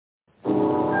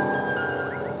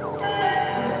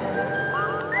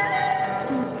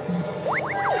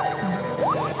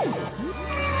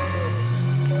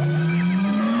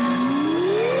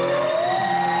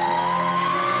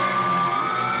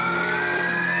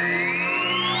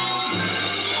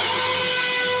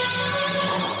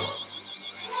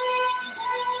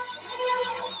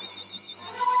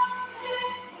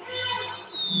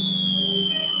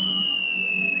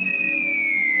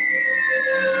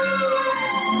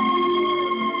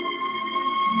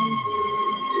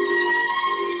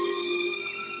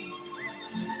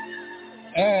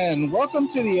and welcome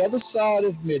to the other side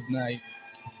of midnight.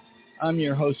 I'm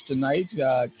your host tonight,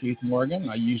 Keith Morgan.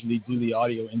 I usually do the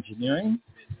audio engineering,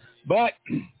 but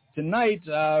tonight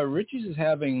Richie's is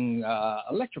having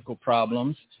electrical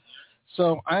problems,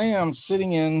 so I am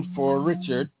sitting in for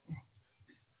Richard,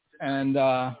 and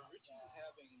I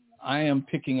am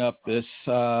picking up this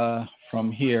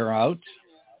from here out,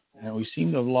 and we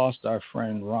seem to have lost our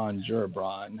friend Ron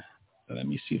Gerbron. Let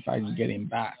me see if I can get him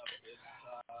back.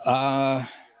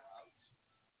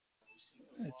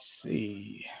 Let's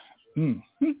see.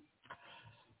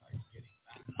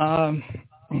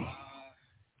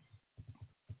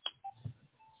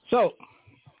 So,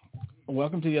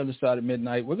 welcome to the other side of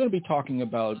midnight. We're going to be talking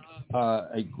about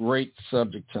a great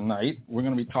subject tonight. We're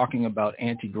going to be talking about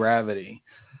anti-gravity.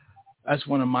 That's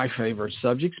one of my favorite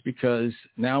subjects because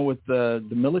now with the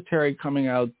military coming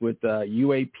out with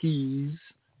UAPs,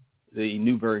 the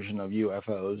new version of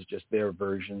UFOs, just their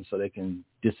version so they can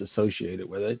disassociate it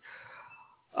with it.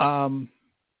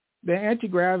 The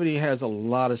anti-gravity has a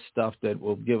lot of stuff that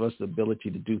will give us the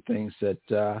ability to do things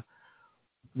that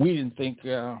we didn't think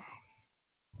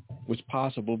was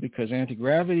possible, because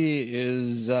anti-gravity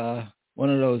is one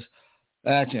of those,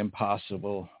 that's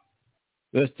impossible.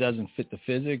 This doesn't fit the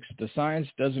physics. The science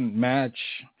doesn't match,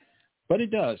 but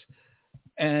it does.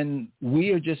 And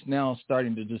we are just now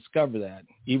starting to discover that,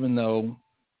 even though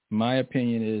my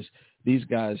opinion is these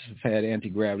guys have had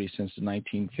anti-gravity since the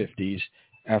 1950s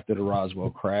after the Roswell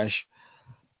crash.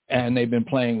 And they've been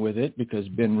playing with it because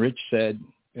Ben Rich said,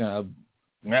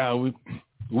 now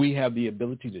we have the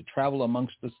ability to travel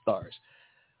amongst the stars.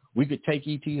 We could take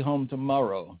E.T. home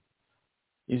tomorrow.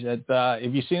 He said,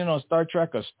 if you've seen it on Star Trek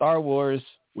or Star Wars,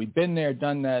 we've been there,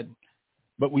 done that,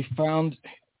 but we found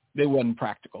they wasn't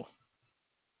practical.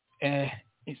 And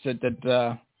he said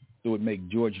that it would make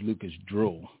George Lucas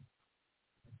drool.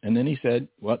 And then he said,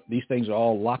 well, these things are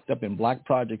all locked up in black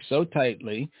projects so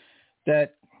tightly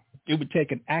that it would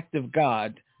take an act of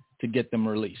God to get them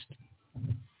released.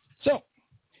 So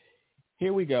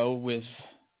here we go with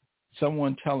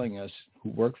someone telling us who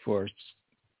worked for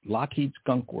Lockheed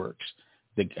Skunk Works,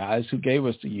 the guys who gave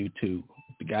us the U-2,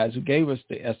 the guys who gave us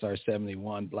the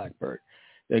SR-71 Blackbird,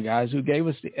 the guys who gave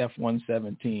us the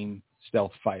F-117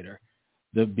 stealth fighter,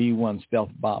 the B-1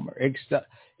 stealth bomber, et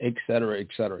cetera, et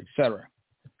cetera, et cetera.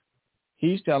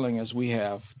 He's telling us we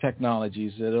have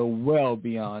technologies that are well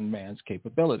beyond man's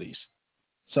capabilities.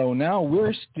 So now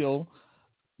we're still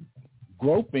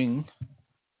groping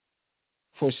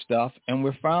for stuff, and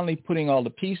we're finally putting all the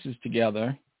pieces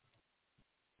together,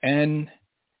 and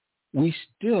we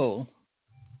still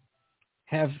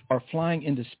are flying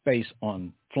into space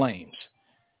on flames.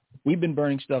 We've been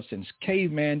burning stuff since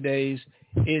caveman days.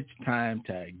 It's time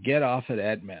to get off of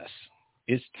that mess.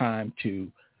 It's time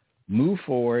to move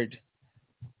forward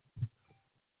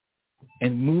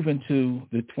and move into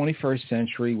the 21st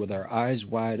century with our eyes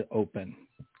wide open.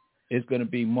 It's going to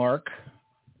be Mark,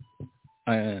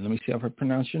 let me see if I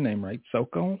pronounce your name right,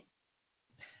 Soko.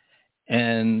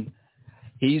 And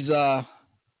he's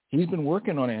been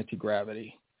working on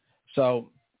anti-gravity. So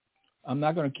I'm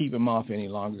not going to keep him off any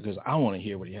longer because I want to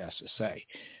hear what he has to say.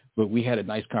 But we had a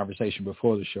nice conversation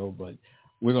before the show, but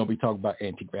we're going to be talking about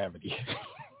anti-gravity.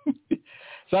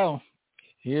 So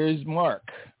here's Mark.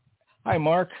 Hi,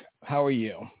 Mark. How are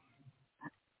you?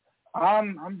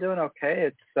 I'm doing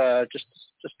okay. It's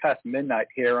just past midnight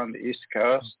here on the East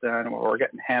Coast, and we're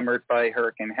getting hammered by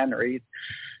Hurricane Henry,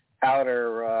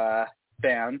 outer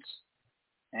bands,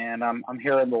 and I'm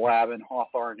here in the lab in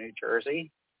Hawthorne, New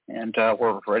Jersey, and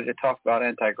we're ready to talk about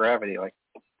anti-gravity. Like,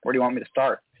 where do you want me to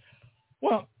start?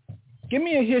 Well, give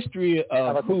me a history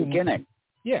of the beginning.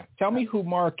 Yeah, tell me who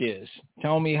Mark is.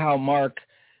 Tell me how Mark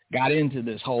got into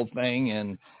this whole thing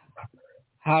and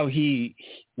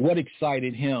what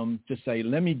excited him to say,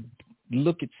 let me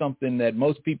look at something that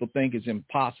most people think is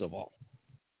impossible.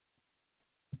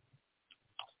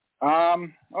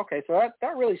 Okay, so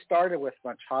that really started with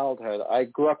my childhood. I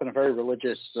grew up in a very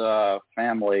religious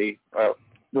family,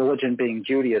 religion being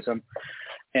Judaism,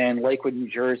 in Lakewood, New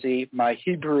Jersey. My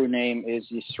Hebrew name is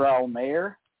Yisrael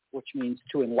Meir, which means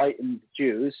to enlighten the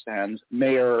Jews, and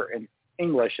Meir in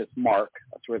English is Mark.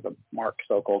 That's where the Mark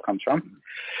Sokol comes from.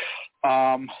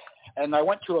 And I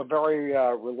went to a very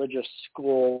religious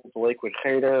school, the Lakewood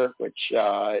Cheder, which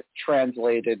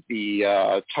translated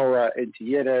the Torah into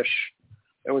Yiddish.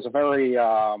 It was a very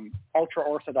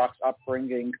ultra-Orthodox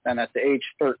upbringing. And at the age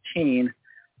 13,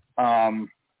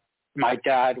 my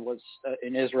dad was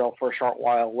in Israel for a short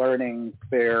while learning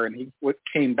there, and he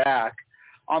came back.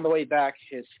 On the way back,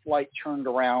 his flight turned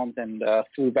around and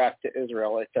flew back to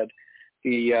Israel. It said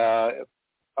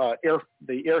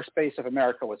the airspace of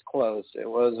America was closed. It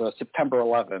was September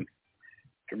 11th.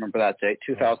 If you remember that date,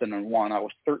 2001. I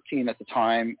was 13 at the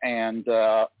time, and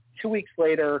 2 weeks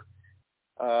later,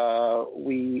 a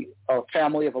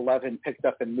family of 11 picked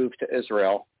up and moved to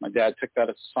Israel. My dad took that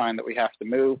as a sign that we have to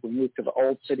move. We moved to the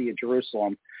old city of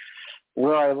Jerusalem,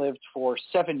 where I lived for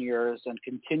 7 years and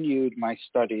continued my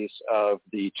studies of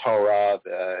the Torah,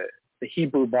 the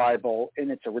Hebrew Bible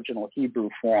in its original Hebrew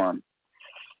form.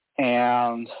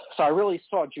 And so I really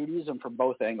saw Judaism from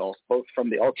both angles, both from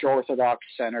the ultra-Orthodox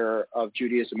center of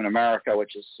Judaism in America,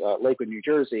 which is Lakewood, New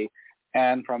Jersey,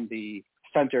 and from the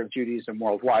center of Judaism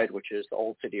worldwide, which is the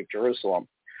old city of Jerusalem.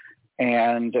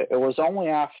 And it was only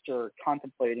after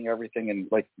contemplating everything and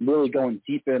like really going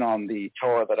deep in on the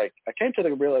Torah that I came to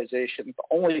the realization that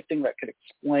the only thing that could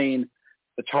explain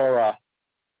the Torah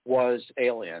was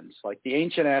aliens. Like the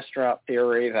ancient astronaut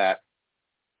theory that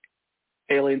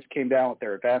aliens came down with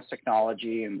their advanced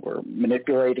technology and were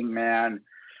manipulating man,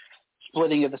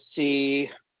 splitting of the sea,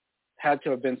 had to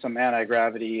have been some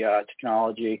anti-gravity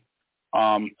technology.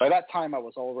 By that time, I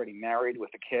was already married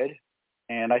with a kid,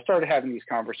 and I started having these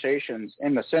conversations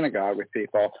in the synagogue with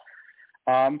people.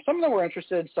 Some of them were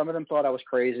interested. Some of them thought I was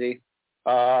crazy.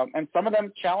 And some of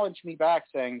them challenged me back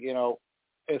saying, you know,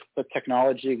 if the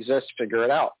technology exists, figure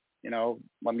it out. You know,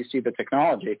 let me see the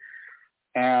technology.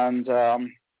 And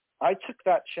I took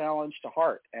that challenge to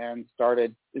heart and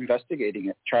started investigating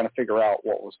it, trying to figure out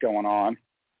what was going on.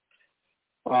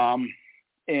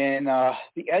 In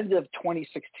the end of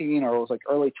 2016, or it was like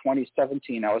early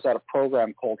 2017, I was at a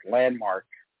program called Landmark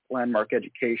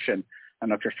Education. I don't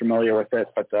know if you're familiar with it,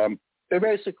 but they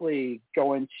basically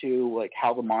go into like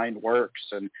how the mind works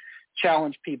and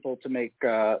challenge people to make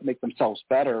themselves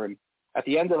better. And at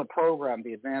the end of the program,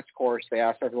 the advanced course, they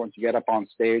asked everyone to get up on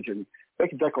stage and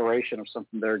make a declaration of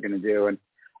something they're going to do. And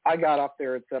I got up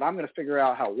there and said, I'm going to figure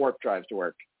out how warp drives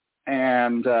work.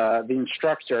 And the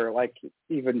instructor, like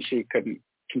even she couldn't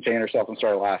contain herself and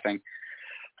started laughing.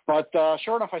 But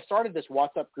sure enough, I started this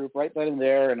WhatsApp group right then and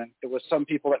there, and it was some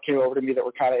people that came over to me that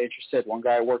were kind of interested. One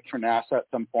guy worked for NASA at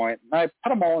some point, and I put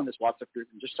them all in this WhatsApp group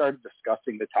and just started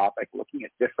discussing the topic, looking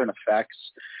at different effects,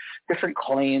 different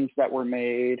claims that were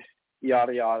made,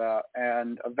 yada, yada.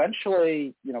 And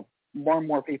eventually, you know, more and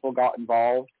more people got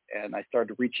involved, and I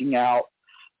started reaching out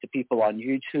to people on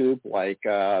YouTube. Like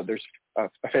there's a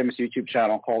famous YouTube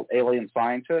channel called Alien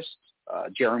Scientist.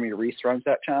 Jeremy Reese runs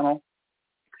that channel.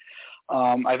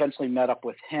 I eventually met up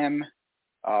with him.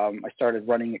 I started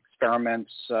running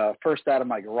experiments first out of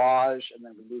my garage, and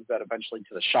then we moved that eventually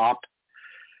to the shop.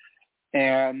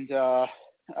 And I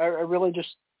really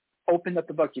just opened up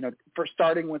the book, you know, for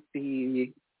starting with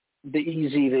the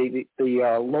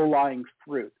low-lying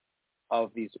fruit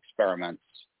of these experiments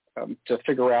to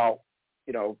figure out,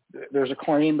 you know, there's a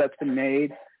claim that's been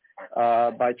made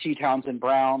by T. Townsend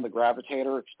Brown, the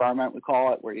gravitator experiment, we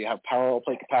call it, where you have parallel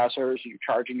plate capacitors, you're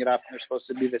charging it up, and there's supposed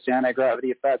to be this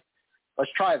anti-gravity effect.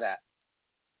 Let's try that.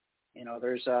 You know,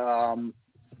 there's the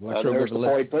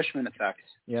Boyd-Bushman effect.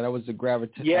 Yeah, that was the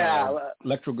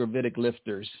electrogravitic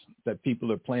lifters that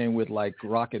people are playing with, like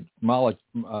model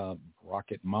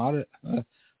rocketry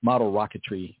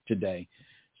today.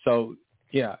 So,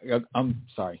 yeah, I'm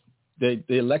sorry. The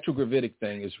electrogravitic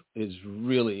thing is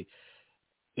really,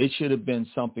 it should have been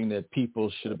something that people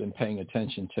should have been paying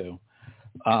attention to.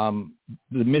 The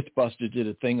Mythbusters did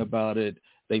a thing about it.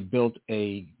 They built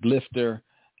a lifter,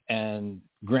 and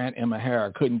Grant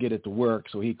Imahara couldn't get it to work,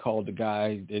 so he called the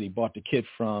guy that he bought the kit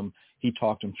from. He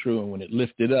talked him through, and when it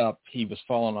lifted up, he was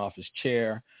falling off his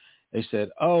chair. They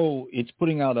said, oh, it's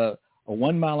putting out a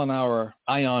 1 mile an hour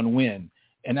ion wind,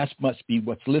 and that must be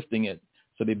what's lifting it.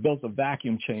 So they built a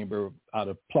vacuum chamber out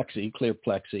of clear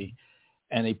plexi,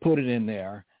 and they put it in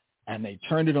there, and they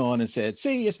turned it on and said,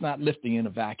 see, it's not lifting in a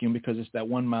vacuum because it's that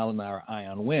 1 mile an hour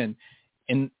ion wind.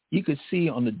 And you could see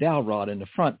on the dowel rod in the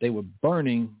front, they were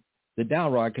burning the dowel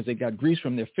rod because they got grease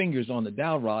from their fingers on the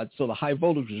dowel rod. So the high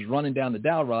voltage was running down the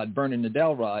dowel rod, burning the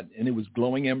dowel rod, and it was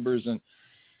glowing embers. And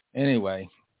anyway,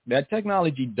 that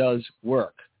technology does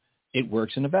work. It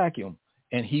works in a vacuum.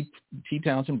 And T.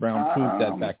 Townsend Brown proved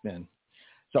that back then.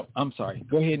 So I'm sorry.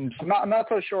 Go ahead and. I'm not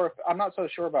so sure. I'm not so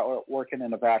sure about it working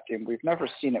in a vacuum. We've never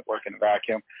seen it work in a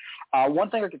vacuum. One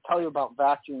thing I could tell you about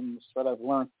vacuums that I've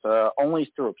learned only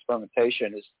through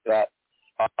experimentation is that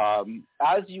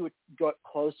as you get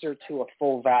closer to a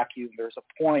full vacuum, there's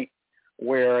a point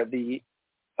where the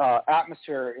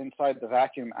atmosphere inside the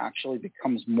vacuum actually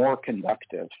becomes more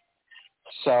conductive.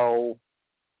 So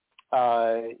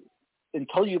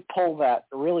until you pull that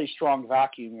really strong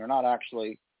vacuum, you're not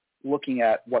actually looking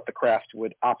at what the craft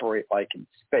would operate like in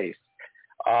space.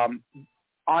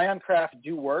 Ioncraft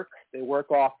do work. They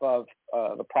work off of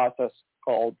the process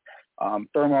called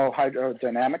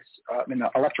electrohydrodynamics,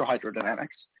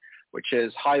 which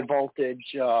is high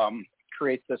voltage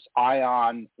creates this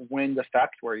ion wind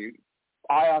effect where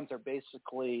ions are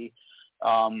basically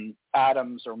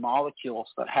atoms or molecules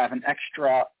that have an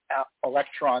extra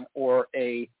electron or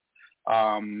a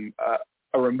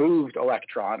removed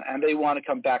electron, and they want to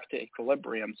come back to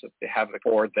equilibrium, so they have it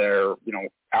for their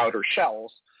outer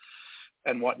shells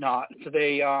and whatnot. So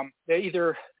they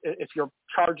either, if you're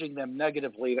charging them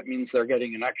negatively, that means they're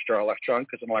getting an extra electron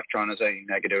because an electron is a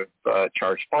negative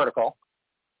charged particle,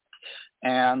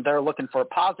 and they're looking for a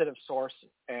positive source,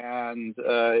 and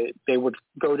they would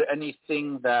go to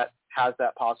anything that has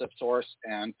that positive source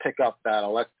and pick up that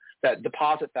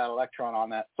deposit that electron on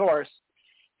that source,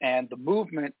 and the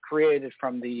movement created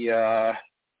from the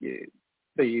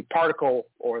particle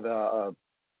or the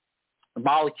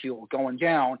molecule going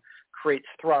down creates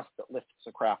thrust that lifts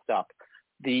the craft up.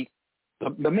 The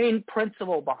main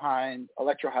principle behind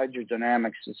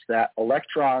electrohydrodynamics is that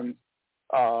electrons,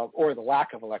 or the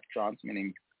lack of electrons,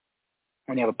 meaning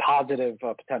when you have a positive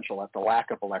potential at the lack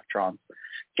of electrons,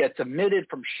 gets emitted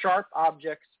from sharp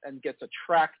objects and gets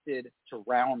attracted to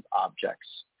round objects,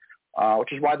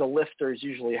 which is why the lifters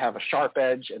usually have a sharp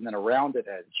edge and then a rounded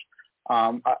edge.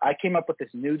 I came up with this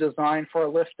new design for a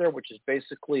lifter, which is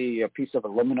basically a piece of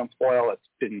aluminum foil that's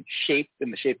been shaped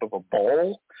in the shape of a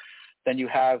bowl. Then you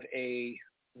have a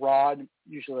rod,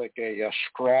 usually like a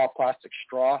straw, plastic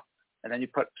straw, and then you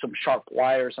put some sharp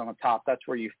wires on the top. That's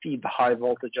where you feed the high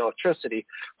voltage electricity.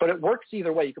 But it works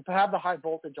either way. You can have the high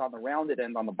voltage on the rounded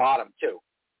end on the bottom too.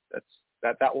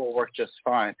 That will work just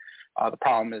fine. The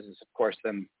problem is of course,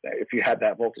 then if you had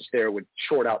that voltage there, it would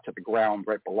short out to the ground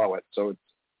right below it. So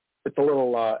it's a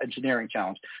little engineering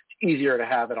challenge. It's easier to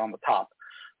have it on the top.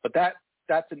 But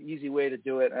that's an easy way to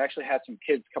do it. I actually had some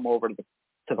kids come over to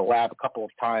the lab a couple of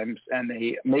times, and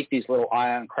they make these little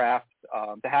Ioncraft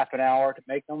to half an hour to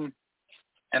make them.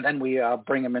 And then we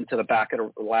bring them into the back of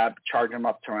the lab, charge them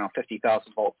up to around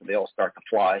 50,000 volts, and they all start to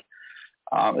fly.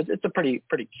 It's a pretty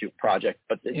cute project,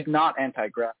 but it's not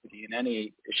anti-gravity in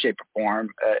any shape or form.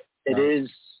 It is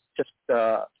just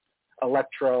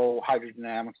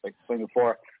electrohydrodynamics, like I explained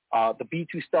before. The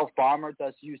B-2 stealth bomber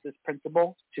does use this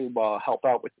principle to help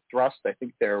out with the thrust. I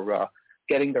think they're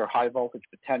getting their high voltage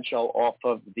potential off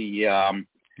of the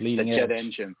jet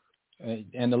engine.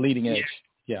 And the leading edge,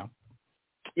 yeah.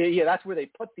 Yeah, that's where they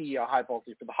put the high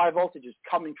voltage. But the high voltage is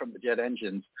coming from the jet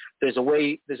engines. There's a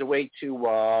way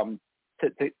to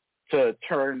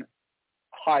turn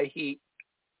high heat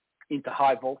into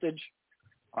high voltage.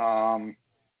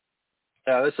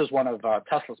 This is one of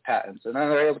Tesla's patents, and then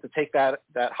they're able to take that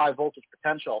high voltage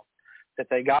potential that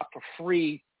they got for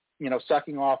free,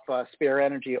 sucking off spare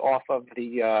energy off of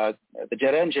the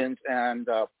jet engines, and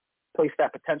place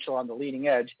that potential on the leading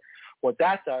edge. What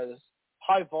that does,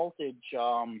 high voltage,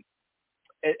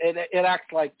 it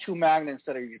acts like two magnets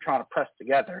that you're trying to press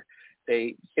together.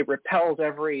 It repels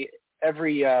every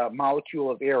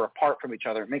molecule of air apart from each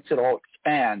other. It makes it all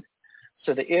expand.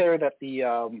 So the air that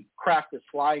the craft is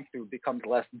flying through becomes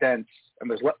less dense, and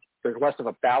there's less of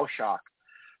a bow shock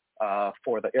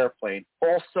for the airplane.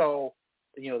 Also,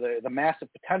 the massive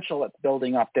potential that's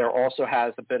building up there also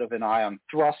has a bit of an ion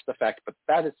thrust effect, but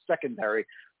that is secondary.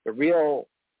 The real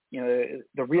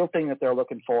thing that they're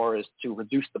looking for is to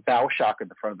reduce the bow shock in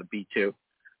the front of the B-2,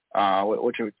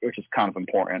 which is kind of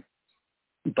important.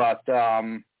 But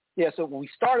so we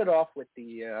started off with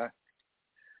the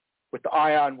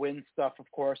ion wind stuff, of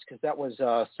course, because that was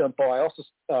simple. I also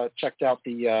checked out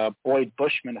the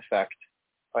Boyd-Bushman effect,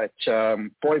 which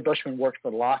Boyd-Bushman worked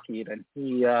for Lockheed, and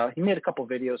he made a couple of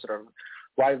videos that are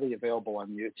widely available on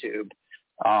YouTube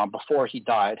before he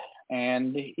died.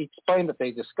 And he explained that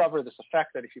they discovered this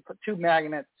effect that if you put two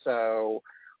magnets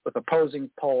with opposing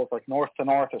poles, like north to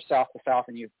north or south to south,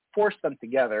 and you force them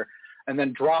together and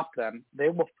then drop them, they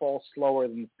will fall slower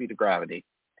than the speed of gravity.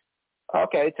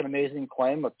 Okay, it's an amazing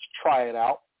claim. Let's try it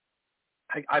out.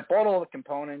 I bought all the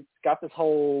components, got this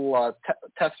whole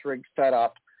test rig set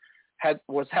up,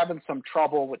 was having some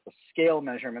trouble with the scale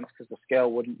measurements because the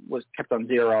scale was kept on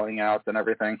zeroing out and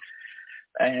everything.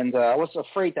 And I was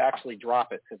afraid to actually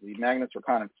drop it because the magnets were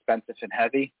kind of expensive and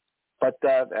heavy. But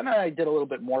then I did a little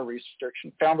bit more research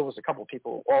and found there was a couple of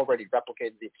people who already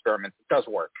replicated the experiment. It does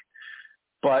work.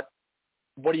 But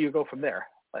what do you go from there?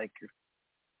 Like,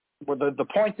 well, the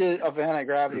point of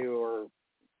anti-gravity, or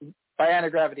by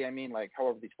anti-gravity I mean like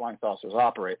however these flying saucers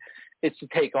operate, it's to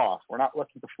take off. We're not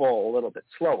looking to fall a little bit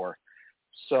slower.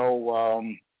 So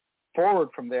forward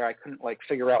from there, I couldn't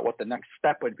figure out what the next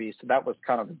step would be. So that was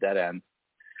kind of the dead end.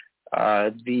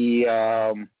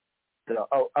 The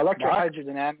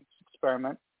electrohydrodynamics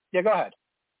experiment. Yeah, go ahead.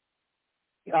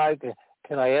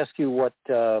 Can I ask you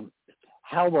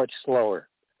how much slower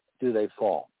do they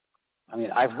fall? I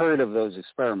mean, I've heard of those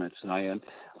experiments, and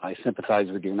I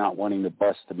sympathize with you not wanting to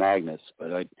bust the magnets,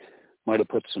 but I might have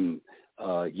put some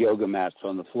yoga mats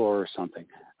on the floor or something.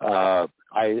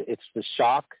 It's the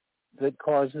shock that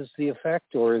causes the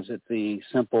effect, or is it the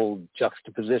simple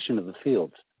juxtaposition of the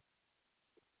fields?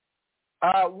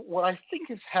 What I think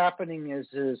is happening is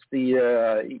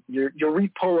you're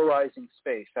repolarizing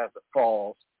space as it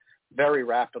falls very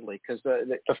rapidly, because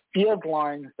the field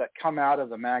lines that come out of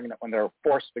the magnet when they're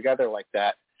forced together like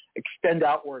that extend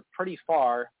outward pretty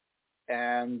far,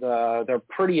 and they're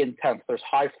pretty intense. There's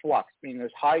high flux, meaning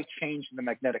there's high change in the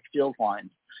magnetic field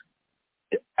lines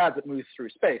as it moves through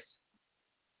space.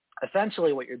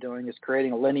 Essentially what you're doing is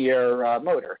creating a linear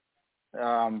motor,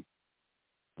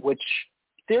 which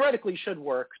theoretically should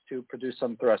work to produce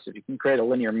some thrust if you can create a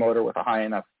linear motor with a high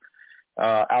enough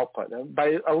output.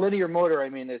 By a linear motor, I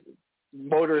mean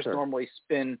motors normally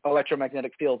spin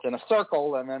electromagnetic fields in a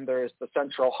circle, and then there's the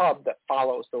central hub that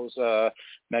follows those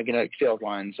magnetic field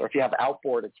lines. Or if you have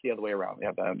outboard, it's the other way around. You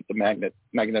have the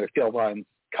magnetic field lines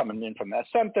coming in from that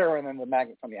center, and then the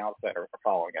magnets on the outside are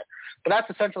following it. But that's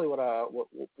essentially what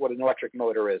an electric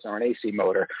motor is, or an AC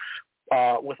motor.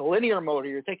 With a linear motor,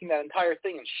 you're taking that entire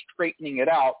thing and straightening it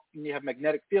out, and you have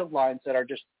magnetic field lines that are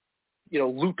just,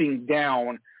 looping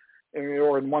down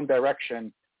or in one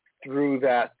direction through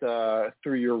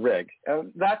your rig.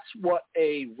 That's what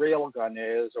a railgun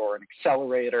is, or an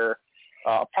accelerator.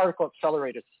 A particle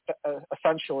accelerator is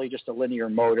essentially just a linear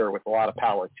motor with a lot of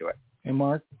power to it. Hey,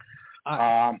 Mark,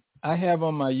 I have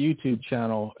on my YouTube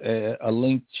channel a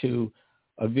link to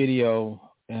a video,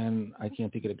 and I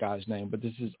can't think of the guy's name, but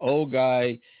this is old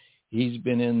guy. He's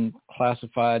been in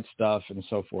classified stuff and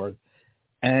so forth,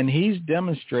 and he's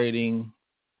demonstrating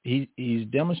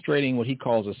what he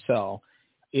calls a cell.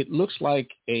 It looks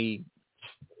like a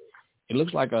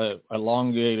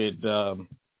elongated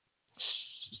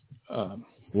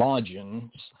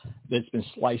lodging that's been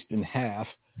sliced in half.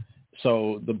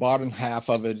 So the bottom half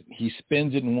of it, he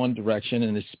spins it in one direction,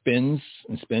 and it spins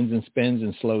and spins and spins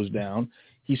and slows down.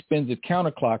 He spins it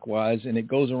counterclockwise, and it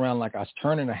goes around like a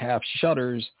turn and a half,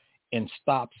 shutters, and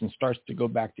stops and starts to go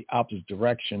back the opposite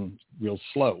direction real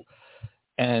slow.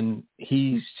 And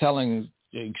he's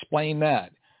explain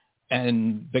that.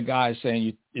 And the guy's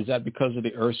saying, is that because of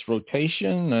the Earth's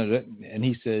rotation? And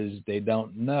he says they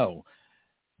don't know,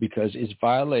 because it's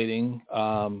violating,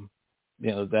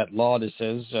 that law that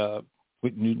says,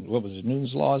 what was it,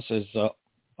 Newton's law? It says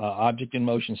object in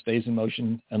motion stays in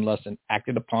motion unless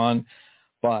acted upon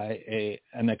by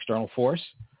an external force.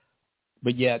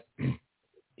 But yet,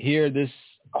 here this...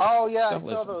 Oh, yeah, I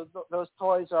saw those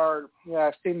toys are,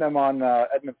 I've seen them on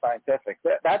Edmund Scientific.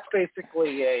 That's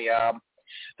basically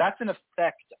that's an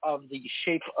effect of the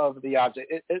shape of the object.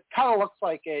 It kind of looks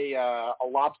like a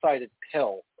lopsided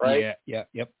pill, right? Yep.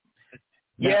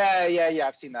 Yeah,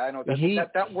 I've seen that. I know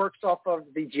that works off of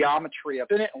the geometry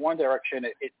of it. In one direction,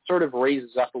 it sort of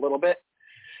raises up a little bit,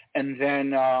 and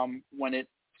then when it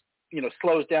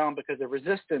slows down because of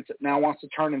resistance, it now wants to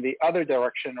turn in the other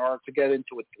direction in order to get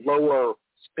into its lower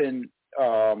spin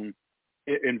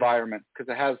environment,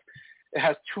 because it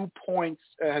has 2 points.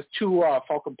 It has two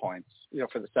fulcrum points,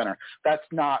 for the center. That's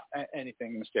not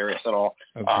anything mysterious at all.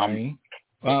 Okay.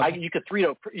 You could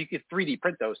 3D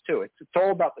print those too. It's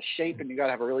all about the shape, and you got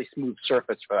to have a really smooth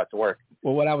surface for that to work.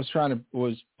 Well, what I was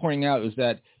pointing out is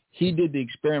that he did the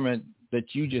experiment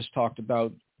that you just talked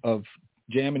about of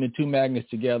jamming the two magnets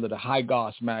together, the high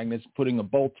Gauss magnets, putting a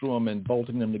bolt through them and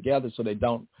bolting them together so they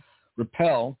don't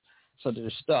repel, so they're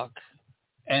stuck.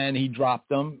 And he dropped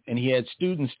them, and he had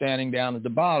students standing down at the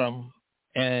bottom,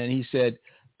 and he said,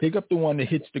 pick up the one that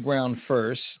hits the ground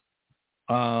first,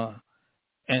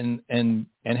 and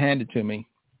hand it to me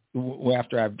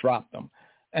after I've dropped them.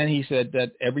 And he said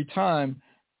that every time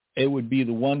it would be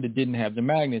the one that didn't have the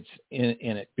magnets in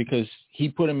it, because he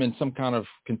put them in some kind of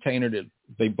container that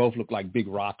they both look like big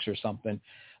rocks or something,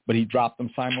 but he dropped them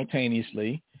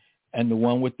simultaneously, and the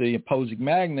one with the opposing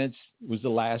magnets was the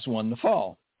last one to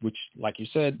fall, which, like you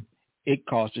said, it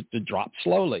caused it to drop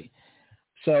slowly.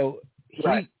 So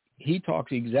he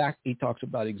talks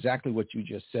about exactly what you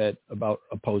just said about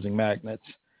opposing magnets.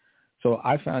 So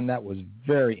I found that was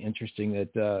very interesting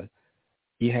that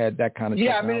he had that kind of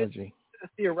technology. I mean,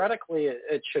 theoretically,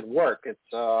 it should work. It's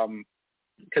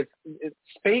because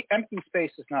empty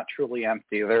space is not truly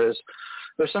empty. There's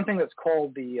something that's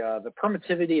called the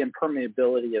permittivity and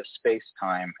permeability of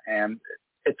space-time, and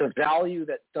it's a value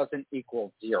that doesn't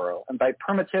equal zero. And by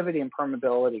permittivity and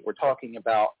permeability, we're talking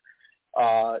about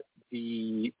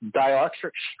the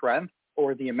dielectric strength,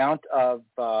 or the amount of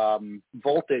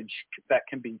voltage that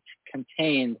can be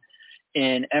contained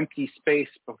in empty space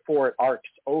before it arcs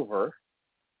over.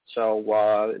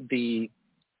 So the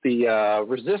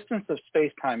resistance of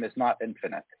space-time is not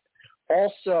infinite.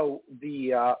 Also,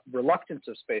 the reluctance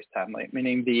of space-time,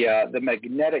 meaning the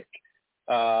magnetic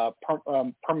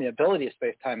permeability of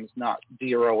space-time is not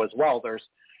zero as well. There's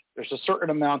a certain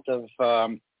amount of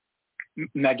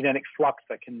magnetic flux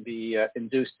that can be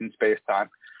induced in space-time.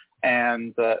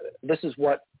 And this is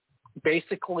what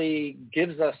basically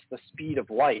gives us the speed of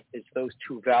light, is those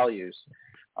two values.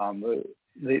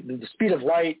 The speed of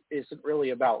light isn't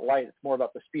really about light. It's more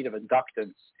about the speed of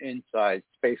inductance inside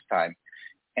space-time.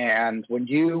 And when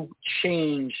you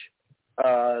change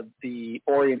the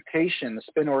orientation, the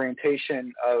spin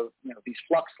orientation of these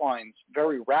flux lines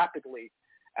very rapidly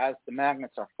as the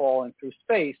magnets are falling through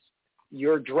space,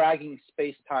 you're dragging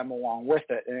space-time along with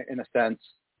it, in a sense,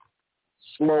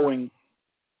 slowing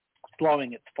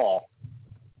its fall.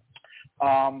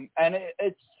 And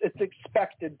it's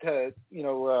expected to,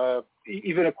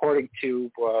 even according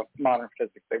to modern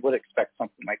physics, they would expect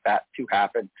something like that to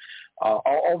happen,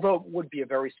 although it would be a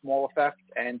very small effect.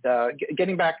 And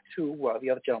getting back to the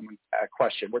other gentleman's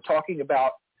question, we're talking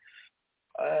about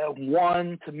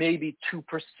 1 to maybe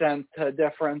 2%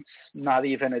 difference, not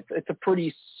even. It's a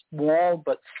pretty small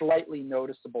but slightly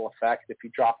noticeable effect if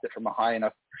you dropped it from a high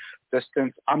enough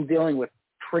distance. I'm dealing with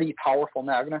pretty powerful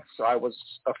magnets, so I was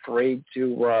afraid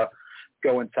to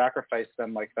go and sacrifice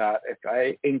them like that. If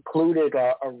I included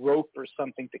a rope or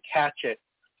something to catch it,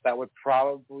 that would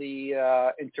probably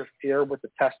interfere with the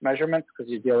test measurements,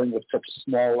 because you're dealing with such a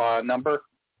small number.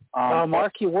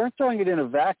 Mark, you weren't doing it in a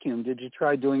vacuum. Did you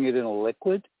try doing it in a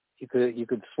liquid? You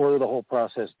could slow the whole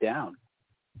process down.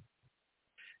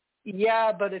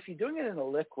 Yeah, but if you're doing it in a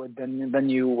liquid, then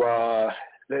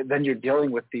you're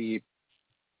dealing with the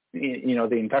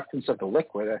inductance of the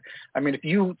liquid. I mean, if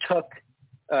you took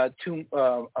a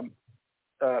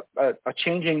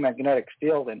changing magnetic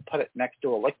field and put it next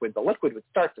to a liquid, the liquid would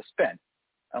start to spin,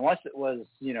 unless it was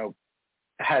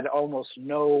had almost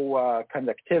no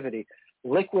conductivity.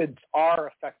 Liquids are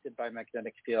affected by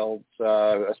magnetic fields,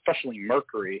 especially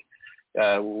mercury.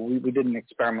 We did an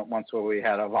experiment once where we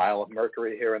had a vial of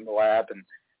mercury here in the lab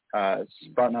and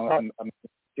spun a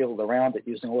field around it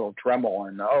using a little Dremel,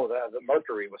 and the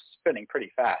mercury was spinning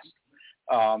pretty fast.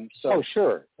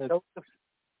 Sure. Those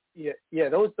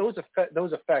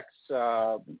effects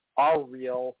are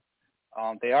real.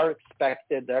 They are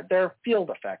expected. They're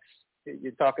field effects.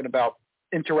 You're talking about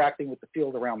interacting with the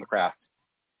field around the craft.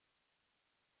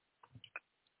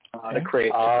 To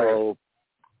create.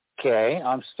 Okay,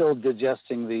 I'm still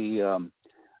digesting the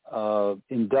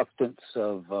inductance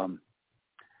of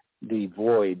the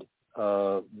void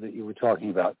that you were talking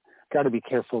about. Got to be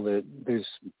careful that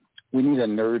we need a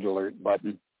nerd alert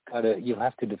button. You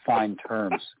have to define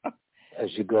terms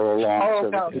as you go along so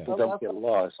that people don't get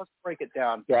lost. Let's break it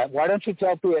down. Yeah, why don't you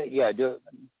tell me? Yeah, do it.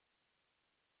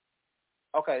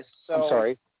 Okay, so I'm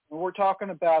sorry. When we're talking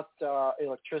about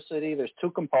electricity, there's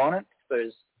two components.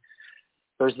 There's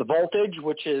the voltage,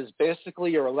 which is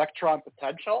basically your electron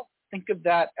potential. Think of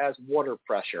that as water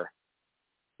pressure.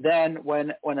 Then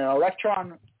when an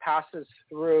electron passes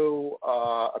through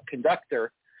a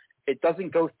conductor, it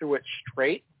doesn't go through it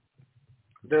straight.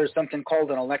 There's something called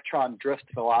an electron drift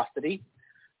velocity,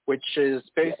 which is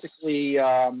basically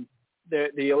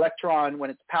the electron, when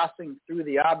it's passing through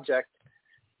the object,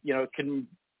 it can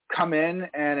come in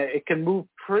and it can move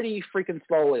pretty freaking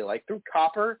slowly, like through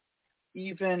copper.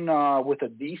 Even with a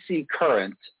DC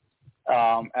current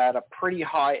at a pretty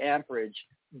high amperage,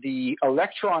 the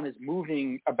electron is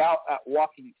moving about at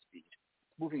walking speed,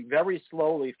 moving very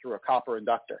slowly through a copper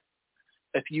inductor.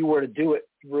 If you were to do it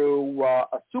through a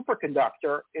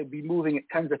superconductor, it'd be moving at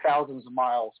tens of thousands of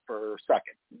miles per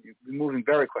second. You'd be moving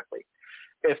very quickly.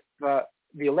 If the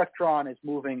electron is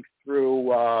moving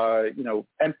through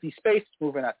empty space, it's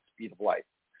moving at the speed of light.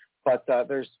 But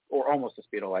or almost the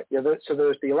speed of light. So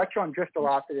there's the electron drift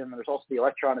velocity, and there's also the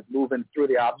electron is moving through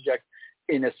the object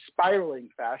in a spiraling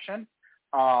fashion.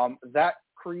 That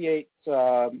creates,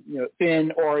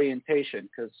 spin orientation,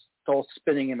 because it's all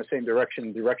spinning in the same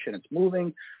direction it's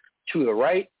moving to the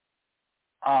right.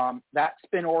 That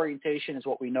spin orientation is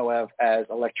what we know of as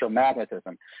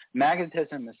electromagnetism.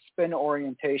 Magnetism is spin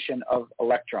orientation of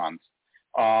electrons.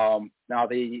 Now,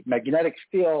 the magnetic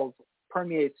field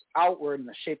permeates outward in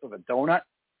the shape of a donut.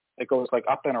 It goes like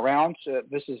up and around. So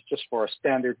this is just for a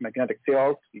standard magnetic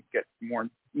field. You get more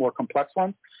more complex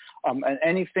ones. And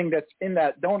anything that's in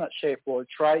that donut shape will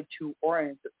try to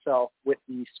orient itself with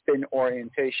the spin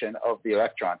orientation of the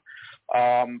electron.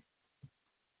 That,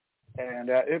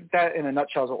 in a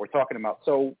nutshell, is what we're talking about.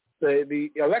 So the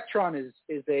electron is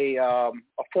a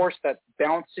force that's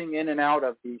bouncing in and out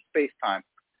of the space-time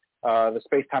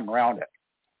around it.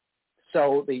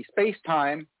 So the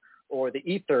space-time, or the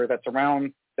ether that's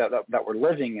around that we're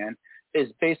living in, is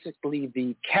basically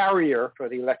the carrier for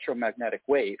the electromagnetic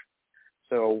wave.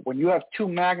 So when you have two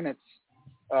magnets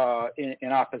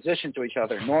in opposition to each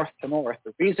other, north to north,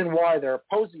 the reason why they're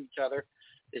opposing each other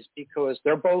is because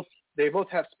they both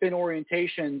have spin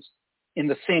orientations in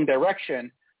the same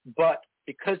direction, but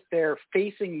because they're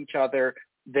facing each other,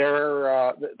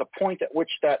 the point at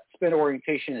which that spin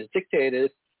orientation is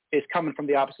dictated is coming from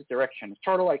the opposite direction. It's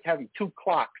sort of like having two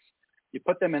clocks. You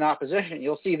put them in opposition,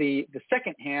 you'll see the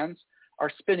second hands are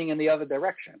spinning in the other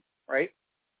direction, right?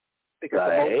 Because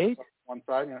the motor's on one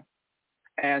side, yeah.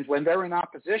 And when they're in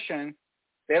opposition,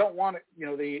 they don't want to,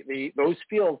 those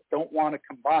fields don't want to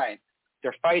combine.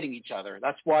 They're fighting each other.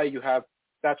 That's why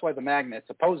the magnets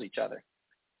oppose each other.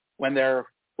 When they're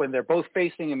both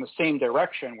facing in the same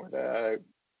direction, where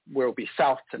it'll be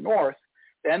south to north,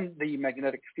 then the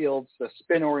magnetic fields, the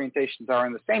spin orientations are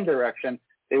in the same direction.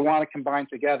 They want to combine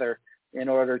together in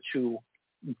order to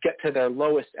get to their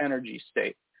lowest energy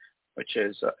state, which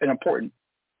is an important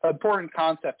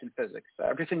concept in physics.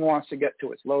 Everything wants to get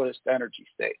to its lowest energy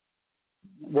state.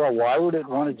 Well, why would it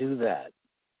want to do that?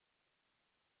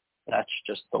 That's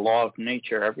just the law of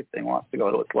nature. Everything wants to go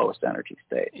to its lowest energy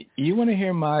state. You want to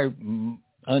hear my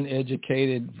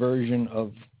uneducated version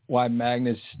of why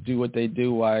magnets do what they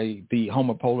do, why the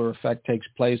homopolar effect takes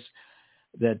place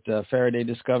that Faraday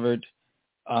discovered?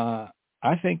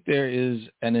 I think there is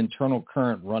an internal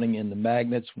current running in the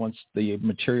magnets once the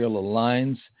material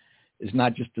aligns. It's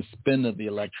not just the spin of the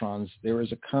electrons. There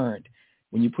is a current.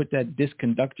 When you put that disc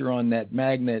conductor on that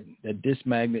magnet, that disc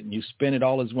magnet, and you spin it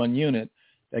all as one unit,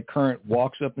 that current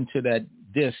walks up into that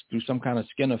disc through some kind of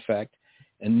skin effect,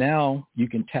 and now you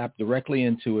can tap directly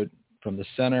into it from the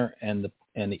center and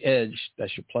the edge.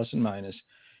 That's your plus and minus.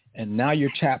 And now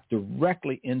you're tapped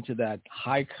directly into that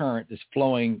high current that's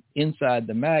flowing inside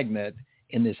the magnet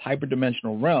in this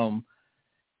hyperdimensional realm,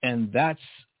 and that's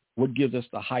what gives us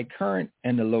the high current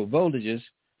and the low voltages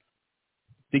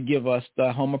to give us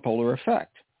the homopolar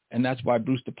effect. And that's why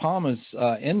Bruce De Palma's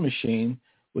end machine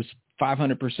was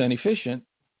 500% efficient,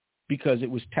 because it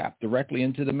was tapped directly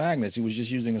into the magnets. He was just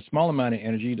using a small amount of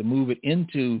energy to move it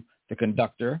into the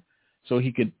conductor so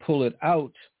he could pull it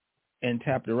out and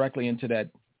tap directly into that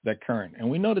current. And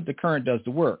we know that the current does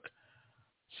the work.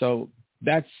 So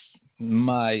that's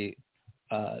my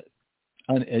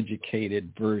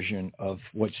uneducated version of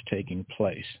what's taking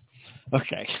place.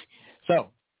 Okay, so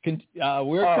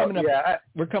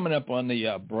we're coming up on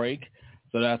the break,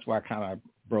 so that's why I kind of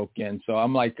broke in. So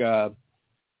I'm like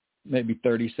maybe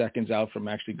 30 seconds out from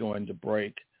actually going to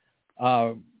break.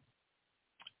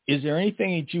 Is there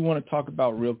anything that you want to talk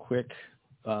about real quick,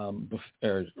 or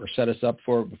set us up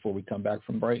for before we come back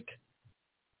from break?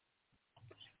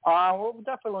 We'll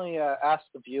definitely ask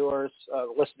the viewers,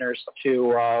 listeners,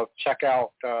 to check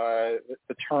out the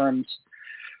terms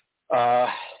current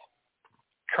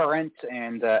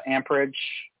and amperage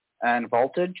and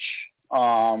voltage,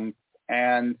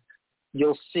 and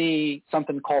you'll see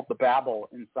something called the babble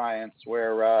in science,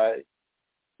 where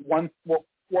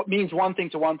what means one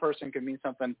thing to one person can mean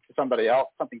something to somebody else,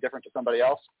 something different to somebody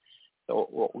else. So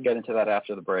we'll get into that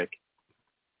after the break.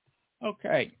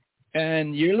 Okay.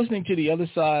 And you're listening to The Other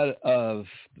Side of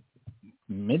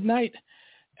Midnight,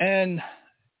 and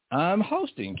I'm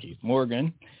hosting Keith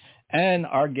Morgan, and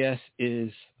our guest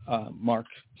is Mark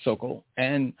Sokol,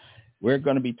 and we're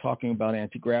going to be talking about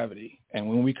anti-gravity. And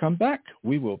when we come back,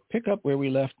 we will pick up where we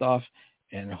left off,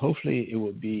 and hopefully it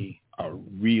will be a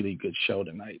really good show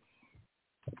tonight.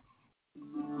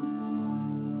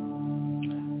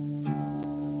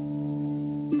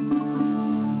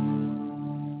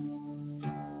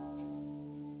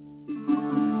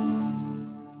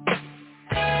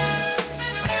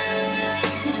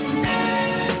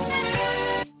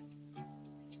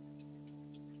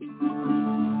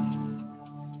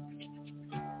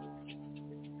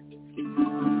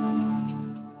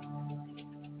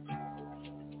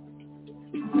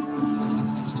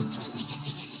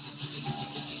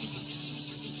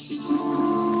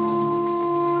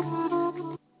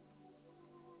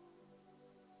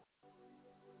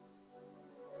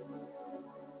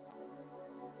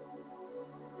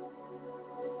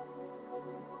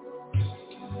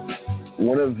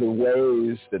 One of the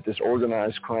ways that this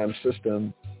organized crime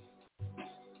system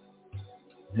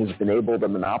has been able to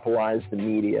monopolize the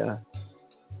media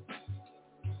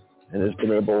and has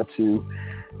been able to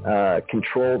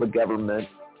control the government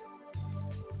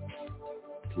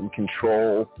and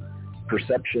control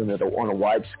perception on a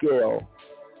wide scale,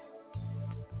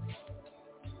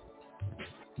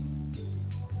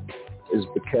 is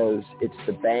because it's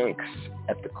the banks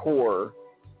at the core,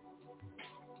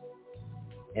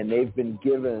 and they've been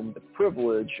given the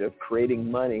privilege of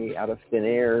creating money out of thin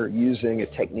air using a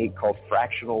technique called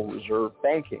fractional reserve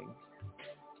banking,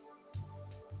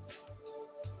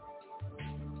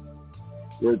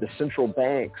 where the central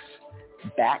banks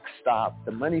backstop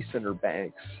the money center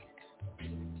banks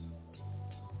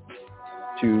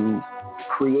to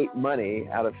create money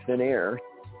out of thin air.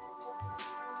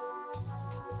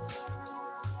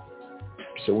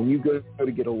 So when you go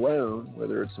to get a loan,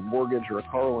 whether it's a mortgage or a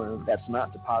car loan, that's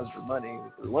not depositor money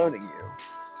that they're loaning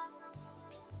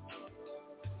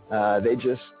you. They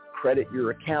just credit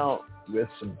your account with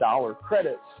some dollar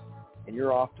credits, and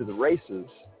you're off to the races.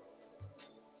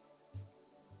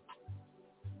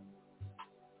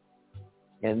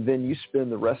 And then you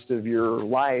spend the rest of your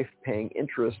life paying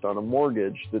interest on a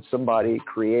mortgage that somebody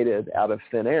created out of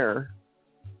thin air.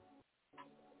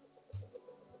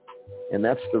 And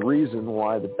that's the reason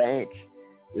why the bank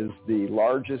is the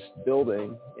largest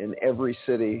building in every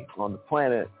city on the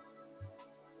planet,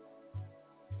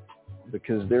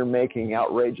 because they're making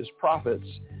outrageous profits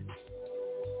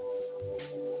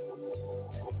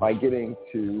by getting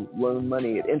to loan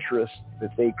money at interest that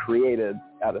they created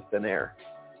out of thin air.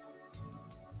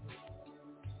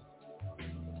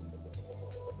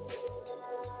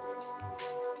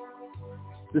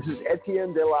 This is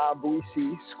Etienne de la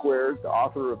Boétie Squared, the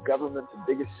author of Government, the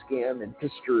Biggest Scam in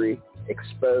History,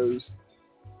 Exposed.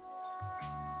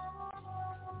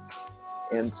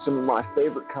 And some of my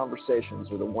favorite conversations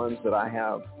are the ones that I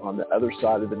have on the other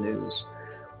side of the news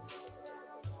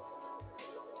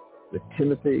with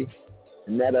Timothy,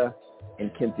 Netta,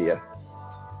 and Cynthia.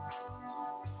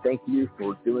 Thank you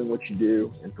for doing what you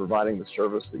do and providing the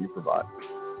service that you provide.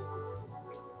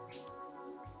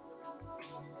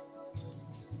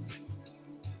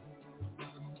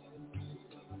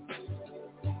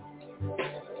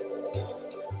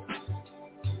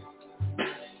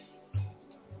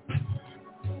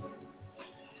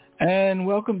 And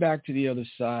welcome back to the other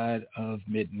side of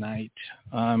midnight.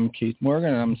 I'm Keith Morgan,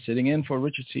 and I'm sitting in for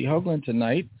Richard C. Hoagland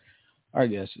tonight. Our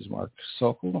guest is Mark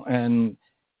Sokol, and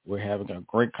we're having a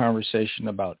great conversation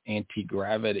about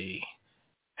anti-gravity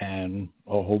and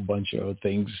a whole bunch of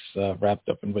things wrapped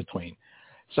up in between.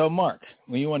 So, Mark,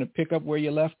 you want to pick up where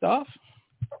you left off?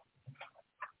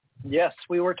 Yes,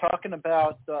 we were talking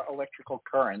about electrical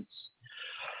currents.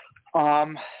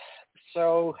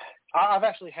 So I've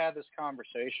actually had this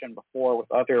conversation before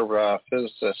with other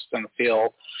physicists in the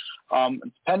field.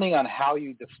 Depending on how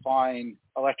you define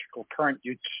electrical current,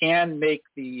 you can make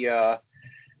the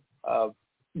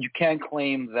you can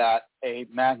claim that a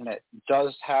magnet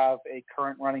does have a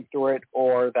current running through it,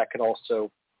 or that could also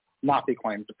not be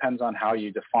claimed. Depends on how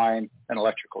you define an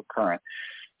electrical current.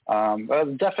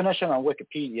 The definition on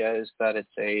Wikipedia is that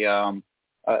it's an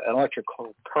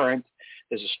electrical current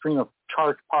is a stream of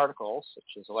charged particles, such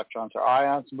as electrons or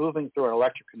ions, moving through an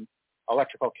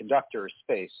electrical conductor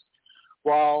space.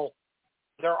 While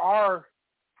there are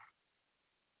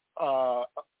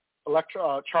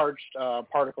charged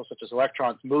particles, such as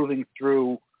electrons, moving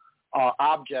through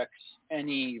objects,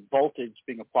 any voltage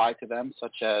being applied to them,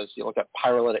 such as you look at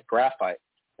pyrolytic graphite,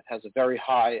 that has a very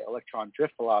high electron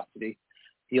drift velocity.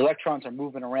 The electrons are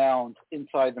moving around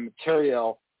inside the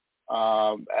material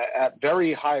at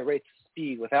very high rates of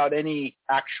speed without any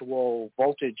actual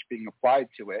voltage being applied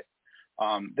to it.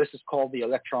 This is called the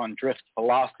electron drift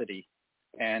velocity,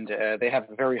 and they have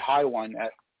a very high one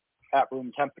at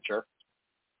room temperature.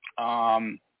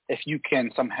 If you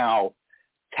can somehow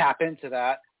tap into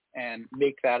that and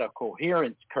make that a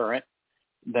coherent current,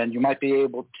 then you might be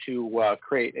able to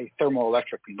create a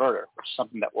thermoelectric converter, which is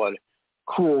something that would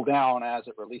cool down as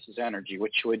it releases energy,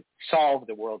 which would solve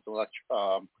the world's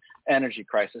energy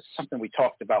crisis, something we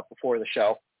talked about before the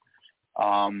show.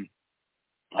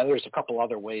 There's a couple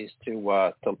other ways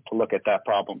to look at that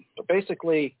problem. But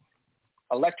basically,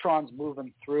 electrons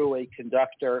moving through a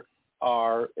conductor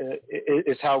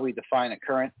is how we define a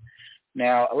current.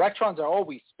 Now, electrons are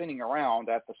always spinning around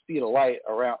at the speed of light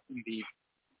around the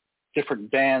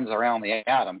different bands around the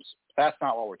atoms. That's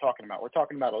not what we're talking about. We're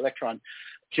talking about electron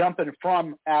jumping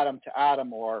from atom to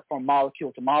atom or from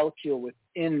molecule to molecule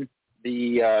within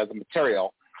the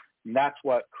material. And that's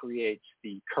what creates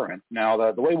the current.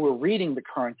 Now, the way we're reading the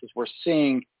current is we're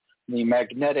seeing the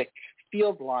magnetic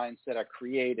field lines that are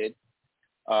created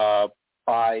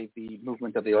by the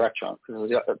movement of the electron.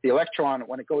 Because the electron,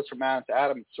 when it goes from atom to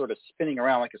atom, it's sort of spinning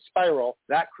around like a spiral.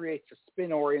 That creates a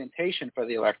spin orientation for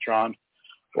the electron,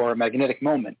 or a magnetic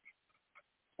moment,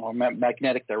 or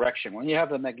magnetic direction. When you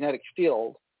have a magnetic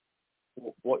field,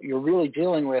 what you're really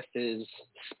dealing with is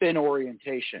spin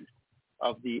orientation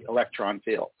of the electron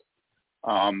field.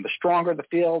 The stronger the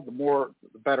field,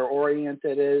 the better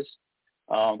oriented it is.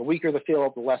 The weaker the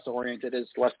field, the less oriented it is,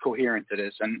 the less coherent it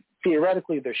is. And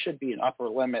theoretically, there should be an upper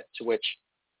limit to which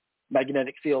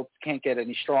magnetic fields can't get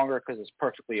any stronger because it's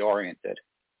perfectly oriented.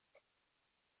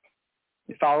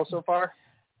 You follow so far?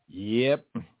 Yep.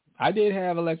 I did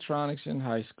have electronics in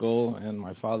high school, and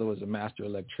my father was a master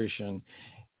electrician,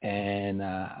 and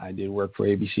I did work for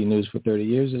ABC News for 30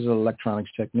 years as an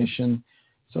electronics technician.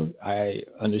 So I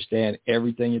understand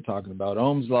everything you're talking about.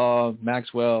 Ohm's Law,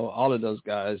 Maxwell, all of those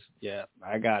guys. Yeah,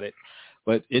 I got it.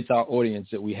 But it's our audience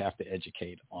that we have to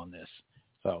educate on this.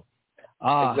 So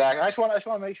exactly. I just want to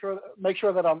make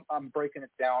sure that I'm breaking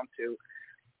it down to,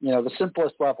 the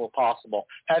simplest level possible.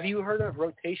 Have you heard of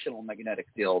rotational magnetic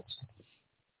fields?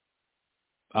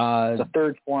 It's a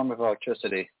third form of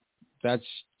electricity. That's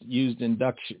used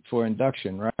for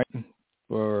induction, right?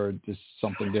 Or just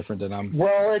something different than I'm...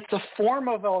 Well, it's a form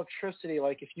of electricity.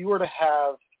 Like if you were to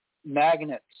have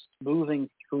magnets moving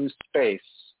through space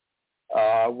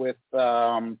with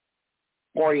orientations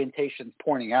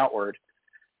pointing outward,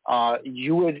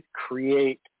 you would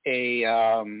create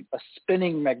a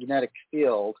spinning magnetic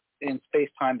field in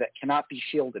space-time that cannot be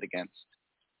shielded against.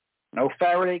 No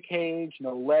Faraday cage,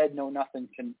 no lead, no nothing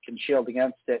can shield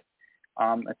against it.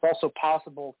 It's also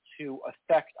possible to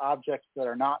affect objects that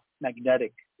are not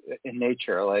magnetic in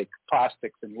nature, like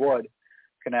plastics and wood,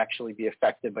 can actually be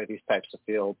affected by these types of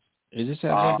fields. Does this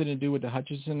have something to do with the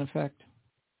Hutchinson effect?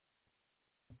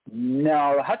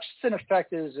 No, the Hutchinson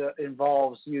effect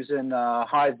involves using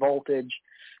high voltage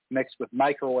mixed with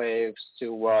microwaves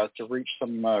to reach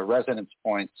some resonance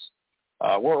points.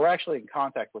 We're actually in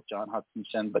contact with John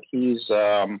Hutchinson, but he's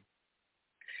a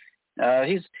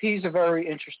very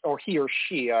interesting, or he or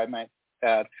she, I might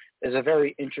add, is a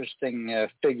very interesting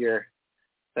figure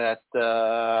that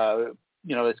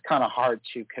it's kind of hard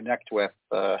to connect with.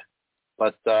 But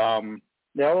we'll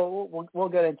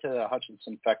get into the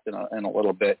Hutchinson effect in a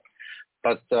little bit.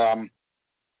 But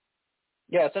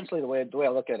essentially the way I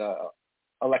look at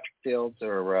electric fields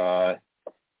or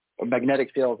magnetic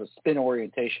fields is spin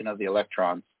orientation of the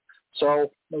electrons.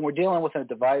 So when we're dealing with a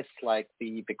device like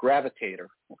the gravitator,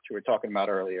 which we were talking about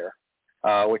earlier,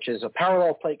 which is a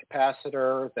parallel plate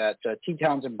capacitor that T.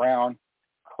 Townsend Brown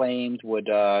claimed would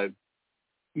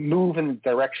move in the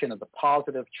direction of the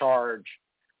positive charge,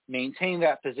 maintain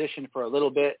that position for a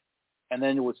little bit, and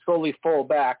then it would slowly fall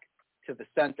back to the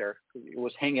center. It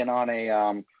was hanging on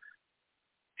a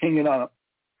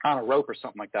rope or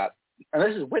something like that. And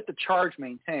this is with the charge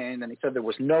maintained, and he said there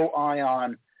was no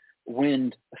ion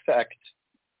wind effect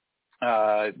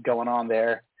going on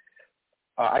there.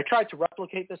 I tried to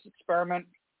replicate this experiment.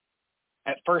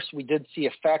 At first, we did see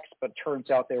effects, but it turns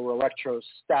out they were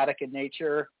electrostatic in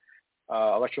nature,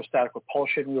 electrostatic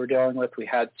repulsion we were dealing with. We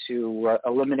had to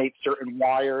eliminate certain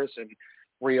wires and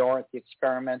reorient the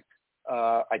experiment.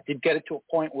 I did get it to a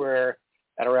point where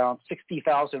at around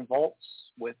 60,000 volts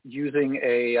with using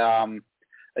an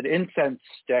incense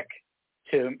stick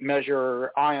to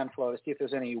measure ion flow to see if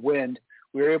there's any wind,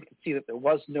 we were able to see that there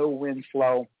was no wind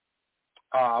flow.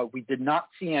 We did not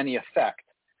see any effect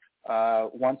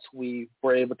once we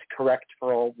were able to correct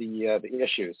for all the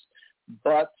issues.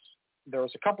 But there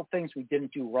was a couple things we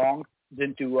didn't do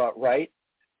right,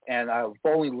 and I've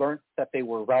only learned that they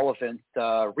were relevant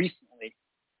recently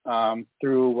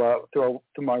through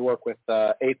my work with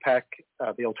APEC,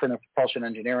 the Alternative Propulsion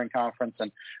Engineering Conference,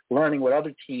 and learning what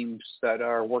other teams that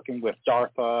are working with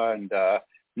DARPA and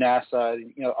NASA,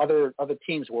 other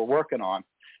teams were working on.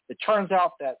 It turns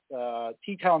out that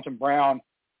T. Townsend Brown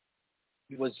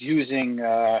was using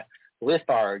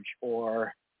litharge,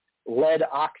 or lead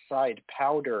oxide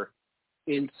powder,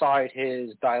 inside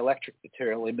his dielectric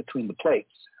material in between the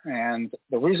plates. And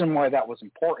the reason why that was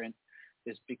important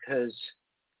is because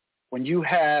when you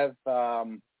have a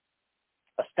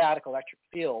static electric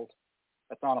field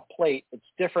that's on a plate, it's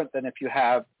different than if you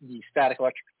have the static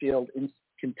electric field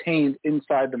contained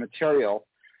inside the material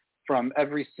from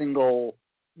every single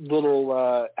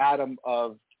little atom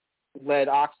of lead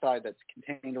oxide that's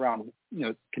contained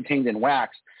in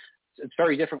wax. It's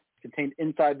very different contained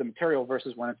inside the material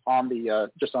versus when it's on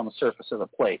just on the surface of the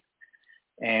plate.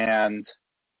 And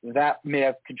that may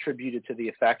have contributed to the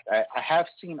effect. I have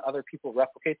seen other people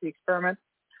replicate the experiment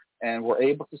and were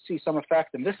able to see some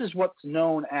effect. And this is what's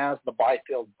known as the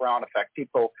Byfield-Brown effect.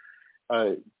 People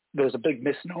there's a big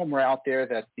misnomer out there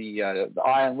that the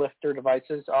ion lifter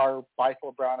devices are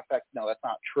Bifield Brown effect. No, that's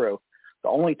not true. The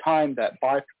only time that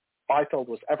Bifield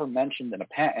was ever mentioned in a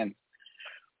patent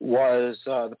was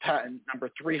the patent number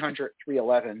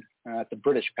 300-311, the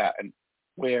British patent,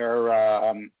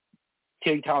 where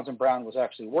T. Townsend Brown was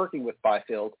actually working with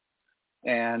Bifield,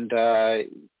 and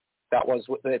that was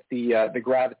with the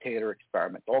gravitator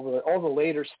experiment. All the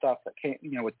later stuff that came,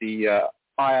 with the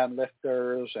ion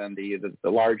lifters and the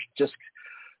large disk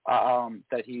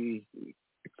that he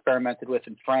experimented with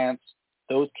in France,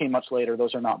 those came much later.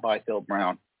 Those are not Bifield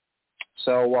Brown.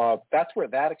 So that's where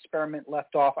that experiment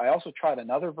left off. I also tried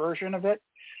another version of it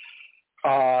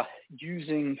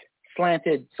using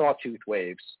slanted sawtooth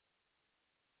waves.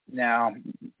 Now,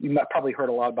 you might probably heard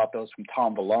a lot about those from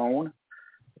Tom Valone,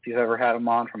 if you've ever had him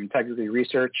on from Integrity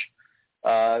Research.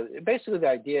 Basically, the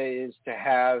idea is to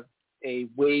have a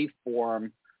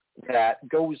waveform that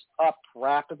goes up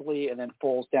rapidly and then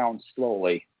falls down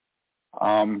slowly.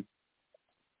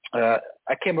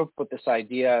 I came up with this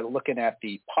idea looking at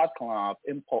the Podkolov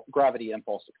gravity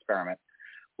impulse experiment,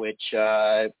 which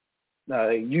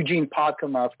Eugene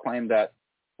Podkolov claimed that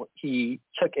he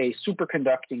took a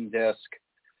superconducting disk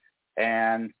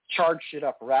and charged it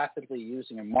up rapidly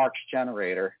using a Marx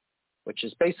generator, which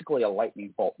is basically a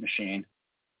lightning bolt machine,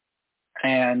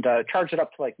 and charged it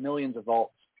up to like millions of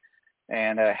volts,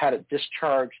 and had it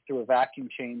discharged through a vacuum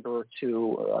chamber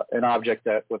to an object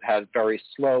that would have very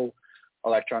slow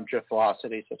electron drift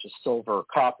velocity, such as silver or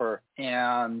copper.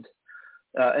 And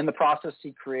in the process,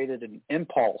 he created an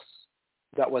impulse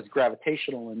that was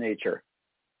gravitational in nature,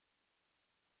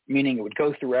 meaning it would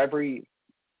go through every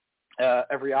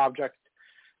object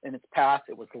in its path.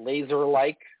 It was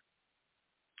laser-like.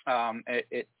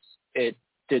 It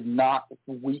did not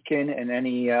weaken in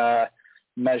any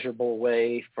measurable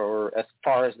way for as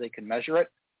far as they could measure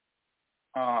it.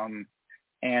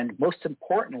 And most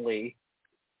importantly,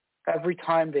 every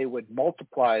time they would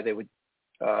multiply, they would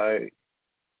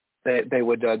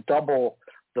double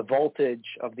the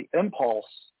voltage of the impulse,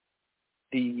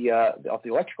 of the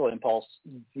electrical impulse.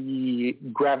 The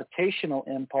gravitational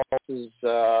impulse's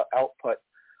output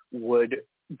would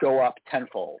go up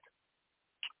tenfold.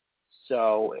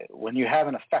 So when you have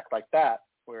an effect like that,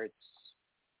 where it's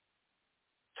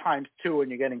times 2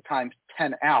 and you're getting times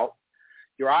 10 out,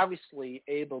 you're obviously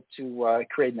able to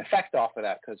create an effect off of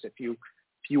that, because if you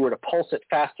were to pulse it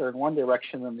faster in one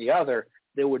direction than the other,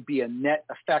 there would be a net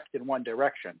effect in one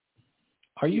direction.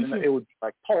 It would be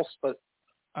like pulse, but...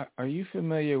 Are you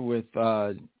familiar with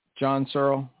John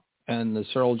Searle and the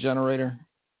Searle generator?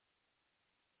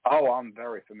 Oh, I'm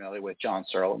very familiar with John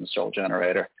Searle and the Searle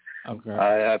generator. Okay.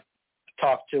 I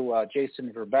talked to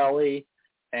Jason Verbelli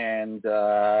and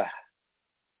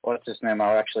what's his name?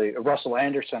 Russell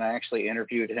Anderson. I actually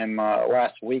interviewed him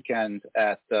last weekend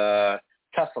at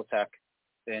Tesla Tech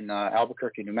in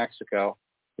Albuquerque, New Mexico.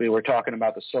 We were talking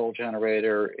about the Searle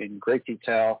generator in great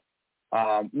detail.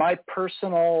 My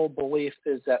personal belief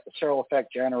is that the Searle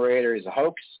effect generator is a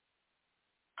hoax.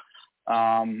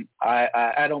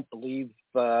 I don't believe,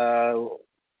 I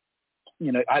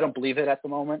don't believe it at the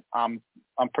moment. I'm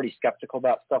pretty skeptical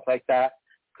about stuff like that,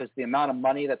 because the amount of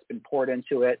money that's been poured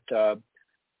into it,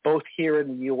 both here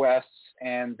in the U.S.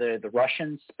 and the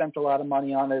Russians spent a lot of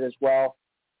money on it as well.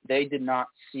 They did not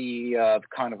see the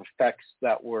kind of effects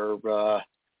that were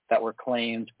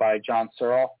claimed by John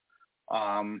Searle.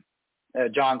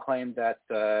 John claimed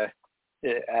that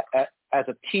as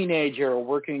a teenager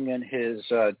working in his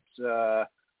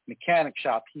mechanic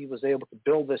shop, he was able to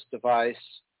build this device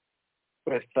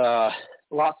with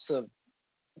lots of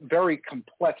very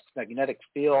complex magnetic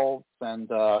fields,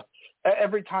 and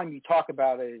every time you talk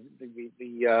about it,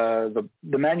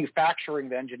 the manufacturing,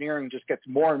 the engineering just gets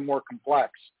more and more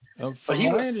complex. From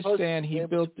what I understand, he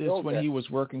built this when he was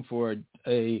working for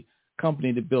a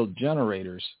company to build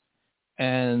generators,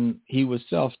 and he was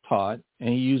self-taught, and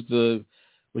he used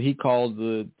what he called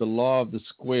the law of the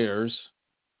squares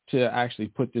to actually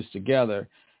put this together.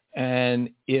 And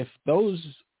if those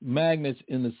magnets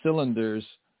in the cylinders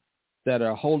that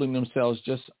are holding themselves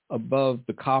just above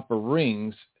the copper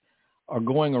rings are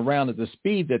going around at the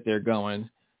speed that they're going,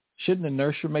 shouldn't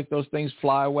inertia make those things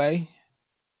fly away?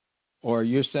 Or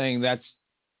you're saying that's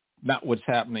not what's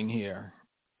happening here?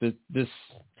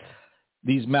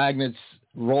 These magnets,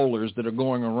 rollers that are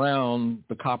going around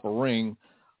the copper ring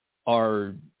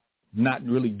are not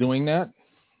really doing that?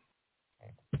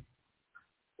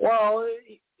 Well,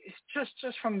 just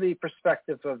from the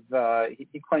perspective of,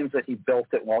 he claims that he built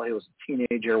it while he was a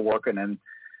teenager working in,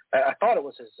 I thought it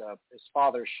was his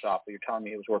father's shop, but you're telling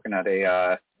me he was working at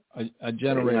a a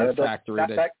generator factory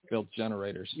that built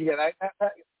generators. Yeah,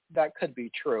 that could be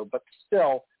true, but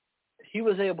still, he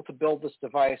was able to build this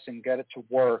device and get it to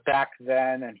work back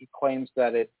then, and he claims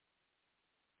that it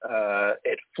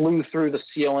flew through the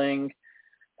ceiling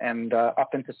and up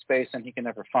into space, and he can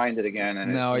never find it again.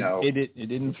 And it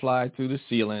didn't fly through the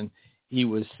ceiling. He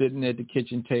was sitting at the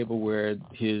kitchen table where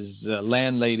his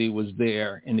landlady was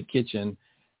there in the kitchen,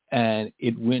 and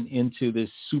it went into this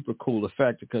super cool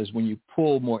effect because when you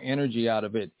pull more energy out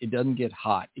of it, it doesn't get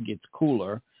hot. It gets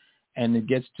cooler, and it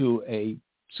gets to a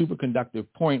superconductive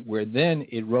point where then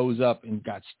it rose up and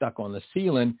got stuck on the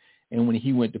ceiling. And when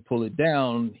he went to pull it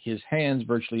down, his hands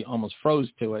virtually almost froze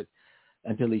to it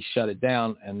until he shut it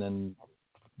down.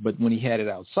 But when he had it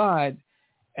outside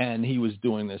and he was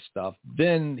doing this stuff,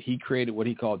 then he created what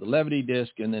he called the levity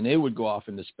disk, and then it would go off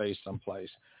into space someplace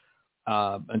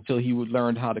until he would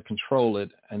learn how to control it.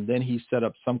 And then he set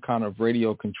up some kind of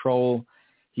radio control.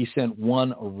 He sent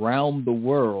one around the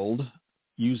world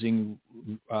using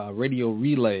radio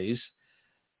relays.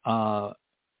 I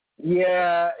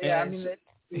mean,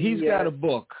 he's got a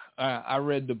book. I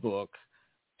read the book,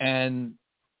 and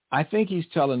I think he's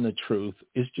telling the truth.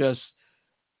 It's just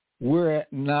we're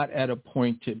not at a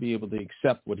point to be able to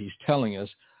accept what he's telling us.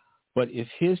 But if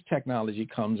his technology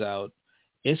comes out,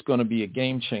 it's going to be a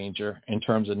game changer in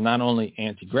terms of not only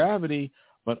anti-gravity,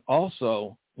 but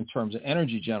also in terms of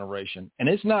energy generation. And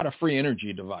it's not a free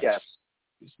energy device. Yes.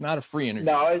 It's not a free energy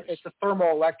device. It's a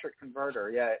thermoelectric converter.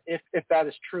 Yeah, if that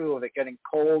is true of it getting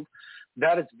cold,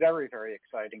 that is very, very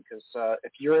exciting because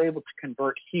if you're able to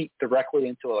convert heat directly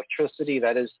into electricity,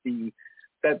 that is the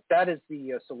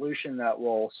solution that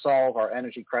will solve our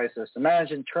energy crisis.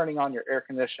 Imagine turning on your air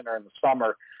conditioner in the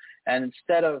summer, and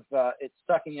instead of it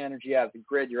sucking energy out of the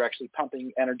grid, you're actually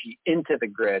pumping energy into the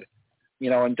grid.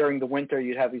 And during the winter,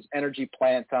 you'd have these energy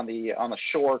plants on the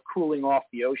shore cooling off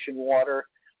the ocean water.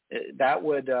 That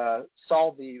would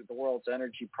solve the world's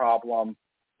energy problem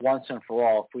once and for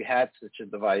all if we had such a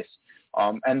device.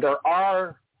 And there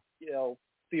are,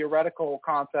 theoretical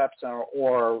concepts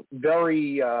or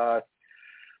very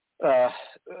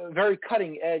very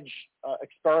cutting edge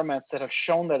experiments that have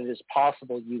shown that it is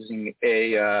possible using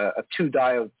a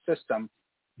two-diode system.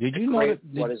 Did you know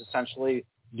what is essentially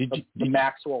the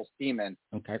Maxwell's demon?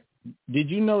 Okay. Did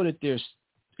you know that there's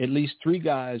at least 3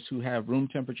 guys who have room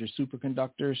temperature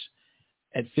superconductors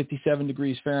at 57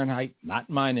 degrees Fahrenheit, not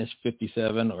minus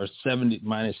 57 or 70,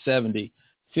 minus 70,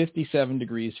 57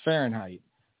 degrees Fahrenheit,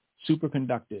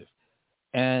 superconductive.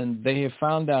 And they have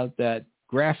found out that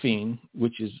graphene,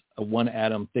 which is a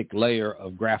 1-atom thick layer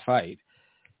of graphite,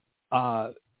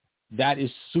 that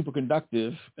is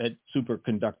superconductive at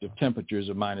superconductive temperatures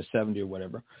of minus 70 or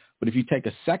whatever. But if you take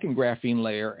a second graphene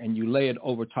layer and you lay it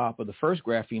over top of the first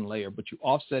graphene layer, but you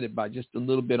offset it by just a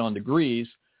little bit on degrees,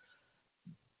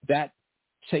 that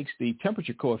takes the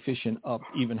temperature coefficient up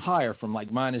even higher from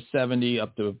like minus 70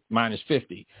 up to minus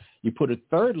 50. You put a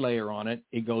third layer on it,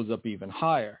 it goes up even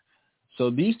higher. So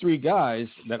these 3 guys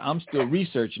that I'm still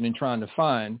researching and trying to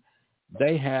find,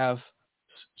 they have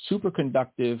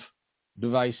superconductive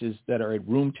devices that are at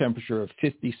room temperature of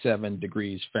 57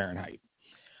 degrees Fahrenheit.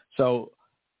 So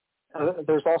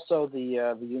there's also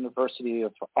the University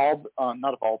of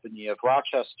Albany, of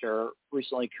Rochester,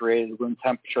 recently created room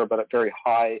temperature, but at very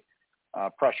high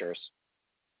pressures.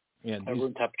 Yeah, a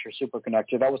room temperature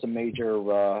superconductor. That was a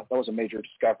major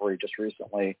discovery just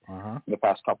recently in the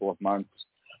past couple of months.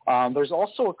 There's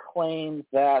also a claim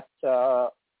that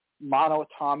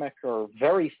monoatomic or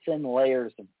very thin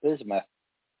layers of bismuth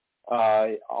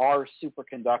are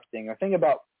superconducting. The thing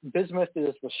about bismuth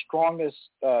is the strongest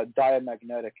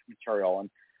diamagnetic material. And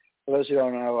for those who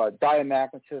don't know,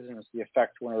 diamagnetism is the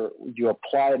effect where you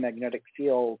apply a magnetic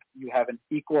field, you have an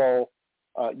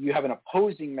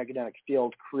opposing magnetic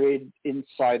field created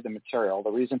inside the material.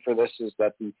 The reason for this is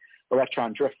that the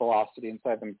electron drift velocity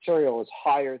inside the material is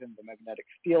higher than the magnetic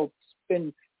field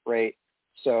spin rate.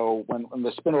 So when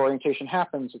the spin orientation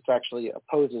happens, it actually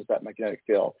opposes that magnetic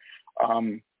field.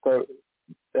 So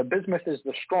bismuth is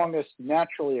the strongest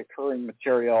naturally occurring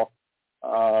material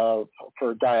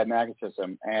for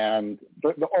diamagnetism. And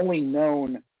the only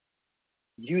known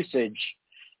usage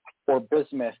for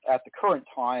bismuth at the current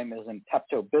time is in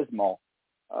Pepto-Bismol,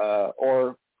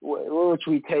 which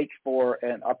we take for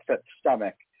an upset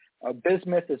stomach.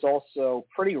 Bismuth is also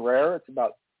pretty rare. It's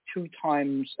about 2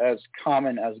 times as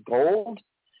common as gold.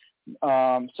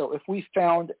 So if we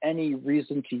found any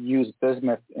reason to use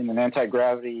bismuth in an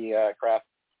anti-gravity craft,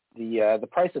 the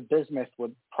price of bismuth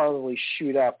would probably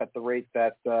shoot up at the rate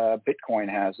that Bitcoin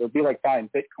has. It would be like buying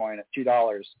Bitcoin at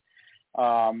 $2.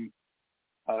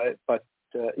 But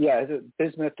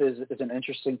bismuth is an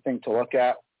interesting thing to look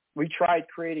at. We tried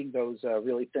creating those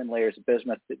really thin layers of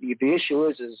bismuth. The issue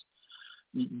is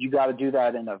you got to do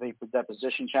that in a vapor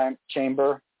deposition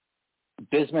chamber.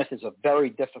 Bismuth is a very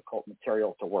difficult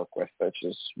material to work with, which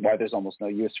is why there's almost no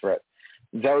use for it.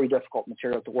 Very difficult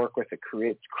material to work with. It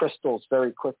creates crystals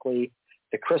very quickly.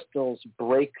 The crystals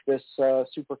break this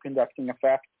superconducting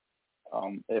effect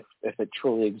if it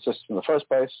truly exists in the first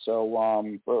place. So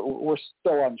we're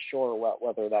still unsure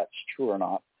whether that's true or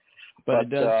not.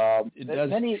 But it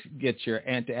does get your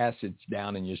antacids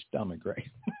down in your stomach, right?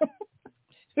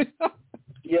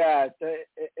 Yeah,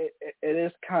 it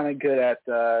is kind of good at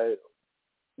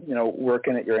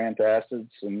working at your antacids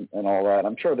and all that.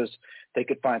 I'm sure they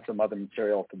could find some other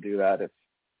material to do that if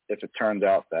it turns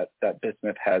out that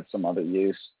bismuth had some other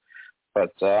use.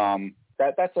 But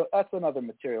that's another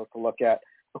material to look at.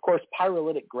 Of course,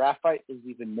 pyrolytic graphite is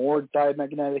even more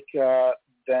diamagnetic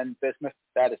than bismuth.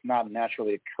 That is not a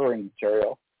naturally occurring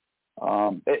material.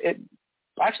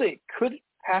 It could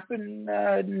happen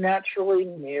naturally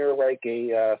near like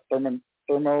a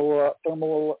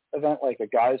thermal event, like a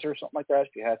geyser or something like that.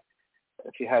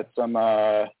 If you had some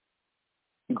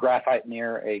graphite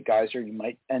near a geyser, you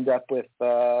might end up with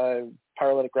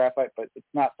pyrolytic graphite, but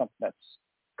it's not something that's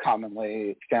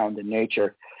commonly found in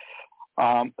nature.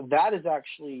 That is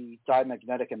actually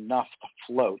diamagnetic enough to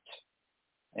float.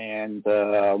 And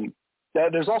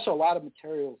there's also a lot of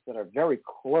materials that are very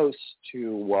close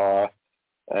to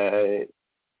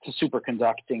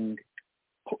superconducting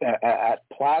at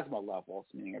plasma levels,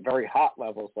 meaning at very hot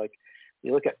levels. Like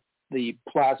you look at the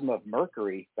plasma of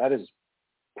mercury, that is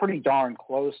pretty darn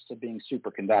close to being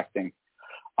superconducting.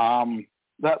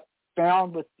 That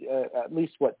found with at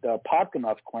least what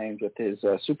Podkunov claimed with his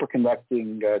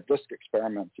superconducting disk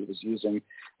experiments. He was using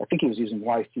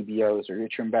YCBOs or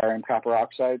yttrium barium copper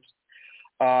oxides.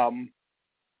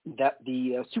 That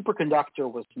the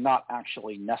superconductor was not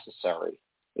actually necessary.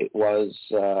 It was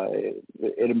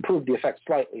it improved the effect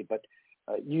slightly, but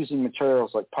using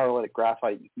materials like pyrolytic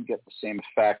graphite, you can get the same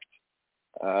effect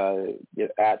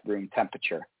at room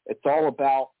temperature. It's all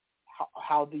about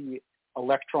how the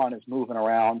electron is moving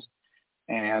around.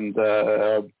 And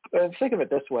think of it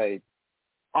this way.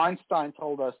 Einstein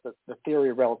told us that the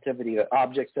theory of relativity, that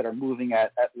objects that are moving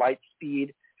at light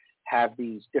speed have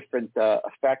these different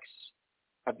effects,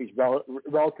 have these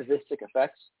relativistic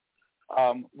effects.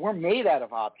 We're made out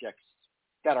of objects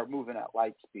that are moving at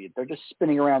light speed. They're just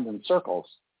spinning around in circles.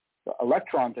 The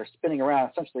electrons are spinning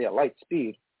around essentially at light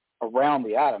speed around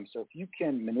the atom. So if you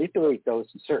can manipulate those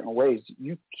in certain ways,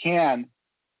 you can,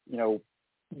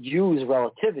 use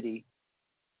relativity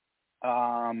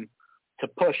to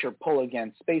push or pull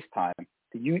against space-time.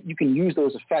 You can use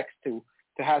those effects to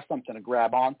have something to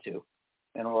grab onto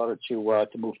in order to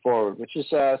move forward, which is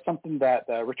something that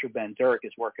Richard Van Durk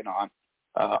is working on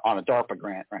a DARPA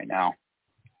grant right now.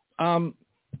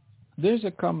 There's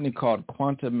a company called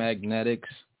Quanta Magnetics,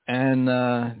 and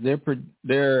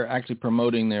they're actually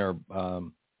promoting their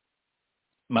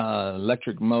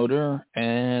electric motor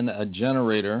and a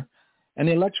generator. And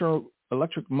the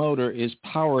electric motor is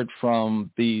powered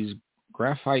from these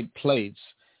graphite plates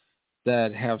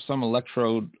that have some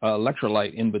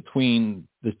electrolyte in between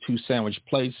the two sandwich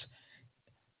plates,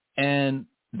 and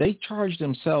they charge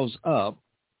themselves up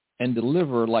and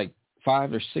deliver like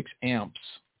 5 or 6 amps.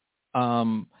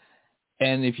 And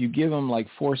if you give them like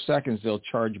 4 seconds, they'll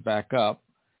charge back up.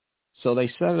 So they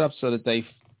set it up so that they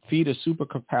feed a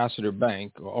supercapacitor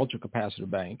bank or ultracapacitor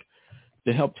bank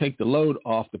to help take the load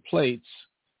off the plates.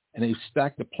 And they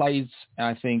stack the plates,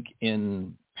 I think,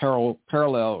 in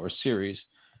parallel or series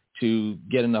to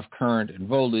get enough current and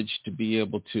voltage to be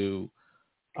able to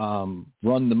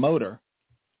run the motor.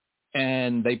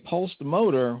 And they pulse the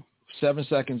motor 7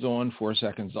 seconds on, 4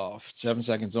 seconds off, 7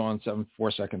 seconds on,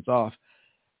 4 seconds off.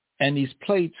 And these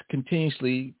plates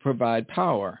continuously provide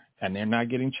power, and they're not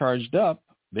getting charged up.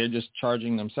 They're just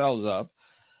charging themselves up.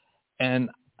 And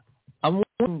I'm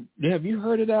wondering, have you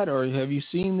heard of that, or have you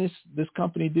seen this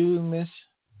company doing this?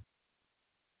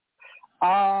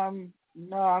 No,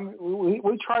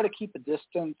 we try to keep a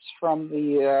distance from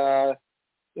the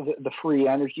free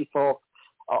energy folk.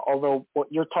 Although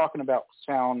what you're talking about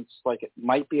sounds like it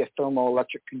might be a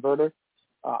thermoelectric converter.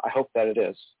 I hope that it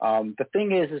is. The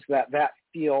thing is that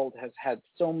field has had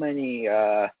so many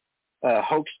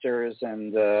hoaxsters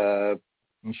and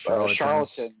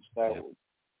charlatans that,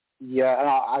 and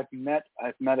I've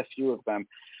met a few of them.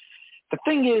 The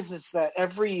thing is that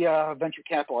every venture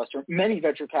capitalist, or many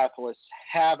venture capitalists,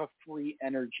 have a free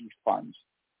energy fund.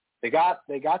 They got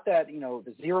that,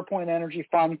 the 0 Point Energy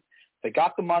Fund. They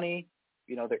got the money.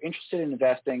 They're interested in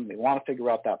investing. They want to figure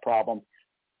out that problem.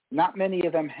 not many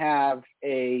of them have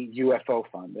a UFO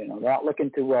fund. They're not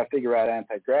looking to figure out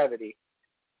anti-gravity.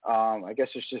 I guess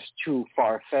it's just too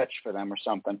far-fetched for them or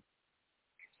something.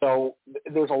 So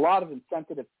there's a lot of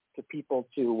incentive to people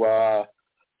to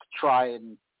try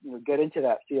and get into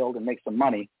that field and make some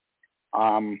money.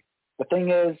 The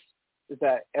thing is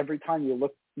that every time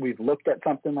we've looked at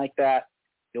something like that,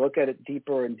 you look at it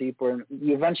deeper and deeper, and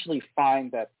you eventually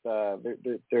find that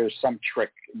there's some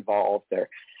trick involved there.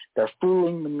 They're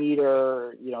fooling the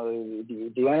meter.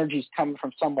 The energy's coming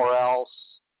from somewhere else.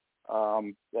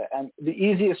 And the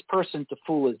easiest person to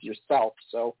fool is yourself.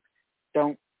 So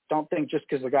don't think just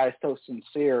because the guy's so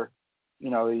sincere,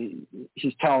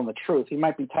 he's telling the truth. He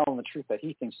might be telling the truth that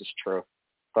he thinks is true,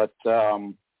 but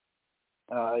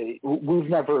we've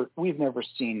never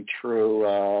seen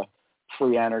true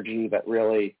free energy that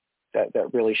really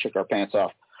shook our pants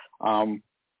off.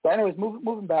 But anyways,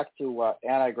 moving back to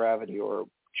anti-gravity, or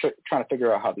trying to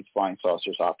figure out how these flying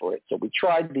saucers operate. So we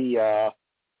tried the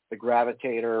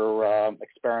gravitator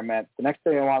experiment. The next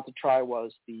thing I wanted to try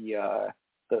was the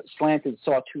slanted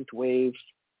sawtooth wave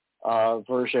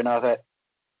version of it.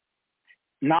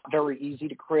 Not very easy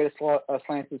to create a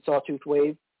slanted sawtooth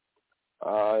wave.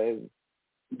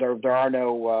 There are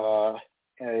no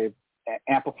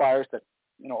amplifiers that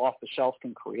off the shelf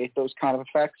can create those kind of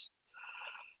effects.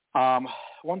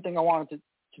 One thing I wanted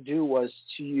to do was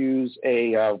to use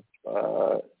a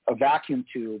vacuum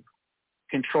tube,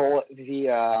 control it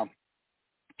via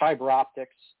fiber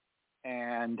optics,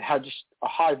 and have just a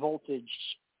high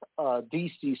voltage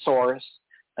DC source,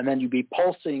 and then you'd be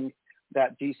pulsing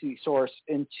that DC source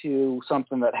into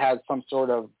something that has some sort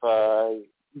of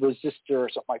resistor or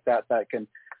something like that can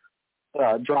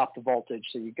drop the voltage,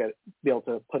 so you be able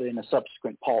to put in a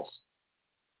subsequent pulse.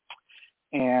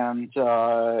 And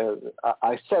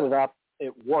I set it up.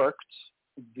 It worked.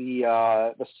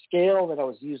 The scale that I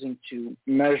was using to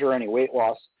measure any weight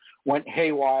loss went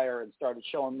haywire and started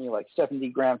showing me like 70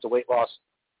 grams of weight loss.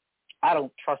 I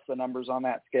don't trust the numbers on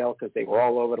that scale because they were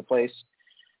all over the place.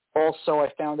 Also, I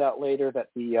found out later that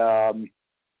the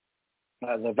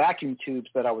vacuum tubes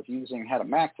that I was using had a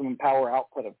maximum power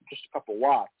output of just a couple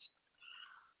watts.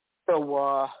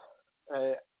 So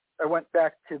I went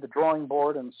back to the drawing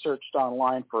board and searched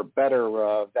online for a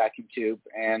better vacuum tube,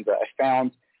 and I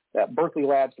found that Berkeley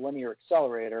Labs Linear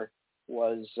Accelerator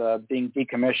was being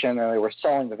decommissioned, and they were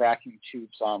selling the vacuum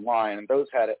tubes online, and those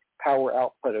had a power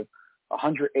output of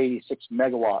 186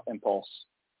 megawatt impulse.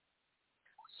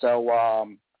 So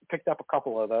picked up a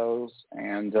couple of those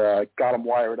and got them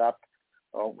wired up.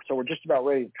 So we're just about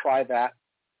ready to try that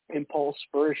impulse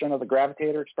version of the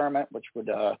gravitator experiment, which would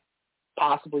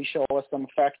possibly show us some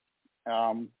effect.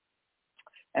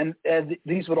 And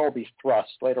these would all be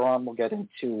thrust. Later on, we'll get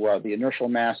into the inertial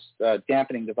mass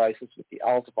dampening devices with the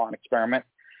Aldebaran experiment,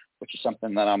 which is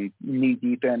something that I'm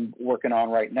knee-deep in working on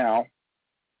right now.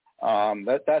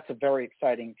 That's a very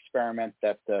exciting experiment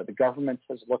that the government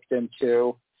has looked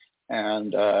into,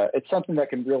 and it's something that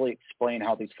can really explain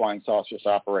how these flying saucers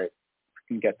operate.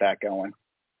 We can get that going.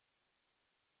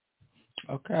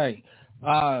 Okay.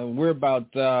 We're about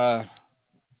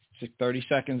 30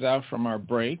 seconds out from our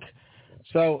break.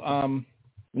 So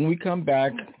when we come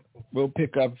back, we'll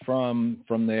pick up from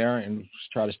there and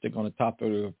try to stick on the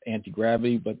topic of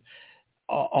anti-gravity. But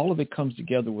all of it comes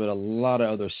together with a lot of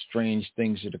other strange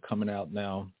things that are coming out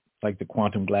now, like the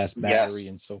quantum glass battery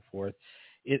and so forth.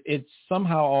 It's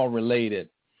somehow all related.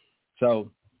 So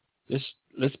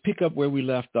let's pick up where we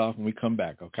left off when we come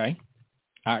back, okay?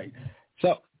 All right.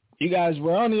 So you guys,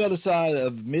 we're on the other side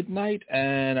of midnight,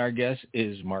 and our guest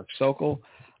is Mark Sokol.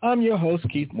 I'm your host,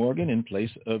 Keith Morgan, in place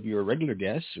of your regular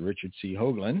guest, Richard C.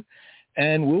 Hoagland.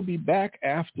 And we'll be back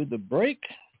after the break,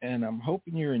 and I'm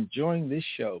hoping you're enjoying this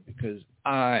show because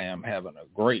I am having a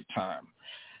great time.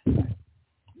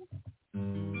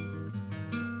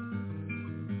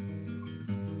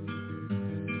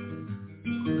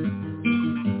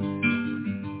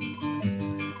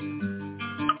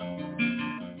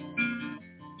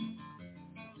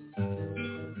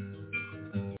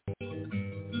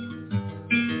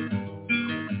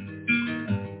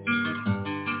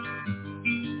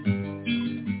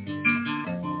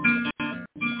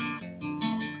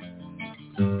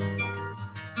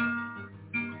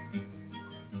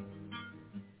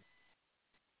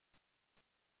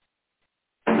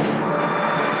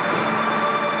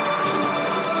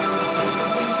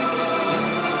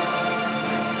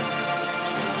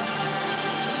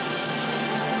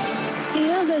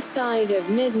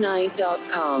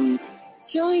 TheOtherSideOfMidnight.com.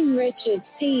 Join Richard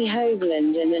C.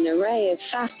 Hoagland and an array of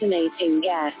fascinating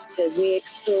guests as we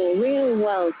explore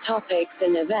real-world topics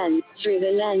and events through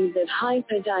the lens of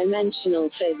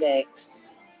hyperdimensional physics.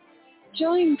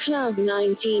 Join Club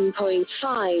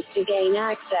 19.5 to gain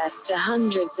access to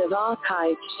hundreds of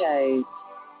archived shows.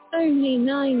 Only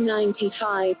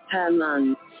 $9.95 per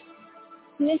month.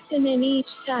 Listen in each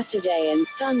Saturday and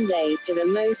Sunday to the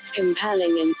most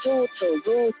compelling and thoughtful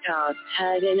broadcasts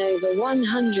heard in over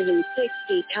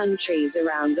 160 countries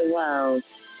around the world.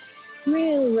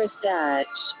 Real research,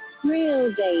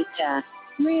 real data,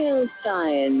 real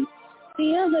science.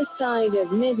 The Other Side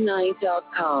of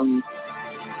Midnight.com.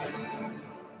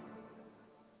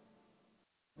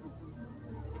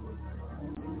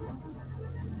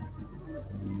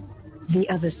 The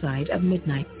Other Side of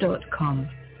Midnight.com.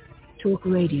 Talk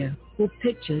radio or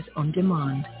pictures on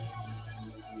demand.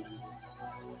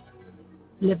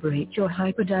 Liberate your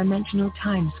hyperdimensional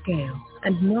time scale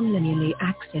and non-linearly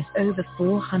access over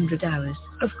 400 hours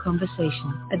of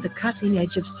conversation at the cutting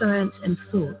edge of science and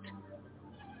thought.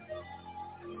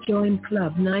 Join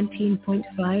Club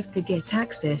 19.5 to get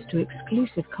access to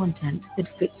exclusive content that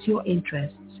fits your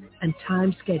interests and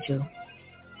time schedule.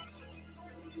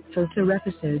 Filter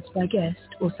episodes by guest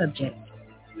or subject.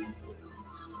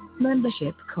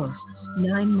 Membership costs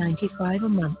 $9.95 a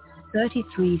month,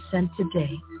 33 cents a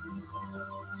day.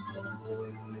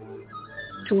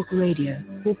 Talk radio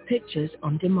or pictures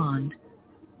on demand.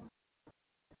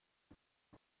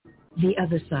 The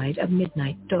Other Side of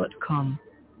Midnight.com.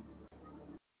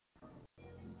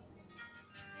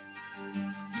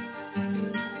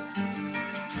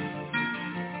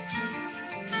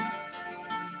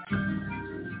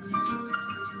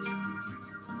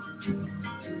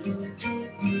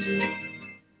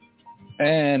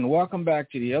 And welcome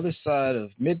back to the Other Side of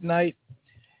Midnight.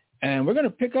 And we're going to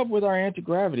pick up with our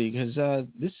anti-gravity because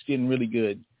this is getting really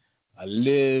good. I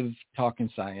live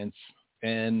talking science.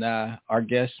 And our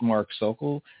guest, Mark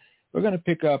Sokol, we're going to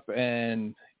pick up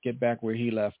and get back where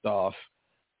he left off.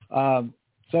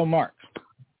 So, Mark,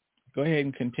 go ahead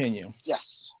and continue. Yes.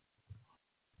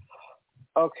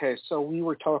 Okay, so we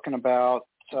were talking about,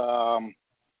 the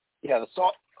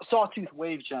sawtooth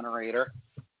wave generator.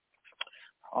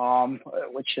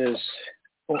 Which is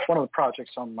one of the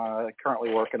projects I'm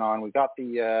currently working on. We got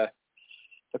the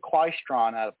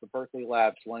Quaistron out of the Berkeley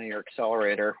Labs Linear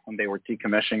Accelerator when they were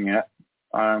decommissioning it.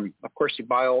 Of course, you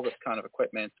buy all this kind of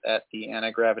equipment at the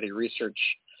Anti-Gravity Research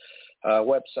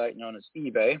website known as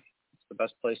eBay. It's the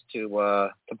best place to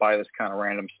buy this kind of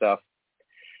random stuff.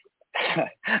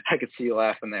 I could see you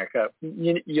laughing there.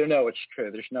 You know it's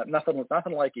true. There's nothing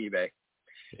like eBay.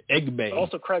 eBay.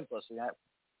 Also Craigslist.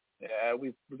 Yeah,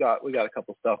 we got a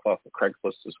couple stuff off of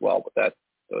Craigslist as well, but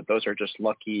those are just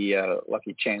lucky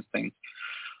chance things.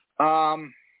 So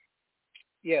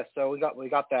we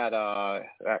got that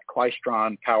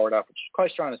Quaistron powered up.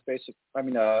 Quaistron is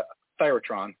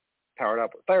Thyratron powered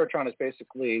up. Thyratron is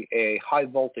basically a high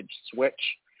voltage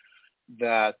switch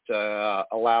that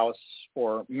allows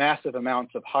for massive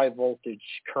amounts of high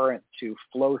voltage current to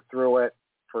flow through it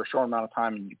for a short amount of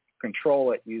time, and you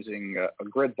control it using a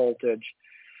grid voltage.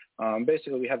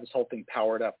 Basically, we have this whole thing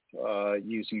powered up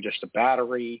using just a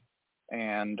battery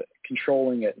and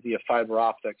controlling it via fiber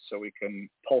optics, so we can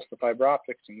pulse the fiber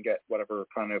optics and get whatever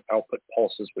kind of output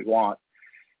pulses we want.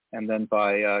 And then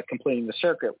by completing the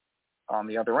circuit on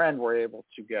the other end, we're able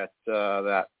to get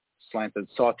that slanted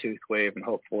sawtooth wave and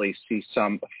hopefully see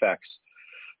some effects.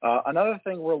 Another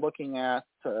thing we're looking at,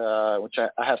 which I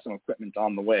have some equipment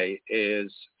on the way,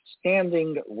 is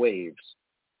standing waves.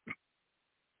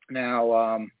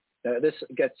 Now, this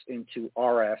gets into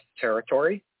RF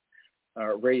territory,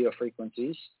 radio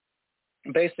frequencies.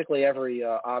 Basically, every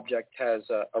object has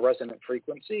a resonant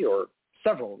frequency or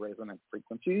several resonant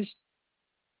frequencies.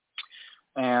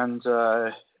 And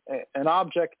an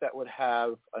object that would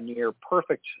have a near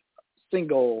perfect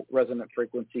single resonant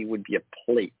frequency would be a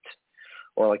plate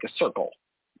or like a circle,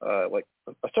 like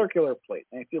a circular plate.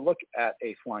 And if you look at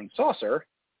a flying saucer,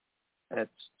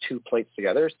 it's two plates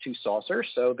together, it's two saucers,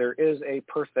 so there is a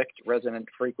perfect resonant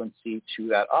frequency to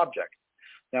that object.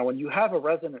 Now, when you have a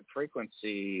resonant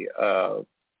frequency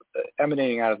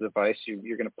emanating out of the device,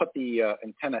 you're going to put the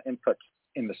antenna input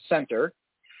in the center.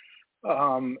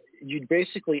 You'd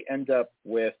basically end up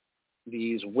with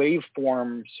these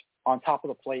waveforms on top of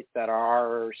the plate that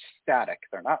are static.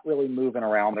 They're not really moving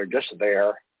around, they're just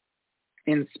there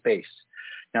in space.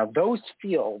 Now, those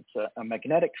fields, a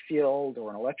magnetic field or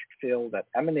an electric field that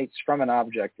emanates from an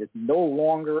object, is no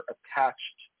longer attached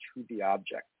to the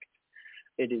object.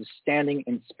 It is standing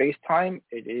in space-time.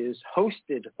 It is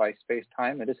hosted by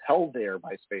space-time. It is held there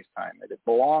by space-time. It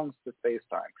belongs to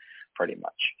space-time, pretty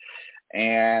much.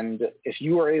 And if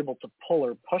you are able to pull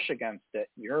or push against it,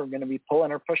 you're going to be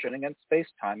pulling or pushing against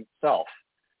space-time itself.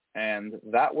 And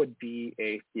that would be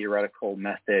a theoretical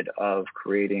method of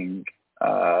creating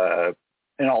an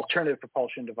alternative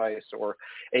propulsion device or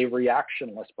a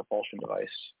reactionless propulsion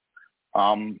device.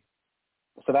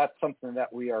 So that's something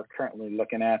that we are currently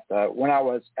looking at. When I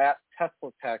was at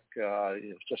Tesla Tech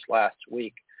just last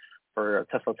week for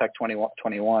Tesla Tech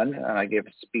 2021, and I gave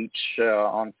a speech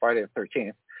on Friday the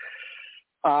 13th.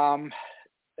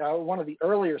 One of the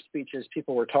earlier speeches,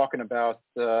 people were talking about,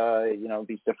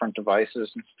 these different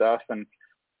devices and stuff. And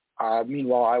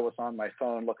meanwhile, I was on my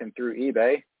phone looking through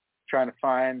eBay, trying to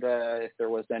find if there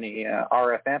was any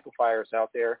RF amplifiers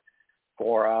out there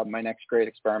for my next great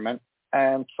experiment.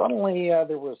 And suddenly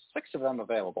there was 6 of them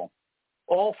available,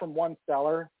 all from one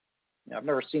seller. I've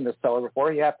never seen this seller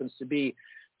before. He happens to be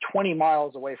 20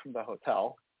 miles away from the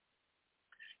hotel.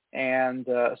 And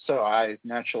so I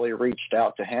naturally reached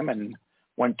out to him and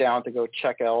went down to go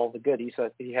check out all the goodies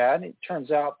that he had. It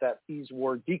turns out that these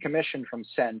were decommissioned from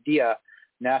Sandia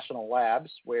National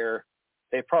Labs, where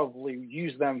they probably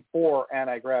used them for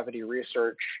anti-gravity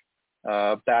research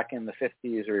back in the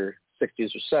 50s or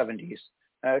 60s or 70s.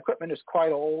 Equipment is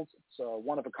quite old. It's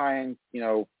one-of-a-kind,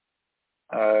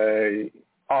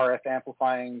 RF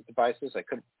amplifying devices I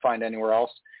couldn't find anywhere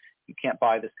else. You can't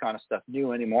buy this kind of stuff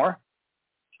new anymore.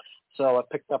 So I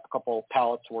picked up a couple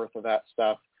pallets worth of that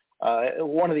stuff.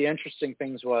 One of the interesting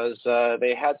things was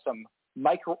they had some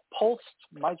pulsed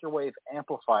microwave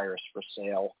amplifiers for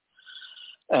sale.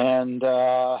 And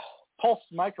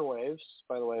pulsed microwaves,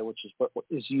 by the way, which is what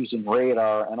is used in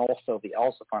radar and also the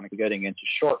ELSA fund I'm getting into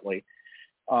shortly,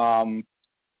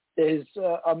 is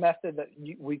a method that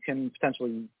we can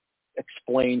potentially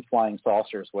explain flying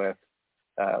saucers with,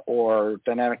 or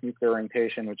dynamic nuclear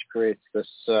orientation, which creates this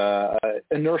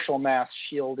inertial mass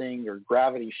shielding or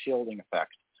gravity shielding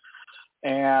effect.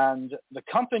 And the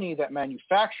company that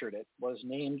manufactured it was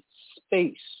named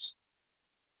Space.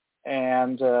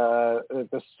 And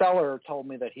the seller told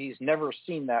me that he's never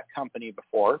seen that company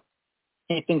before.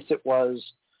 He thinks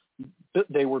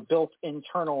they were built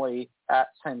internally at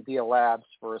Sandia Labs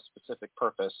for a specific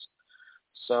purpose.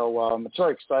 So it's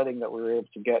very exciting that we were able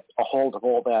to get a hold of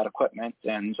all that equipment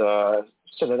and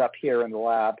set it up here in the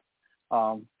lab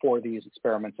for these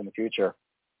experiments in the future.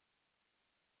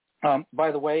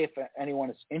 By the way, if anyone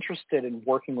is interested in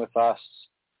working with us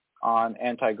on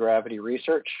anti-gravity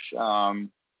research,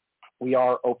 we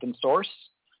are open source.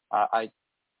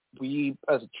 We,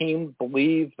 as a team,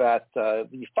 believe that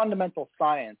the fundamental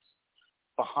science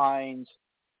behind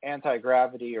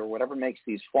anti-gravity or whatever makes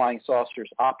these flying saucers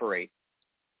operate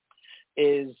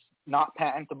is not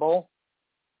patentable,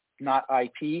 not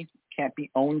IP, can't be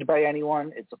owned by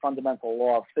anyone. It's a fundamental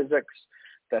law of physics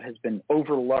that has been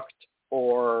overlooked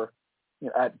or,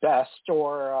 at best,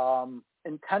 or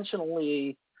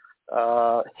intentionally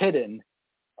hidden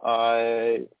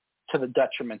to the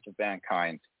detriment of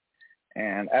mankind.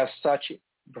 And as such,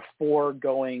 before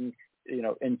going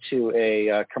into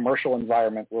a commercial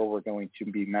environment where we're going to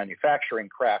be manufacturing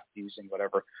craft using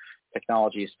whatever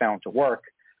technology is found to work,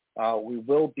 we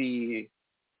will be,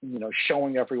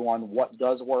 showing everyone what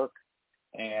does work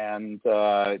and,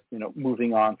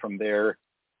 moving on from there,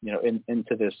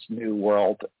 into this new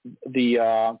world.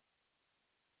 The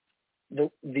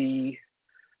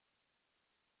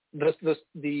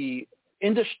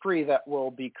industry that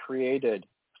will be created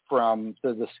from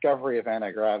the discovery of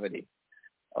anti-gravity,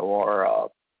 or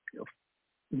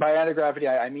by anti-gravity,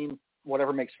 I mean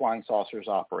whatever makes flying saucers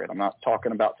operate. I'm not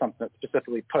talking about something that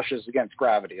specifically pushes against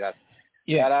gravity.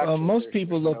 Most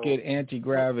people look at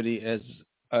anti-gravity as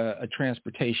a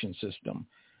transportation system,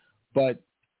 but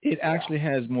it actually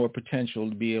has more potential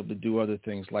to be able to do other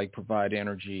things like provide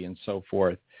energy and so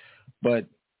forth. But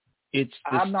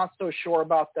I'm not so sure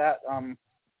about that.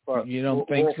 But you don't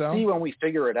think so? We'll see when we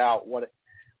figure it out.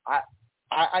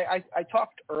 I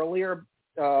talked earlier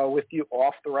with you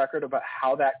off the record about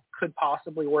how that could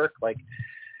possibly work. Like,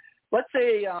 let's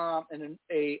say an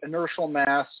inertial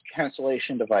mass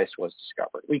cancellation device was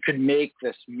discovered. We could make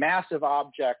this massive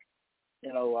object,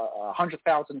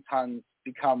 100,000 tons,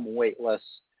 become weightless.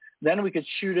 Then we could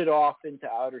shoot it off into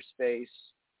outer space,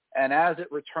 and as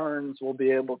it returns, we'll be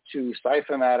able to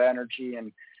siphon that energy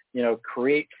and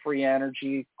create free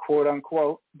energy, quote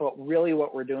unquote. But really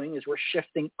what we're doing is we're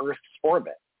shifting Earth's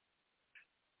orbit.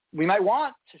 We might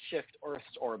want to shift Earth's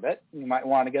orbit. We might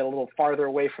want to get a little farther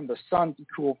away from the sun to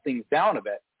cool things down a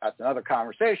bit. That's another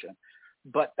conversation.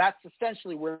 but that's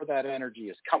essentially where that energy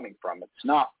is coming from. It's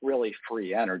not really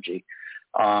free energy.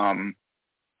 None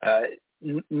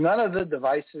of the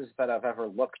devices that I've ever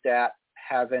looked at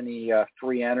have any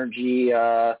free energy,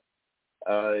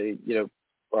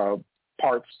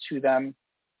 parts to them.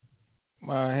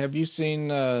 Have you seen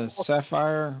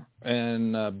Sapphire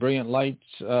and Brilliant Lights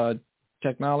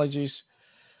technologies?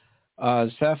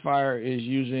 Sapphire is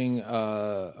using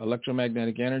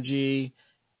electromagnetic energy.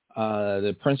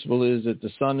 The principle is that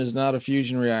the sun is not a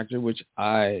fusion reactor, which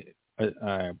I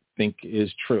think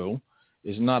is true.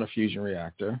 Is not a fusion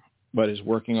reactor, but is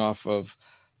working off of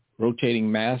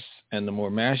rotating mass. And the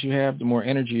more mass you have, the more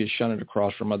energy is shunted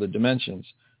across from other dimensions.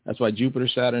 That's why Jupiter,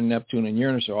 Saturn, Neptune, and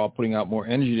Uranus are all putting out more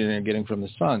energy than they're getting from the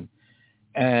sun.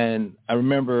 And I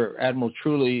remember Admiral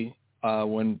Truly,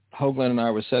 when Hoagland and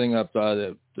I were setting up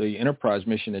the Enterprise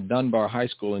mission at Dunbar High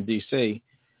School in D.C.,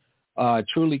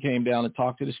 Truly came down to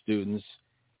talk to the students,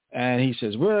 and he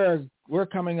says, we're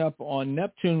coming up on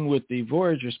Neptune with the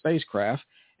Voyager spacecraft,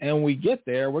 and when we get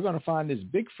there, we're going to find this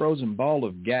big frozen ball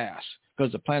of gas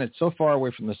because the planet's so far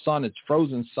away from the sun, it's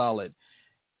frozen solid.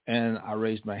 And I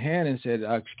raised my hand and said,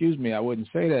 excuse me, I wouldn't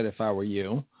say that if I were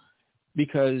you,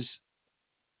 because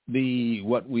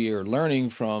what we are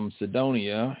learning from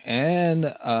Cydonia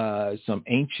and some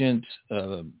ancient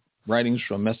writings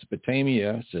from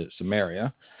Mesopotamia,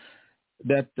 Samaria,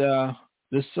 that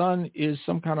the sun is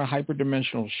some kind of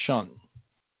hyperdimensional shunt,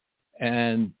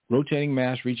 and rotating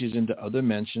mass reaches into other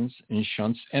dimensions and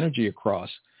shunts energy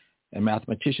across. And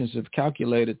mathematicians have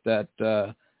calculated that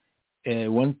a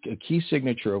key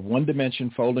signature of one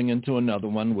dimension folding into another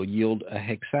one will yield a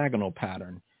hexagonal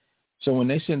pattern. So when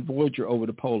they send Voyager over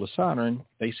the pole of Saturn,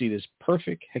 they see this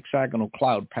perfect hexagonal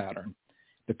cloud pattern.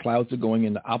 The clouds are going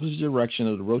in the opposite direction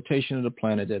of the rotation of the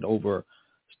planet at over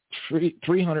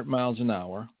 300 miles an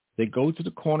hour. They go to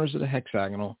the corners of the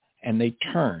hexagonal and they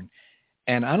turn.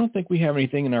 And I don't think we have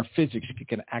anything in our physics that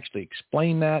can actually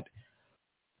explain that.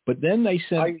 But then they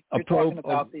sent a probe.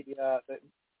 About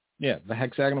the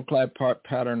hexagonal cloud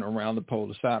pattern around the pole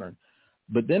of Saturn.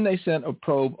 But then they sent a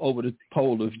probe over the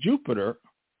pole of Jupiter,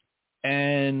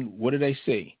 and what did they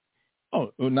see?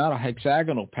 Oh, not a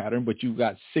hexagonal pattern, but you've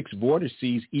got 6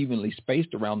 vortices evenly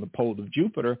spaced around the pole of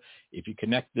Jupiter. If you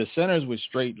connect the centers with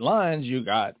straight lines, you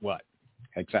got what?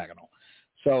 Hexagonal.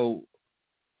 So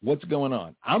what's going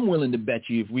on? I'm willing to bet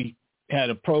you if we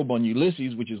had a probe on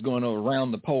Ulysses, which is going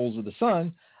around the poles of the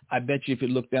sun, I bet you if you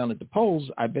look down at the poles,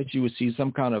 I bet you would see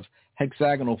some kind of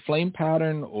hexagonal flame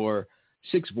pattern or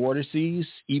 6 vortices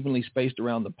evenly spaced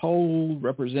around the pole,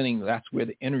 representing that's where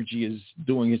the energy is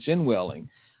doing its inwelling.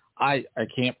 I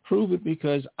can't prove it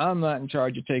because I'm not in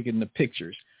charge of taking the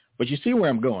pictures. But you see where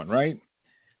I'm going, right?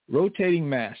 Rotating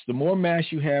mass. The more mass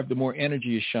you have, the more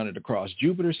energy is shunted across.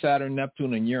 Jupiter, Saturn,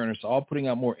 Neptune, and Uranus all putting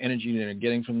out more energy than they're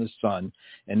getting from the sun.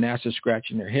 And NASA's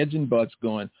scratching their heads and butts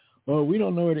going, well, we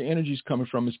don't know where the energy is coming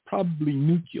from. It's probably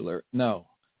nuclear. No,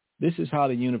 this is how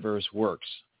the universe works.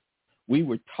 We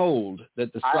were told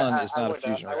that the sun is not a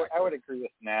fusion reactor. I would agree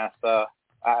with NASA.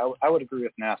 I would agree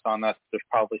with NASA on that. There's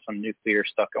probably some nuclear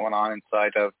stuff going on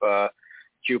inside of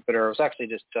Jupiter. I was actually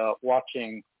just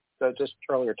watching just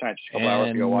earlier tonight, just a couple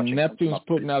hours ago, watching Neptune's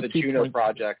putting out the Juno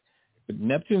project. But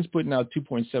Neptune's putting out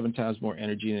 2.7 times more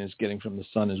energy than it's getting from the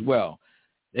sun as well.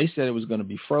 They said it was going to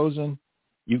be frozen.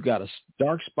 You've got a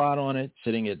dark spot on it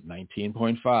sitting at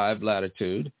 19.5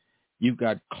 latitude. You've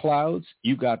got clouds.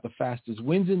 You've got the fastest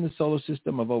winds in the solar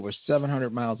system of over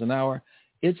 700 miles an hour.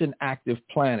 It's an active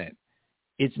planet.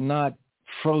 It's not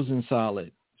frozen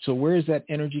solid. So where is that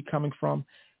energy coming from?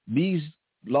 These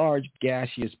large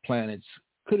gaseous planets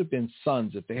could have been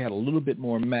suns if they had a little bit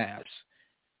more mass.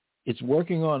 It's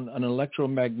working on an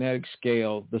electromagnetic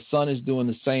scale. The sun is doing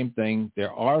the same thing.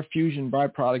 There are fusion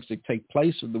byproducts that take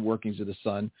place of the workings of the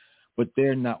sun, but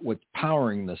they're not what's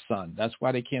powering the sun. That's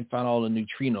why they can't find all the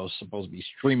neutrinos supposed to be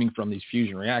streaming from these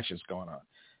fusion reactions going on.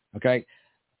 Okay?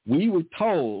 We were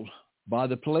told by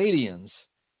the Palladians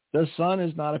the sun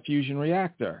is not a fusion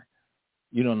reactor.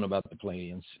 You don't know about the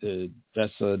Palladians.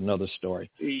 That's another story.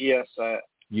 Yes,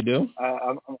 you do?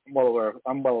 I'm well aware.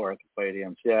 I'm well aware of the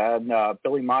Palladians. Yeah, and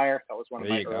Billy Meyer. That was one of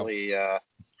my early.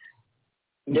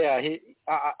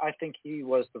 I think he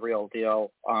was the real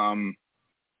deal.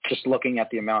 Just looking at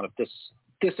the amount of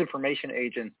disinformation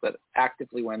agents that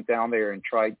actively went down there and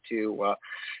tried to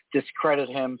discredit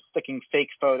him, sticking fake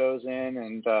photos in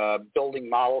and building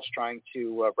models trying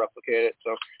to replicate it.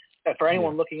 So for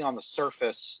anyone looking on the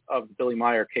surface of the Billy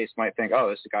Meyer case might think, oh,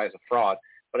 this guy is a fraud.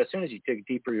 But as soon as you dig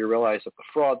deeper, you realize that the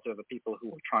frauds are the people who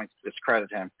were trying to discredit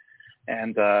him.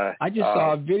 And I just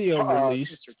saw a video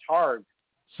released. Mr. Targ.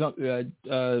 So,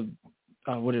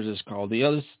 what is this called?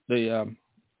 The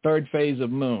third phase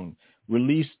of Moon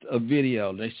released a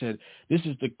video. They said, this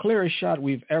is the clearest shot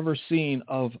we've ever seen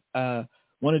of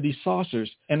one of these saucers.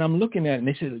 And I'm looking at it, and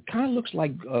they said, it kind of looks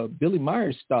like Billy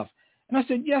Myers stuff. And I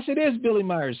said, yes, it is Billy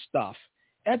Myers stuff.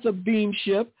 That's a beam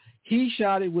ship. He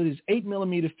shot it with his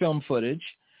 8mm film footage,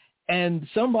 and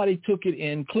somebody took it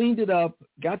in, cleaned it up,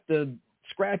 got the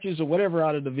scratches or whatever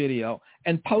out of the video,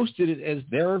 and posted it as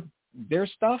their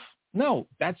stuff. No,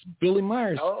 that's Billy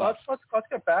Myers stuff. Let's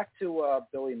get back to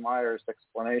Billy Myers'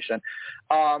 explanation.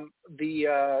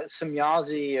 The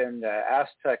Semyazi and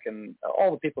Aztec and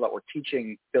all the people that were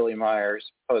teaching Billy Myers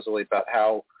supposedly about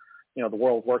how the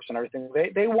world works and everything,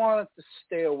 they wanted to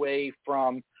stay away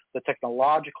from the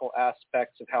technological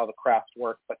aspects of how the craft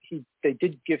worked, but they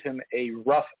did give him a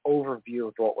rough overview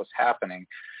of what was happening.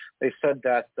 They said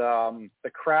that the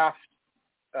craft,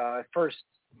 first,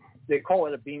 they call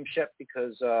it a beam ship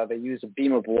because they use a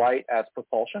beam of light as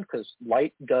propulsion, because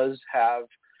light does have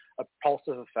a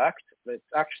propulsive effect. It's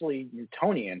actually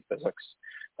Newtonian physics,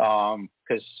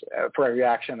 because for every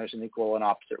reaction, there's an equal and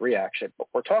opposite reaction. But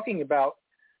we're talking about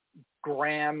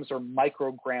grams or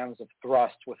micrograms of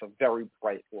thrust with a very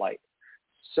bright light.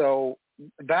 So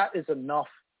that is enough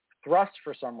thrust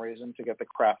for some reason to get the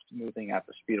craft moving at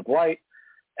the speed of light.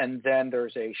 And then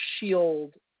there's a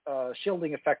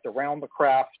shielding effect around the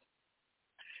craft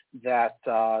that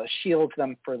shields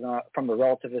them from the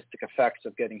relativistic effects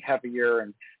of getting heavier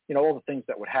and all the things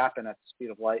that would happen at the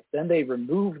speed of light. Then they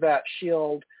remove that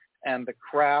shield, and the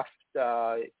craft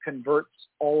converts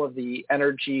all of the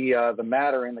energy, the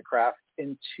matter in the craft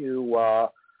into,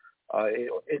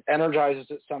 it energizes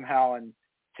it somehow and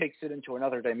takes it into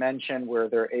another dimension where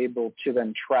they're able to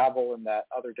then travel in that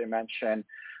other dimension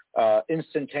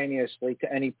instantaneously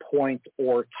to any point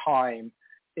or time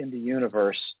in the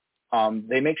universe.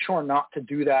 They make sure not to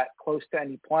do that close to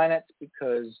any planets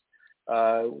because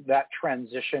that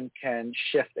transition can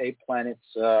shift a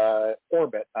planet's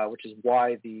orbit, which is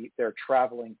why their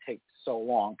traveling takes so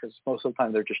long, because most of the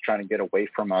time they're just trying to get away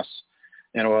from us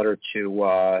in order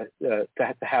to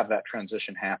have that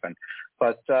transition happen.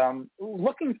 But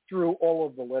looking through all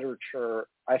of the literature,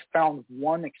 I found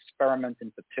one experiment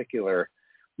in particular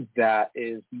that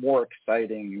is more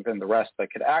exciting than the rest,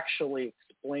 that could actually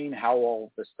explain how all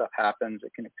of this stuff happens.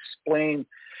 It can explain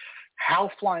how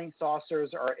flying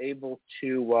saucers are able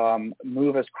to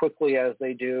move as quickly as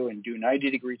they do and do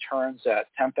 90-degree turns at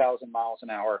 10,000 miles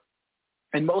an hour.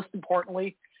 And most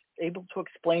importantly, able to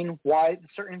explain why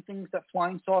certain things that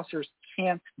flying saucers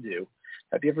can't do.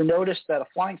 Have you ever noticed that a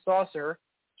flying saucer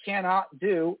cannot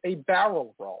do a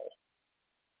barrel roll?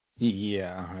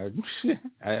 Yeah,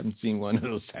 I haven't seen one of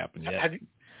those happen yet. Have you?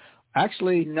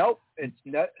 Actually, nope. It's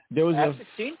not. There was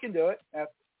F-16 can do it.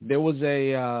 There was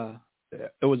a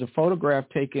photograph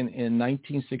taken in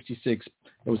 1966.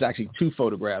 It was actually two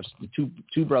photographs. The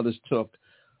two brothers took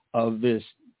of this,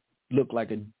 looked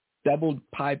like a double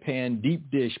pie pan,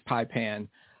 deep dish pie pan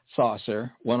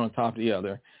saucer, one on top of the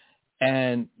other.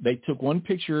 And they took one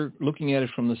picture looking at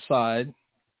it from the side,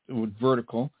 it was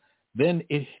vertical. Then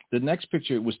the next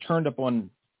picture, it was turned up on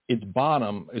its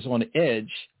bottom, it's on the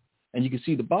edge, and you can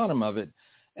see the bottom of it.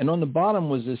 And on the bottom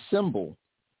was this symbol.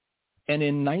 And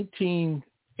in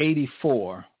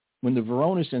 1984, when the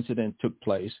Voronezh incident took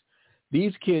place,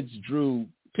 these kids drew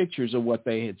pictures of what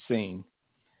they had seen.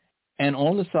 And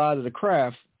on the side of the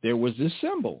craft, there was this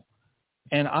symbol.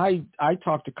 And I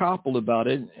talked to Koppel about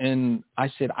it, and I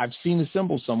said, I've seen the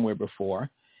symbol somewhere before.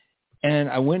 And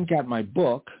I went and got my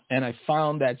book, and I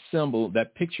found that symbol,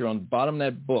 that picture on the bottom of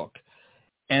that book.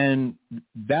 And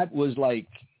that was like,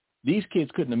 these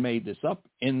kids couldn't have made this up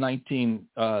in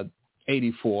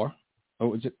 1984. Or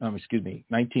was it,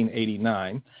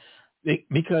 1989,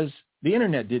 because the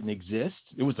internet didn't exist.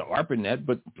 It was the ARPANET,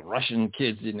 but the Russian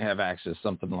kids didn't have access,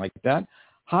 something like that.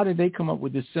 How did they come up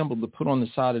with this symbol to put on the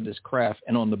side of this craft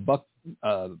and on the belt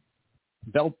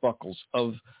buckles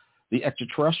of the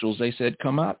extraterrestrials? They said,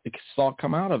 come out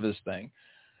of this thing.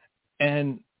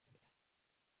 And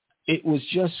it was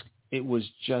just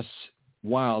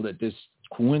wild that this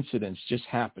coincidence just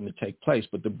happened to take place.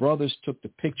 But the brothers took the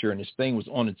picture and this thing was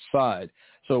on its side.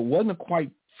 So it wasn't a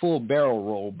quite full barrel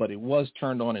roll, but it was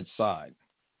turned on its side.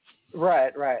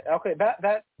 Right. Okay,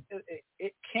 that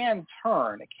it can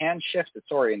turn, it can shift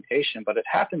its orientation, but it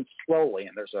happens slowly,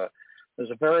 and there's a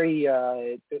very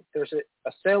there's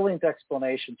a salient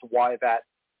explanation to why that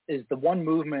is the one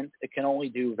movement it can only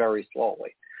do very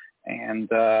slowly, and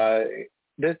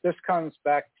this comes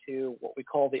back to what we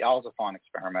call the Alzaphon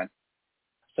experiment.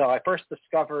 So I first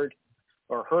discovered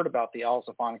or heard about the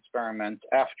Alzaphon experiment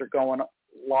after going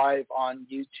live on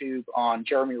YouTube on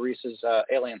Jeremy Reese's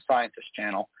Alien Scientist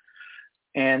channel.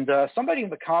 And somebody in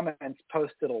the comments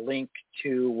posted a link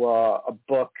to a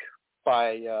book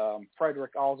by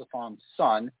Frederick Alzafon's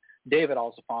son, David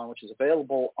Alzafon, which is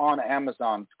available on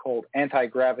Amazon. It's called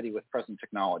Anti-Gravity with Present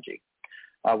Technology.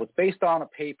 It was based on a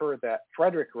paper that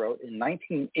Frederick wrote in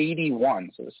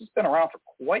 1981. So this has been around for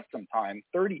quite some time,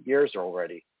 30 years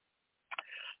already.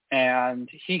 And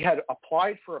he had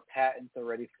applied for a patent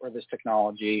already for this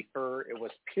technology. It was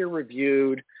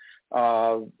peer-reviewed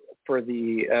for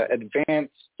the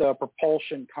Advanced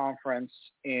Propulsion Conference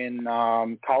in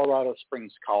Colorado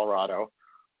Springs, Colorado.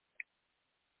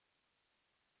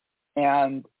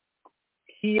 And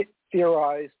he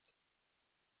theorized,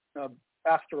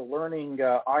 after learning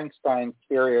Einstein's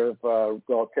theory of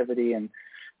relativity and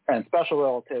special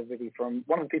relativity from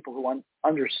one of the people who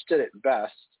understood it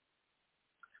best,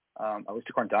 at least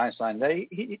according to Einstein,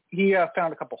 he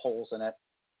found a couple holes in it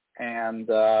and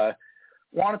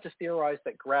wanted to theorize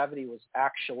that gravity was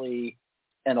actually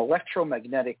an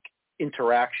electromagnetic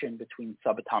interaction between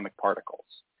subatomic particles.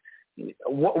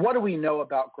 What do we know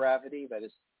about gravity that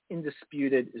is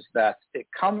indisputed is that it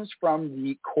comes from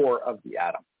the core of the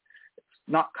atom. It's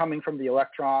not coming from the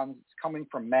electrons. It's coming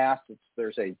from mass.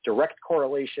 There's a direct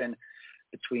correlation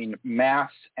between mass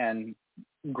and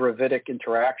gravitic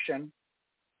interaction.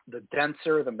 The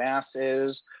denser the mass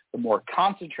is, the more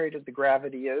concentrated the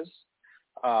gravity is.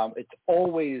 It's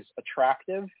always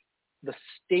attractive. The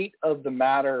state of the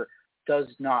matter does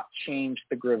not change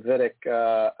the gravitic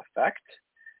effect,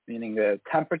 meaning the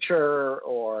temperature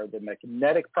or the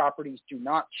magnetic properties do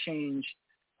not change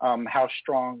how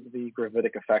strong the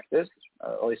gravitic effect is,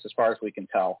 at least as far as we can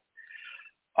tell.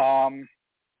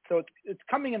 So it's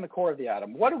coming in the core of the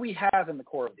atom. What do we have in the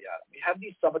core of the atom? We have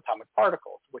these subatomic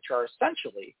particles, which are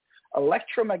essentially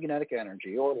electromagnetic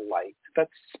energy or light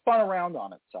that's spun around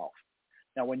on itself.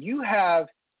 Now, when you have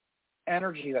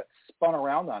energy that's spun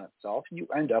around on itself, you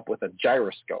end up with a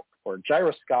gyroscope or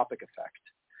gyroscopic effect.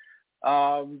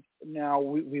 Now,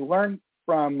 we learned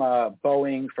from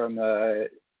Boeing,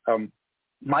 from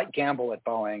Mike Gamble at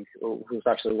Boeing, who's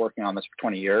actually working on this for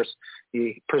 20 years.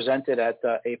 He presented at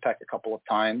APEC a couple of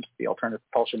times, the Alternative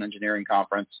Propulsion Engineering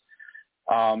Conference,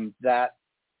 that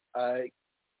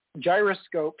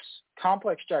gyroscopes,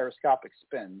 complex gyroscopic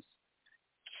spins,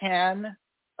 can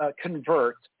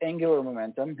convert angular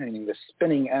momentum, meaning the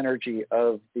spinning energy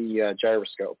of the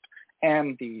gyroscope,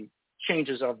 and the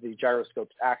changes of the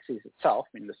gyroscope's axis itself,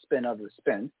 meaning the spin of the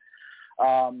spin,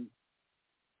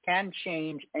 can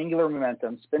change angular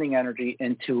momentum, spinning energy,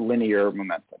 into linear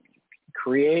momentum. You can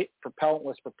create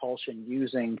propellantless propulsion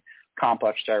using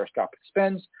complex gyroscopic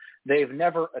spins. They've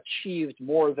never achieved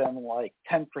more than like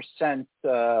 10%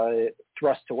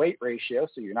 thrust to weight ratio,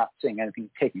 so you're not seeing anything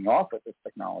taking off with this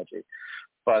technology.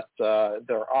 But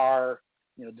there are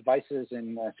devices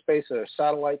in space, or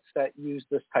satellites that use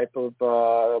this type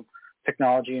of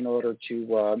technology in order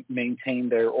to maintain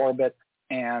their orbit.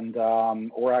 And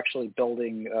we're actually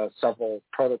building several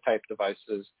prototype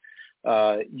devices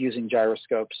using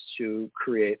gyroscopes to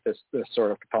create this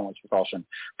sort of propellant propulsion.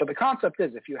 But the concept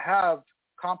is, if you have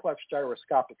complex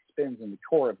gyroscopic spins in the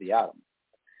core of the atom,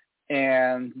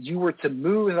 and you were to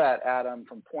move that atom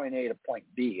from point A to point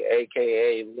B,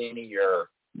 aka linear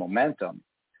momentum,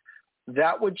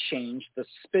 that would change the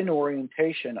spin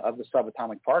orientation of the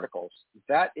subatomic particles.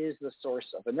 That is the source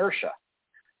of inertia.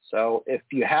 So if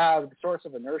you have the source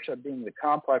of inertia being the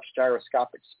complex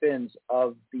gyroscopic spins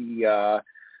of the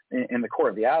in the core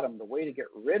of the atom, the way to get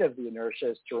rid of the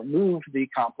inertia is to remove the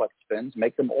complex spins,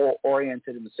 make them all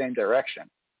oriented in the same direction.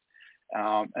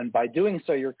 And by doing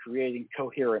so, you're creating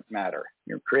coherent matter.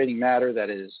 You're creating matter that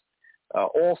is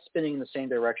all spinning in the same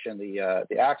direction.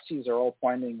 The axes are all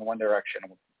pointing in one direction.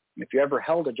 If you ever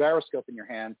held a gyroscope in your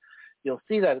hand, you'll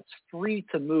see that it's free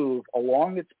to move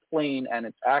along its plane and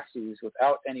its axes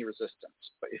without any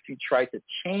resistance. But if you try to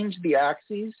change the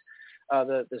axes,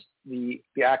 the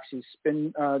axis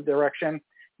spin direction,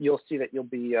 you'll see that you'll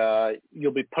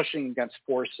be pushing against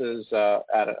forces at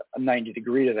a 90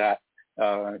 degree to that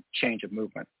change of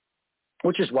movement,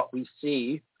 which is what we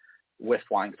see with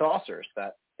flying saucers,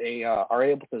 that they are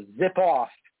able to zip off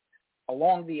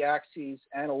along the axes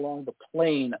and along the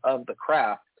plane of the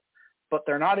craft, but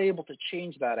they're not able to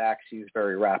change that axis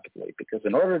very rapidly, because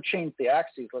in order to change the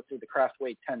axis, let's say the craft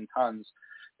weighed 10 tons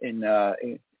in a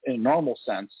normal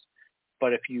sense,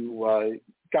 but if you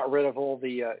got rid of all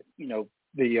the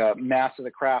mass of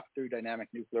the craft through dynamic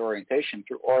nuclear orientation,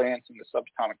 through orienting the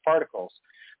subatomic particles,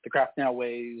 the craft now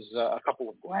weighs a couple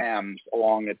of grams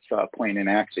along its plane and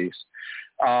axis.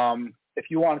 If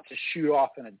you wanted to shoot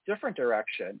off in a different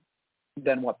direction,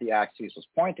 than what the axis was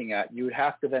pointing at, you would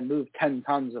have to then move 10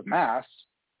 tons of mass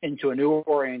into a new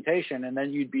orientation, and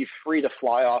then you'd be free to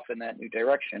fly off in that new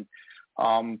direction.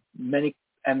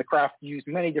 And the craft used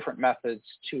many different methods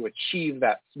to achieve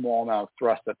that small amount of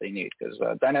thrust that they need, because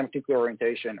dynamic nuclear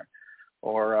orientation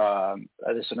or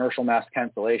this inertial mass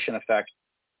cancellation effect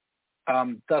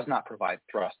does not provide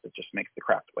thrust. It just makes the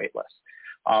craft weightless.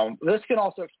 This can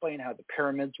also explain how the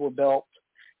pyramids were built,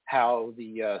 how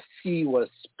the sea was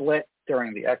split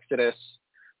during the Exodus,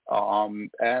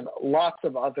 and lots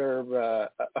of other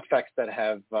effects that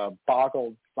have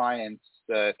boggled science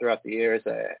throughout the years.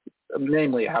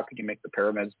 Namely, how can you make the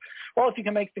pyramids? Well, if you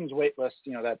can make things weightless,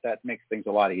 that makes things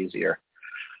a lot easier.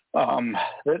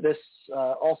 This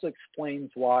also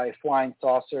explains why flying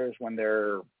saucers, when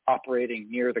they're operating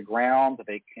near the ground,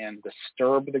 they can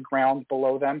disturb the ground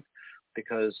below them,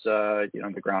 because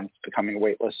the ground is becoming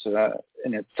weightless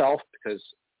in itself.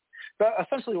 But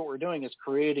essentially what we're doing is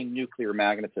creating nuclear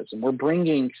magnetism. We're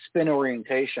bringing spin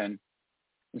orientation.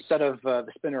 Instead of the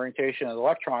spin orientation of the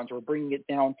electrons, we're bringing it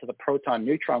down to the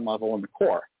proton-neutron level in the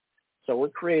core. So we're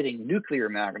creating nuclear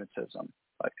magnetism.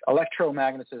 Like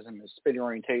electromagnetism is spin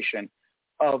orientation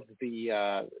of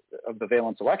the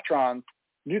valence electrons.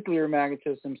 Nuclear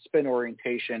magnetism, spin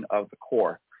orientation of the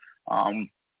core.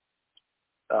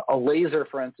 A laser,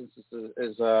 for instance,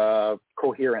 is a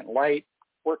coherent light.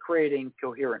 We're creating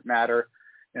coherent matter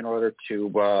in order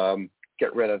to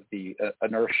get rid of the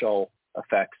inertial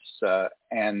effects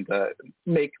and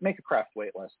make a craft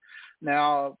weightless.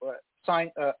 Now,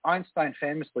 Einstein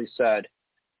famously said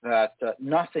that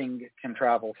nothing can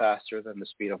travel faster than the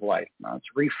speed of light. Now,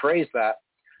 to rephrase that,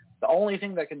 the only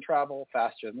thing that can travel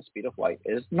faster than the speed of light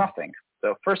is nothing.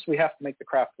 So first we have to make the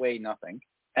craft weigh nothing,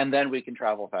 and then we can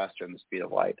travel faster than the speed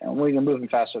of light. And when you're moving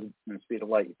faster than the speed of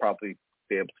light, you'll probably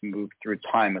be able to move through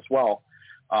time as well.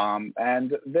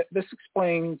 And this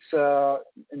explains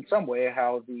in some way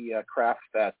how the craft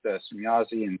that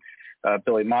Semyazi and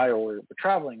Billy Meyer were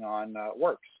traveling on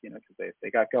works, because they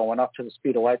got going up to the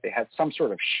speed of light. They had some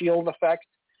sort of shield effect.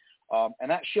 And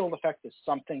that shield effect is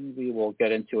something we will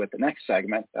get into at the next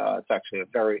segment. It's actually a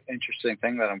very interesting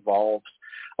thing that involves,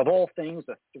 of all things,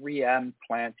 a 3M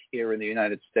plant here in the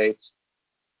United States.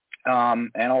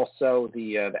 And also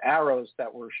the arrows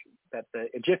that the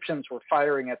Egyptians were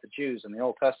firing at the Jews in the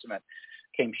Old Testament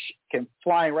came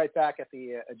flying right back at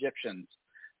the Egyptians,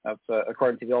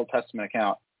 according to the Old Testament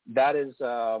account. That is,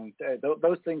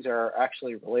 those things are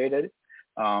actually related,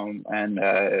 and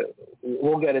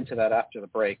we'll get into that after the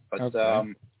break. But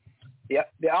okay.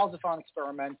 The Alciphron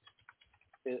experiment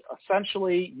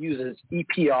essentially uses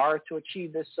EPR to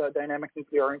achieve this dynamic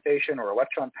nuclear orientation, or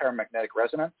electron paramagnetic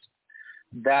resonance.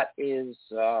 That is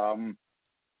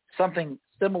something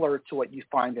similar to what you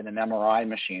find in an MRI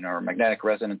machine or a magnetic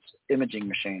resonance imaging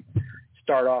machine.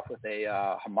 Start off with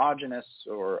a homogeneous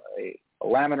or a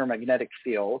laminar magnetic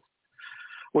field,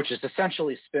 which is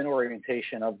essentially spin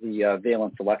orientation of the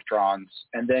valence electrons,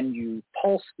 and then you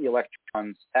pulse the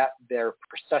electrons at their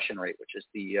precession rate, which is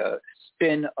the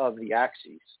spin of the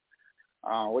axes,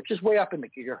 which is way up in the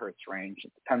gigahertz range.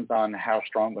 It depends on how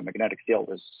strong the magnetic field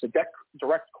is. It's a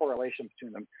direct correlation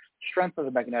between the strength of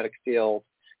the magnetic field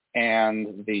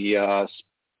and the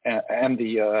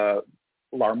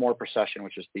Larmor precession,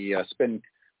 which is the spin,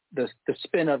 the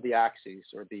spin of the axes,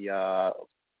 or the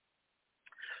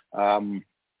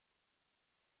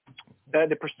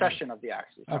precession of the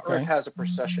axis. Okay. Earth has a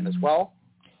precession as well.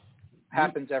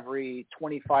 Happens every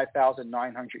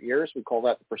 25,900 years. We call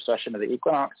that the precession of the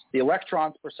equinox. The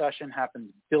electron's precession happens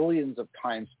billions of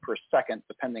times per second,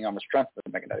 depending on the strength of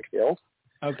the magnetic field.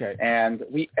 Okay. And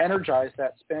we energize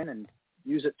that spin and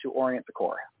use it to orient the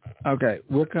core. Okay,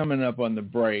 we're coming up on the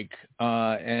break,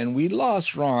 and we lost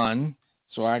Ron,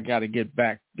 so I got to get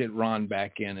Ron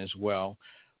back in as well.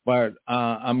 But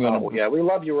I'm going to. Oh yeah, we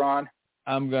love you, Ron.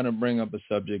 I'm going to bring up a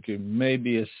subject. It may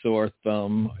be a sore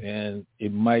thumb, and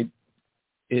it might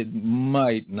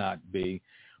not be,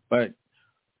 but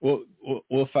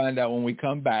we'll find out when we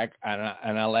come back,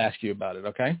 and I'll ask you about it.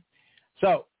 Okay?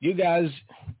 So you guys,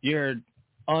 you're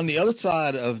on the other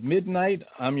side of midnight.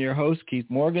 I'm your host, Keith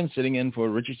Morgan, sitting in for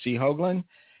Richard C. Hoagland,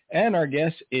 and our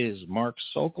guest is Mark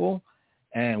Sokol,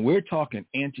 and we're talking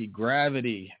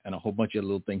anti-gravity and a whole bunch of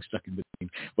little things stuck in between,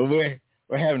 but we're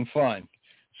having fun.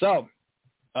 So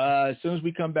as soon as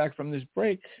we come back from this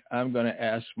break, I'm going to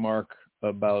ask Mark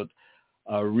about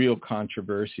a real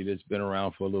controversy that's been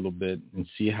around for a little bit and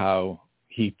see how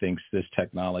he thinks this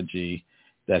technology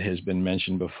that has been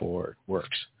mentioned before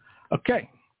works. Okay.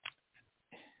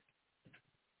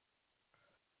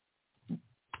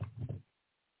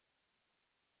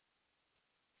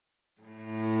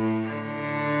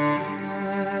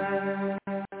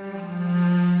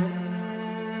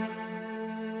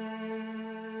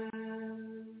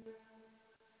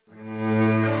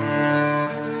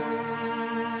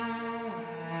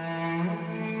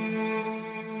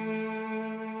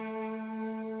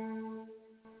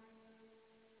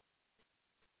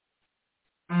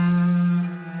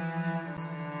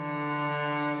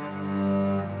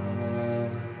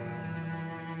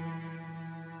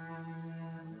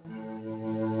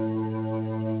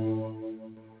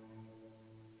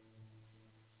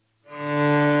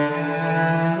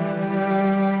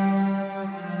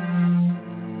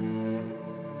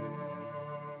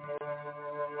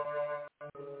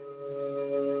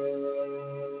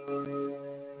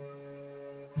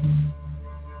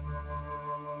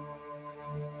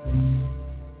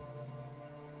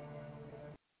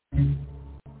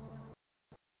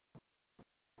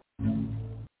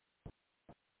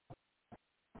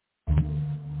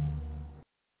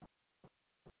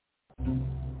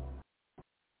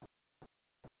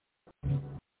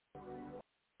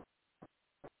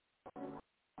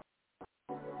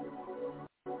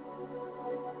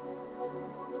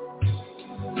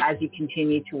 as you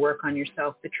continue to work on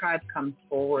yourself, the tribe comes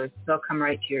forward. They'll come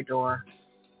right to your door.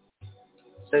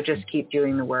 So just keep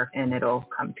doing the work and it'll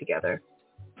come together.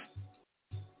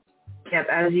 Yep,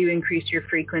 as you increase your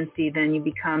frequency, then you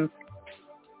become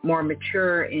more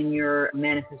mature in your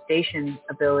manifestation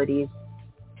abilities,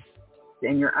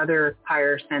 and your other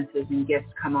higher senses and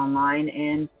gifts come online,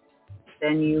 and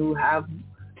then you have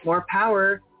more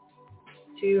power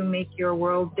to make your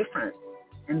world different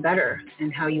and better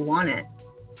and how you want it.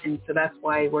 And so that's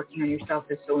why working on yourself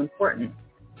is so important,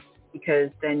 because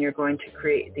then you're going to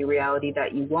create the reality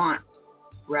that you want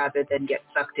rather than get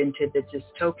sucked into the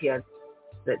dystopia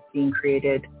that's being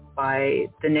created by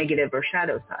the negative or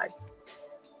shadow side.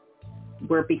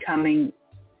 We're becoming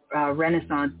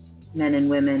Renaissance men and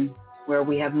women where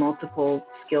we have multiple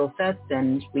skill sets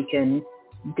and we can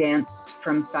dance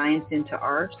from science into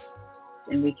art,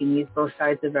 and we can use both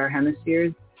sides of our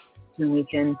hemispheres, and we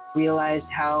can realize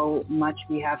how much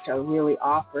we have to really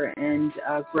offer and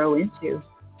grow into.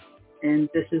 And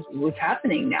this is what's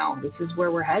happening now. This is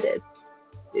where we're headed,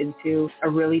 into a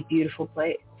really beautiful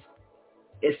place.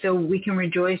 So we can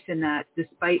rejoice in that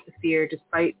despite the fear,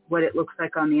 despite what it looks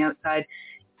like on the outside.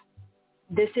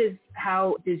 This is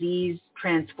how disease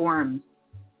transforms.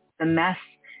 The mess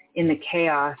in the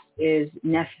chaos is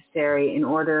necessary in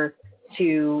order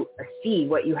to see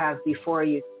what you have before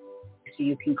you, so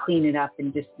you can clean it up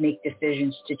and just make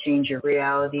decisions to change your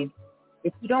reality.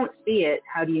 If you don't see it,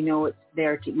 how do you know it's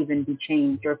there to even be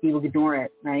changed? Or if you ignore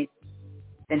it, right?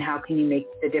 Then how can you make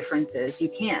the differences? You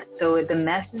can't. So the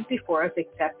mess is before us.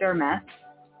 Accept our mess,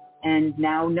 and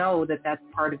now know that that's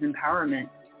part of empowerment,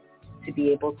 to be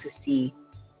able to see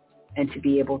and to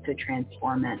be able to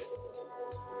transform it.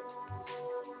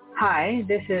 Hi,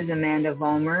 this is Amanda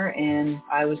Vollmer, and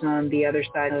I was on the other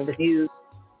side of the news,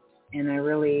 and I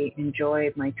really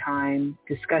enjoyed my time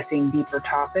discussing deeper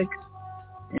topics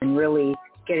and really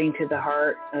getting to the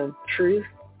heart of truth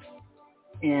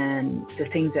and the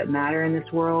things that matter in this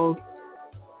world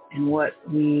and what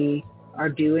we are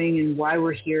doing and why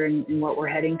we're here and what we're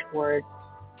heading toward.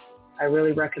 I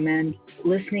really recommend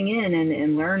listening in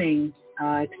and learning,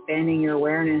 expanding your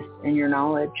awareness and your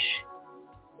knowledge.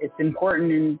 It's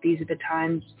important, and these are the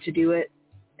times to do it,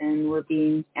 and we're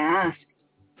being asked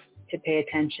to pay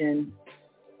attention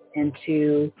and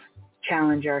to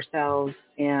challenge ourselves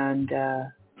and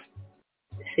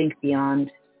think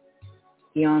beyond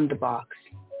the box.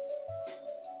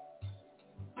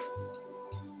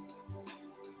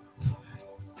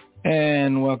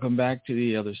 And welcome back to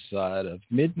the other side of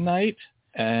midnight.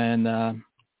 And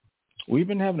we've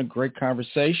been having a great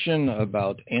conversation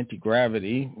about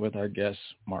anti-gravity with our guest,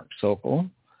 Mark Sokol.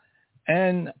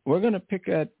 And we're going to pick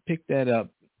that up,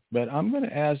 but I'm going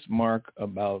to ask Mark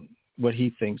about what he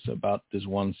thinks about this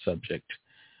one subject.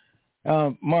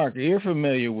 Mark, you're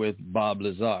familiar with Bob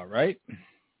Lazar, right?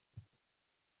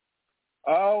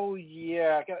 Oh,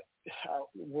 yeah.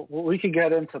 We could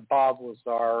get into Bob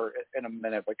Lazar in a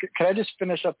minute, but can I just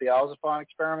finish up the Alzaphon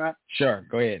experiment? Sure,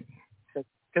 go ahead.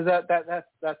 Because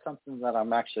that's something that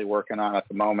I'm actually working on at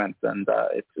the moment, and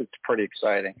it's pretty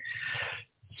exciting.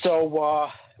 So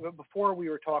before we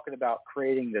were talking about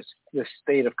creating this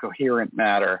state of coherent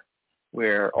matter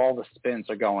where all the spins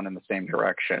are going in the same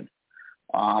direction.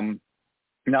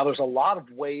 Now, there's a lot of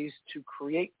ways to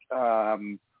create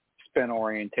spin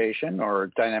orientation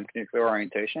or dynamic nuclear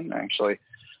orientation. I actually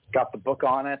got the book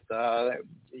on it. The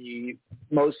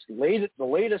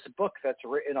latest book that's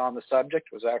written on the subject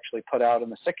was actually put out in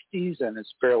the 60s and is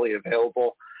fairly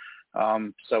available.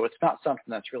 So it's not something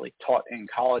that's really taught in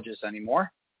colleges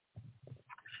anymore.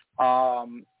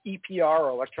 EPR, or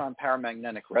electron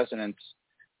paramagnetic resonance,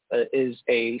 is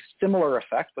a similar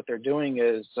effect. What they're doing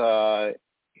is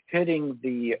hitting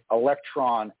the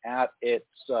electron at its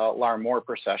Larmor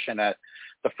precession at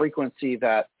the frequency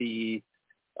that the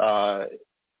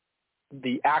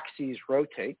axis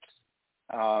rotates,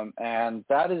 and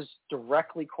that is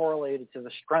directly correlated to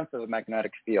the strength of the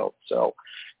magnetic field. So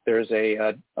there's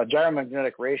a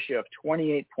gyromagnetic ratio of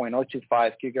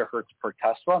 28.025 gigahertz per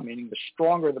Tesla, meaning the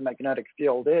stronger the magnetic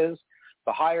field is,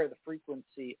 the higher the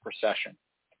frequency precession.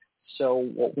 So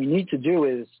what we need to do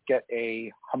is get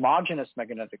a homogeneous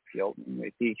magnetic field.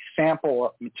 The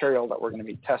sample material that we're going to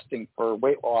be testing for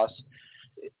weight loss,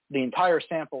 the entire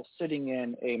sample sitting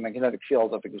in a magnetic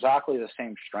field of exactly the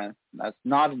same strength. That's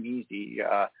not an easy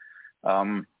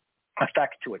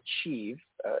effect to achieve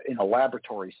in a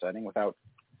laboratory setting without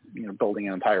building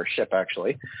an entire ship,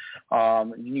 actually.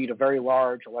 You need a very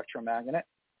large electromagnet,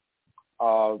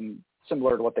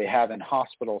 similar to what they have in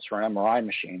hospitals for an MRI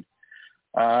machine.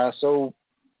 So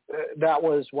that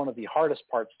was one of the hardest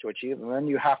parts to achieve. And then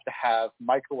you have to have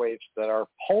microwaves that are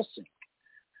pulsing.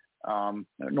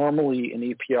 Normally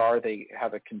in EPR, they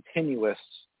have a continuous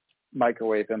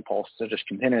microwave impulse to just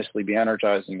continuously be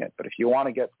energizing it. But if you want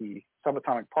to get the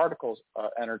subatomic particles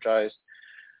energized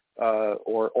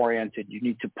or oriented, you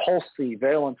need to pulse the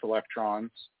valence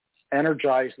electrons,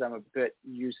 energize them a bit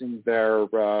using their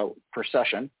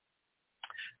precession,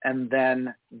 and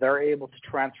then they're able to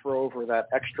transfer over that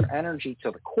extra energy to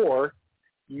the core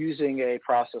using a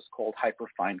process called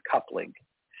hyperfine coupling.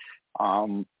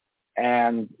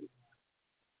 And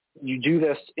you do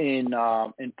this in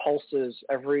pulses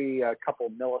every couple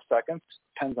of milliseconds.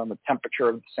 Depends on the temperature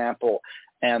of the sample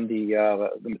and the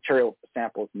material the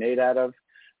sample is made out of.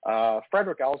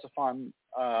 Frederick Elzefan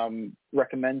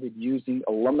recommended using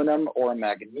aluminum or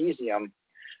magnesium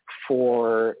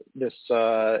for this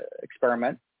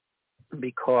experiment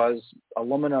because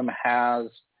aluminum has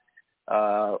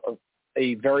a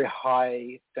very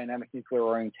high dynamic nuclear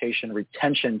orientation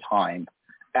retention time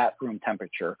at room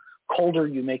temperature. Colder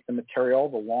you make the material,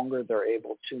 the longer they're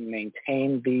able to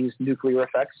maintain these nuclear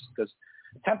effects, because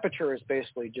temperature is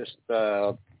basically just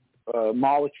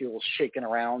molecules shaking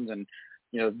around, and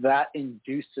that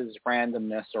induces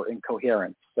randomness or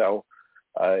incoherence. So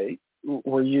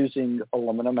we're using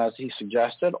aluminum as he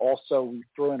suggested. Also, we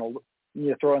throw in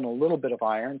a little bit of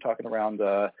iron, talking around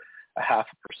 0.5%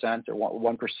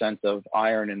 or 1% of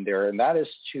iron in there, and that is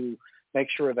to make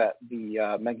sure that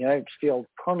the magnetic field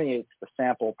permeates the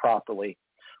sample properly.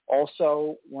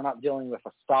 Also, we're not dealing with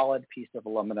a solid piece of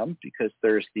aluminum because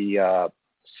there's the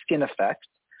skin effect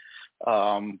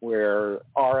where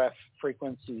RF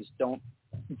frequencies don't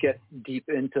get deep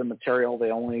into the material.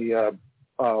 They only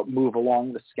move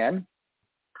along the skin.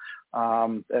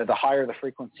 The higher the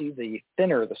frequency, the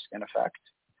thinner the skin effect.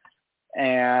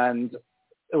 And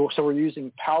so we're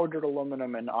using powdered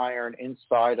aluminum and iron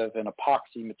inside of an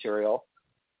epoxy material,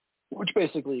 which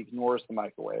basically ignores the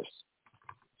microwaves.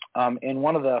 In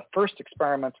one of the first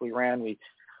experiments we ran, we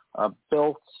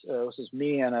built, this is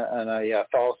me and a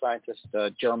fellow scientist,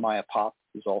 Jeremiah Pop,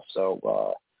 who's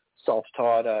also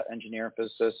self-taught engineer and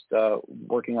physicist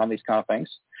working on these kind of things.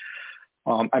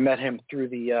 I met him through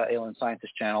the Alien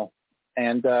Scientist channel.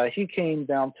 And he came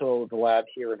down to the lab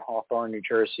here in Hawthorne, New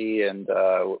Jersey, and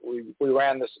we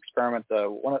ran this experiment.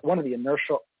 One of the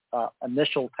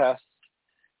initial tests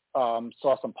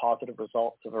saw some positive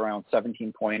results of around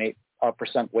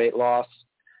 17.8% weight loss.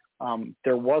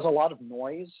 There was a lot of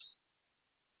noise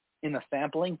in the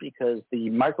sampling because the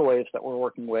microwaves that we're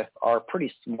working with are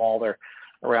pretty small. They're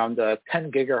around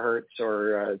 10 gigahertz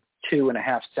or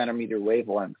 2.5 centimeter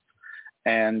wavelengths.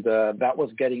 And that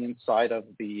was getting inside of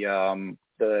the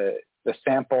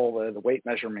sample, the weight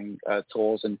measuring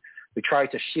tools, and we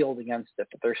tried to shield against it.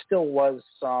 But there still was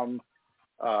some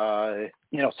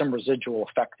residual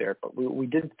effect there. But we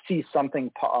did see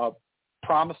something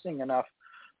promising enough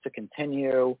to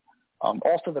continue.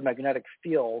 Also, the magnetic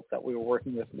field that we were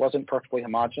working with wasn't perfectly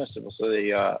homogeneous. It was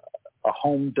a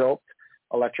home-built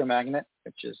electromagnet,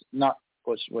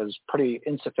 which was pretty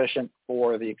insufficient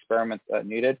for the experiment that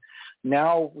needed.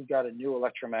 Now we got a new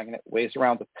electromagnet, weighs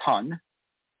around a ton.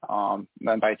 And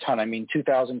by ton, I mean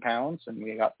 2,000 pounds. And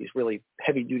we got these really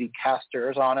heavy-duty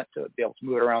casters on it to be able to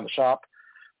move it around the shop.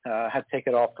 Had to take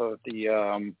it off of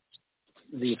the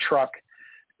truck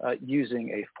using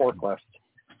a forklift.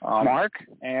 Mark?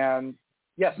 And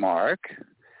yes. Mark,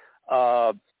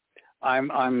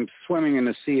 I'm swimming in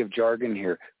a sea of jargon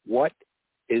here. What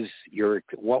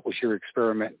was your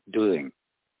experiment doing?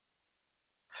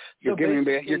 You're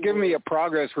giving me a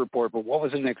progress report, but what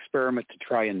was an experiment to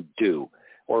try and do,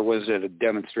 or was it a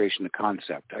demonstration of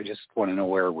concept? I just want to know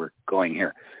where we're going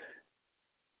here.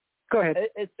 Go ahead.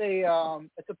 It's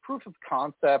a proof of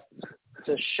concept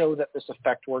to show that this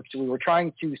effect works. We were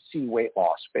trying to see weight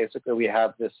loss. Basically, we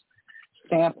have this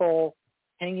sample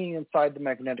hanging inside the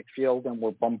magnetic field, and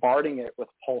we're bombarding it with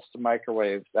pulsed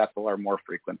microwaves at the Larmor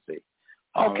frequency.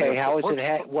 Okay, how is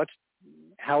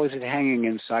it hanging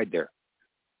inside there?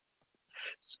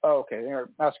 Okay, they're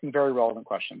asking very relevant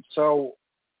questions. So,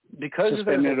 because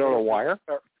suspended on a wire,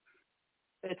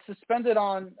 it's suspended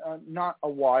on not a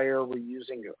wire. We're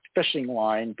using a fishing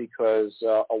line because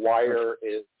a wire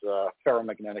is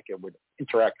ferromagnetic. It would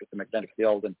interact with the magnetic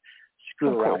field and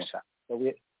screw around with that.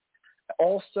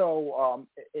 So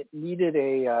it needed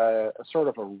a sort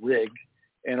of a rig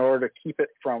in order to keep it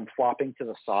from flopping to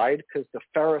the side, because the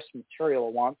ferrous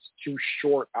material wants to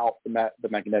short out the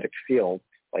magnetic field,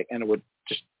 and it would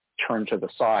just turn to the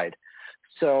side.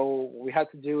 So what we had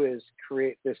to do is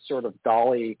create this sort of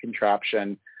dolly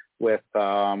contraption with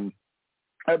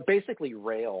basically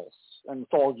rails and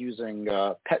it's all using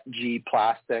PETG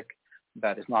plastic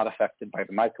that is not affected by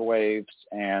the microwaves,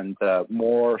 and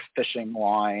more fishing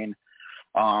line,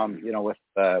 with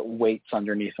weights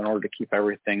underneath in order to keep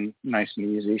everything nice and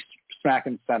easy, smack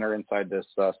and center inside this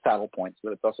saddle point so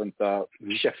that it doesn't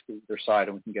shift to either side,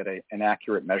 and we can get an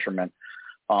accurate measurement.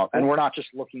 And we're not just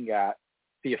looking at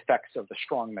the effects of the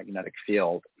strong magnetic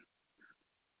field.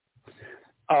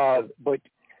 But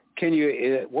can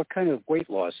you? What kind of weight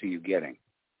loss are you getting?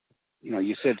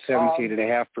 You said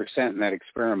 17.5% in that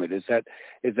experiment. Is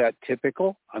that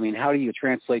typical? I mean, how do you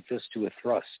translate this to a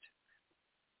thrust?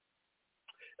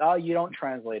 You don't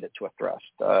translate it to a thrust.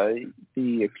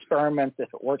 The experiment, if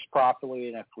it works properly,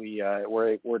 and if we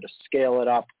were to scale it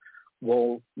up,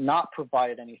 will not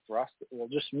provide any thrust. It will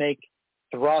just make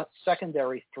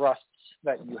secondary thrusts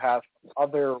that you have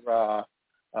other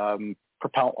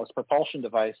propulsion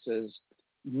devices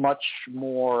much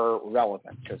more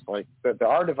relevant, because like there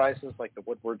are devices like the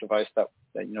Woodward device that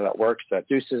works, that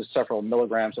produces several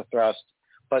milligrams of thrust,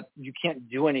 but you can't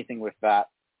do anything with that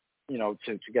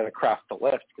to get a craft to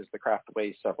lift, because the craft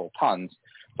weighs several tons.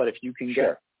 But if you can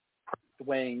get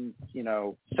weighing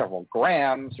several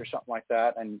grams or something like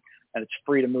that, and it's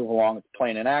free to move along its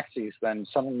plane and axes, then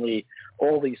suddenly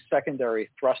all these secondary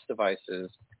thrust devices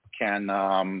can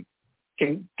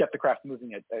get the craft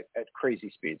moving at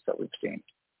crazy speeds that we've seen.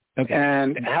 Okay.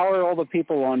 And how are all the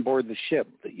people on board the ship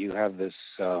that you have this,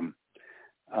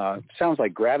 sounds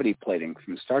like gravity plating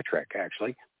from Star Trek,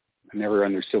 actually. I never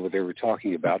understood what they were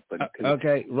talking about, but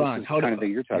okay, Ron, hold on.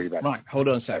 Thing you're talking about. Ron, hold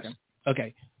on a second.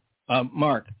 Okay.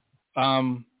 Mark,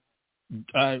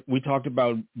 we talked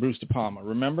about Bruce De Palma,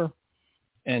 remember?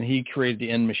 And he created the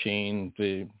end machine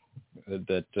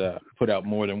that put out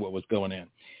more than what was going in.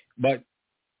 But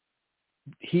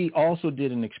he also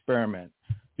did an experiment,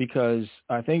 because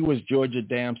I think it was George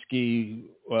Adamski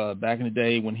back in the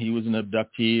day when he was an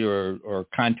abductee or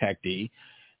contactee,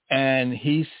 and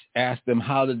he asked them,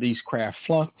 how did these craft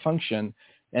function?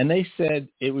 And they said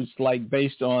it was like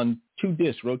based on two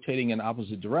discs rotating in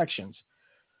opposite directions.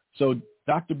 So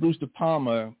Dr. Bruce De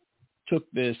Palma took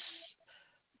this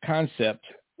concept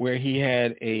where he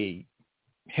had a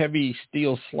heavy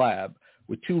steel slab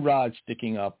with two rods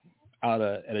sticking up out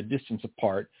at a distance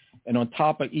apart, and on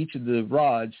top of each of the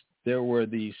rods there were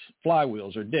these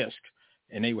flywheels or discs,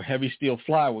 and they were heavy steel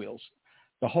flywheels.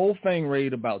 The whole thing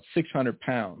weighed about 600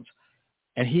 pounds,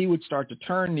 and he would start to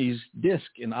turn these discs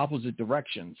in opposite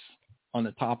directions on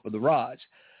the top of the rods.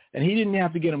 And he didn't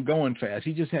have to get them going fast.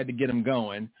 He just had to get them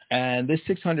going. And this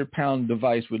 600-pound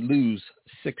device would lose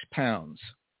 6 pounds.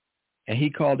 And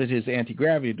he called it his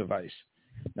anti-gravity device.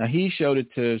 Now, he showed it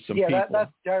to some people. Yeah,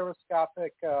 that's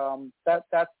gyroscopic.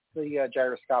 That's the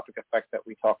gyroscopic effect that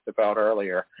we talked about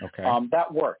earlier. Okay.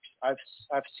 That works. I've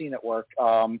seen it work.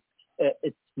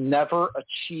 It's never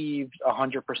achieved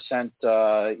 100%,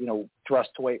 thrust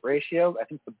to weight ratio. I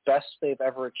think the best they've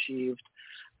ever achieved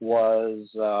was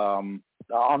on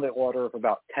the order of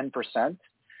about 10%,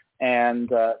 and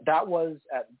that was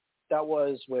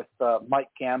with Mike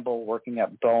Gamble working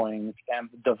at Boeing, and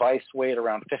the device weighed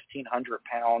around 1,500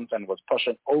 pounds and was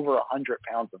pushing over 100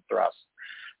 pounds of thrust.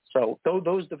 So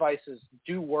those devices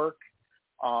do work.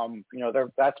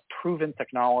 That's proven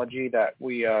technology that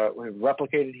we've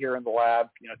replicated here in the lab,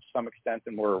 to some extent,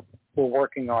 and we're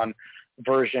working on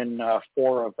version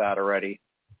 4 of that already.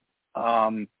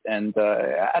 And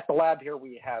at the lab here,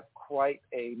 we have quite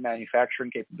a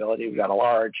manufacturing capability. We've got a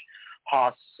large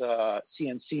Haas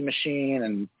CNC machine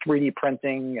and 3D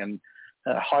printing and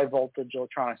high voltage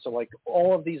electronics. So like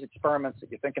all of these experiments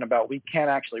that you're thinking about, we can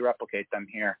actually replicate them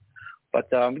here. But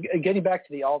getting back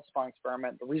to the Alderspine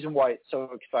experiment, the reason why it's so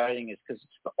exciting is because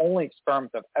it's the only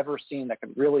experiment I've ever seen that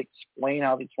can really explain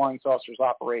how these flying saucers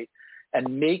operate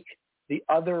and make the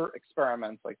other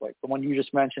experiments, like the one you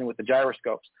just mentioned with the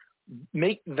gyroscopes,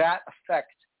 make that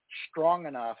effect strong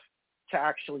enough to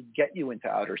actually get you into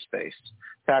outer space,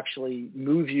 to actually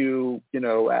move you,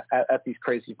 at these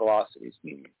crazy velocities.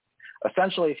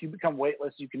 Essentially, if you become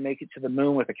weightless, you can make it to the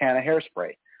moon with a can of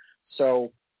hairspray.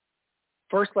 So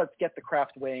first, let's get the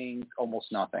craft weighing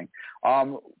almost nothing.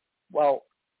 Well,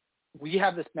 we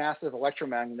have this massive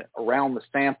electromagnet around the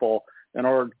sample in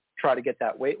order to try to get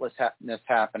that weightlessness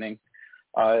happening.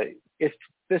 If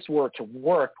this were to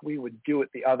work, we would do it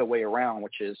the other way around,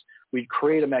 which is we'd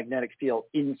create a magnetic field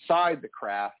inside the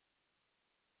craft,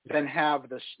 then have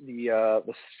the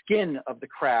skin of the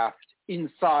craft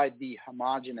inside the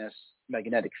homogeneous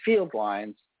magnetic field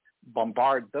lines,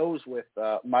 bombard those with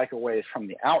microwaves from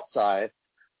the outside.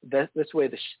 This way,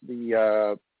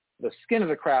 the skin of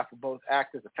the craft will both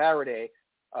act as a Faraday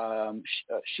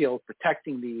shield,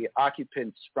 protecting the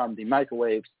occupants from the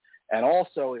microwaves, And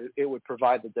also, it would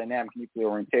provide the dynamic nuclear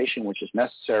orientation, which is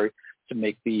necessary to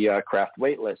make the craft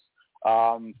weightless.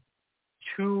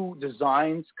 Two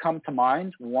designs come to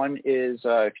mind. One is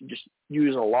if you just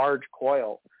use a large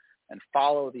coil and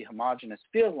follow the homogeneous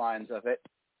field lines of it,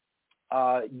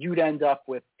 you'd end up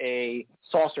with a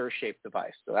saucer-shaped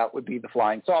device. So that would be the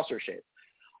flying saucer shape.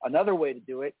 Another way to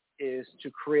do it is to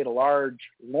create a large,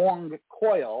 long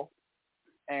coil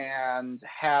and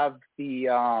have the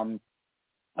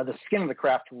skin of the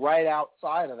craft right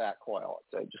outside of that coil,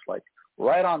 so just like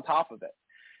right on top of it.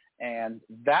 And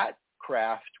that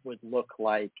craft would look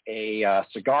like a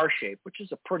cigar shape, which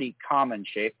is a pretty common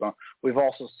shape. We've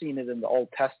also seen it in the Old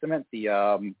Testament,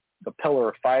 the pillar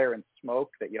of fire and smoke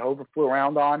that Jehovah flew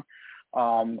around on.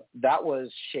 That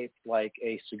was shaped like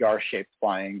a cigar-shaped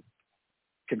flying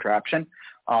contraption.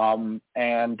 And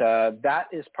that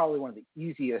is probably one of the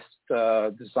easiest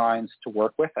designs to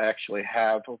work with. I actually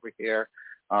have over here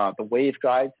the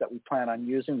waveguides that we plan on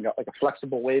using. We've got like a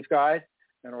flexible waveguide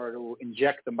in order to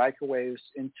inject the microwaves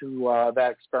into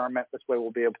that experiment. This way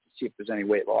we'll be able to see if there's any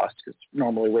weight loss, because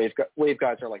normally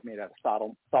waveguides are like made out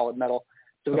of solid metal.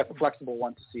 So we've got the flexible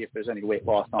one to see if there's any weight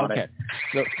loss on it.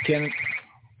 So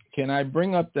can I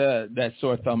bring up that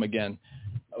sore thumb again?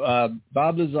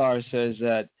 Bob Lazar says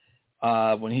that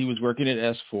when he was working at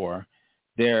S4,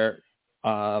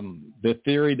 the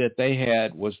theory that they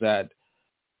had was that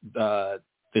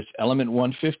this element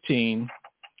 115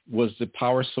 was the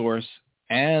power source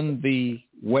and the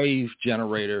wave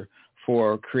generator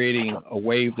for creating a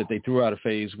wave that they threw out of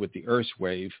phase with the Earth's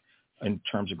wave in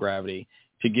terms of gravity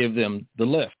to give them the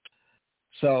lift.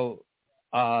 So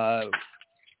element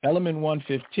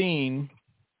 115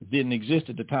 didn't exist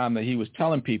at the time that he was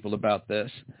telling people about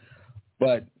this,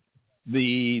 but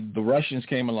the Russians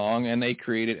came along and they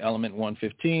created element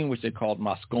 115, which they called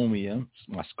moscovium,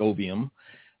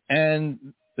 and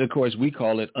of course we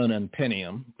call it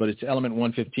ununpenium, but it's element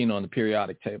 115 on the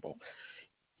periodic table.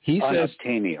 He says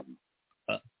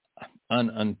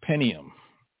ununpenium,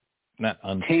 not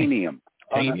unobtainium.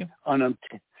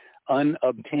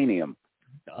 Unobtainium.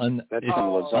 That's from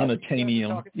Lazar.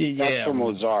 Unobtainium. That's from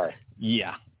Lazar.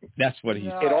 Yeah, that's what he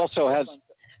said. It also has...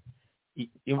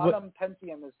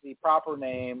 Ununpentium is the proper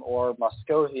name, or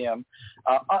moscovium.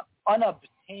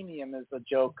 Unobtainium is a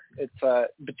joke. It's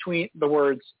between the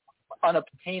words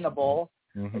unobtainable,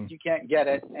 you can't get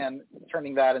it, and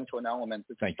turning that into an element.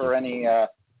 It's for any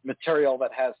material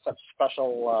that has such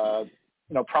special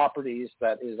properties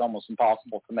that is almost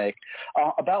impossible to make.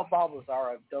 About Bob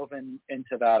Lazar, I've dove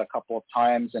into that a couple of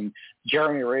times, and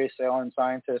Jeremy Ray, sailor and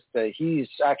scientist, he's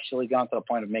actually gone to the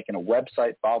point of making a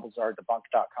website,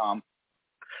 boblazardebunk.com.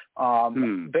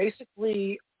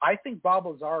 Basically, I think Bob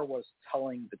Lazar was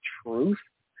telling the truth,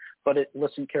 but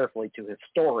listen carefully to his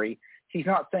story. He's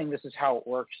not saying this is how it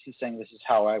works. He's saying this is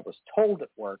how I was told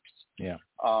it works. Yeah.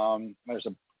 There's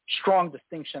a strong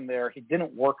distinction there. He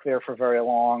didn't work there for very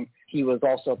long. He was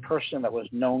also a person that was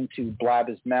known to blab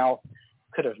his mouth,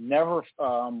 could have never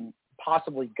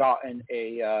possibly gotten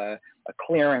a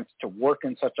clearance to work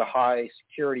in such a high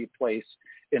security place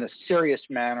in a serious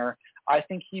manner. I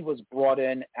think he was brought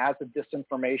in as a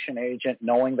disinformation agent,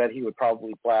 knowing that he would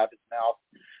probably blab his mouth,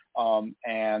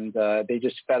 and they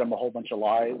just fed him a whole bunch of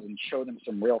lies and showed him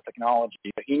some real technology.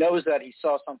 But he knows that he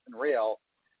saw something real,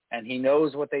 and he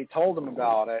knows what they told him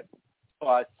about it,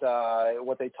 but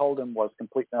what they told him was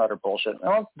complete and utter bullshit.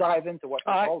 Now let's dive into what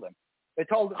they told him.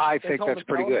 I think that's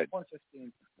pretty good.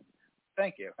 115.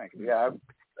 Thank you.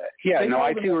 Yeah. No,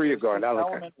 I see where you're going.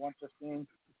 Element 115.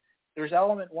 There's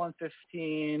element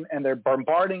 115, and they're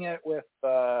bombarding it with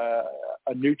a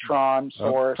neutron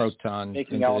source. Proton.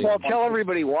 Well, tell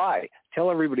everybody why.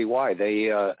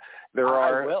 The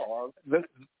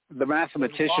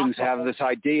mathematicians have this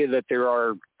idea that there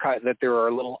are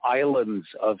little islands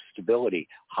of stability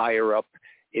higher up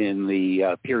in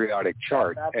the periodic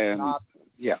chart, that's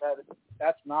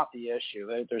not the issue.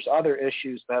 There's other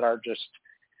issues that are just,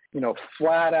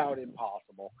 flat out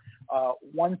impossible.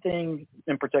 One thing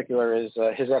in particular is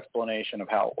his explanation of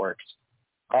how it works.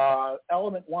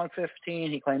 Element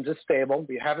 115, he claims, is stable.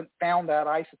 We haven't found that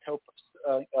isotope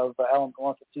of element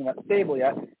 115 that's stable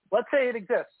yet. Let's say it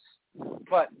exists,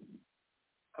 but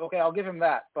okay, I'll give him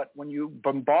that. But when you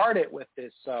bombard it with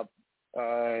this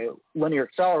linear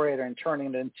accelerator and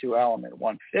turning it into element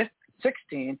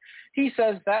 116, he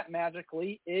says that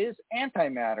magically is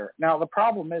antimatter. Now the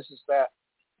problem is that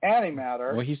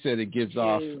antimatter. Well, he said it gives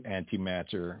off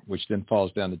antimatter, which then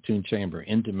falls down the tune chamber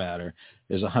into matter.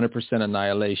 There's 100%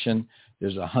 annihilation.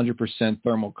 There's 100%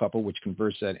 thermocouple, which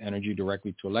converts that energy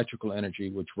directly to electrical energy,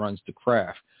 which runs the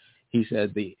craft. He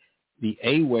said the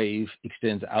A wave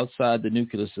extends outside the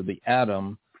nucleus of the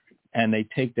atom, and they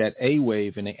take that A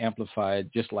wave and they amplify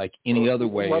it just like any other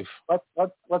wave.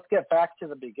 Let's get back to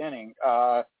the beginning.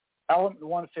 Element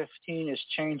 115 is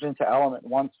changed into element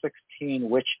 116,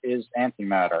 which is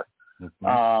antimatter.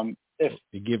 Mm-hmm. If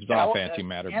it gives off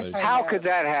antimatter, but how could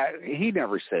that happen? He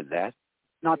never said that.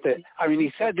 Not that. I mean,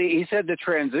 he said the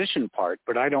transition part,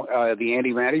 but I don't. The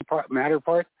antimatter part.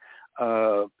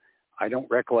 I don't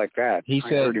recollect that. He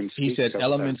said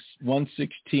element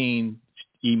 116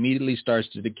 immediately starts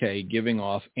to decay, giving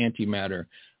off antimatter,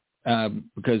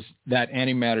 because that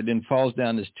antimatter then falls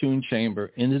down this tune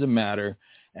chamber into the matter,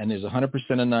 and there's 100%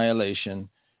 annihilation,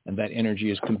 and that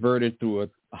energy is converted through a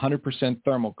 100%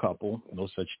 thermocouple, no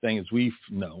such thing as we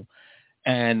know,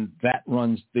 and that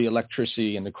runs the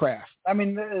electricity in the craft. I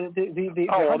mean,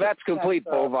 that's complete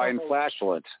bovine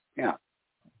flatulence. Yeah.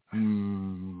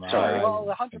 Sorry. Well,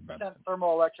 the 100%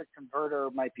 thermoelectric converter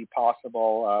might be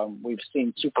possible. We've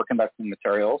seen superconducting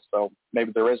materials, so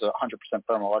maybe there is a 100%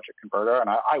 thermoelectric converter, and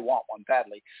I want one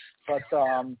badly. But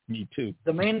me too.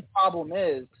 The main problem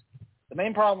is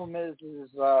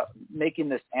making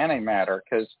this antimatter,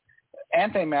 because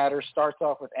antimatter starts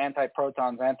off with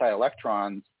antiprotons,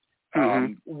 anti-electrons,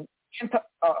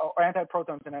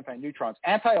 antiprotons and antineutrons.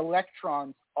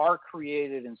 Anti-electrons are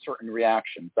created in certain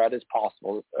reactions. That is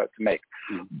possible to make,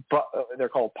 but they're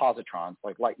called positrons.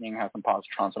 Like lightning has some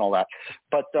positrons and all that.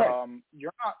 But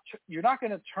you're not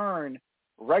going to turn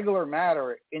regular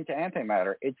matter into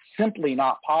antimatter. It's simply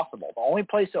not possible. The only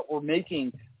place that we're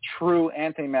making true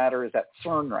antimatter is at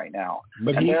CERN right now.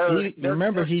 But he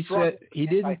said he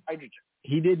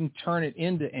didn't turn it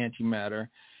into antimatter.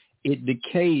 It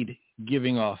decayed,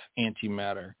 giving off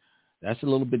antimatter. That's a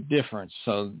little bit different.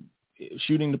 So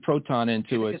shooting the proton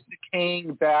into it. It's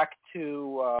decaying back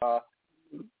to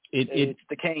it's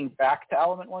decaying back to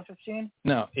element 115?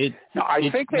 No, I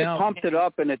think they pumped it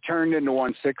up and it turned into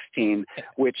 116,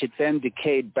 which it then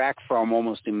decayed back from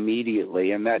almost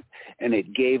immediately, and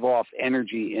it gave off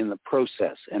energy in the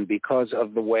process. And because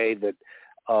of the way that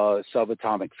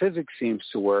subatomic physics seems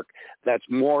to work, that's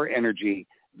more energy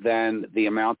than the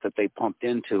amount that they pumped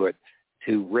into it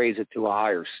to raise it to a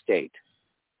higher state.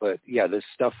 But yeah, this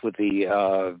stuff with the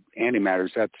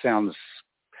antimatters, that sounds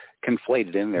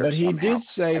conflated in there. But he somehow. did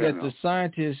say that the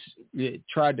scientists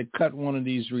tried to cut one of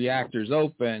these reactors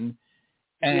open,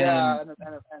 and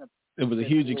it was a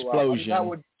huge explosion. That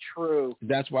would be true.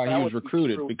 That's why he was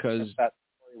recruited, because that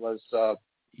story was. That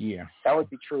would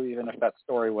be true even if that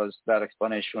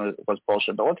explanation was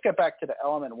bullshit. But let's get back to the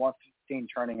element 115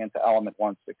 turning into element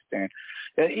 116.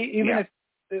 Even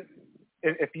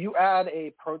if you add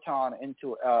a proton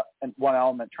into one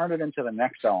element, turn it into the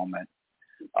next element,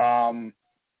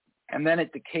 and then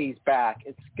it decays back,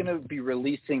 it's going to be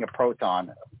releasing a proton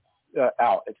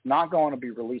out. It's not going to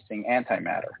be releasing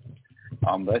antimatter.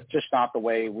 That's just not the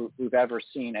way we've ever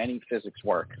seen any physics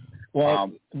work.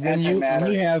 Well, when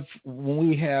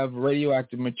we have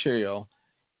radioactive material,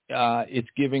 it's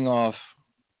giving off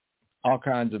all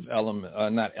kinds of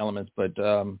not elements, but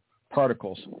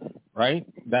particles, right?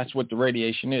 That's what the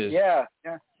radiation is. Yeah.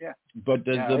 But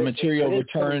does the material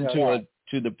return to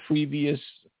the previous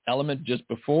element just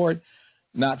before it?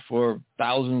 Not for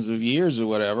thousands of years or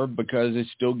whatever, because it's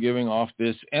still giving off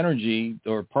this energy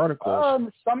or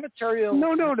particles. Some materials.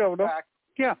 No. Back,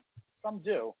 yeah. Some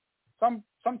do. Some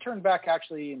turn back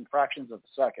actually in fractions of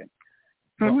a second.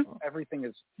 Mm-hmm. Everything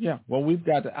is. Yeah. Well, we've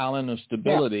got the island of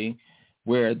stability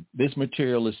where this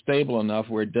material is stable enough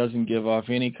where it doesn't give off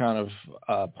any kind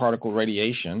of particle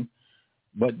radiation.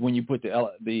 But when you put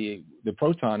the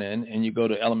proton in and you go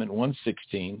to element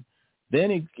 116,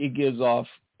 then it gives off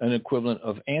an equivalent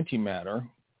of antimatter,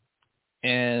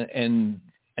 and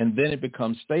then it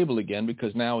becomes stable again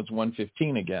because now it's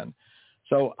 115 again.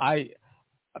 So I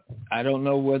don't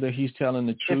know whether he's telling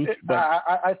the truth, but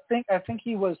I think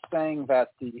he was saying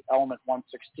that the element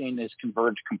 116 is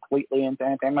converged completely into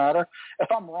antimatter.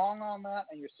 If I'm wrong on that,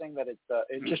 and you're saying that it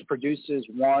just produces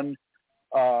one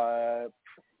proton,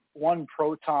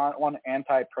 one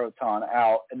antiproton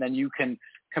out, and then you can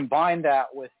combine that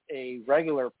with a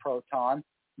regular proton,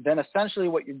 then essentially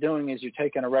what you're doing is you're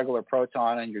taking a regular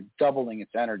proton and you're doubling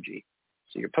its energy.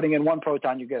 So you're putting in one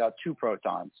proton, you get out two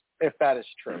protons, if that is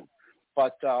true.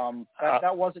 But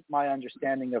that wasn't my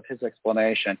understanding of his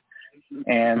explanation.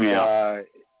 And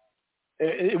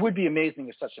it would be amazing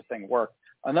if such a thing worked.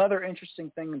 Another interesting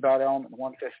thing about element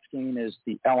 115 is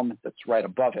the element that's right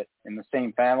above it in the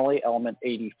same family. Element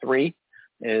 83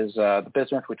 is the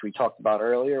bismuth, which we talked about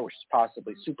earlier, which is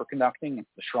possibly superconducting. It's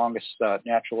the strongest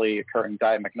naturally occurring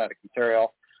diamagnetic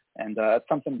material. And that's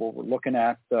something we're looking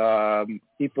at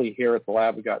deeply here at the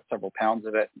lab. We got several pounds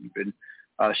of it. We've been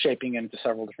shaping into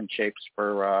several different shapes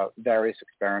for various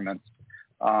experiments.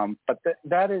 But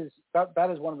that is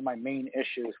one of my main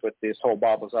issues with this whole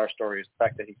Bob Lazar story, is the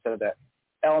fact that he said that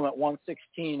element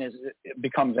 116 it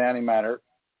becomes antimatter.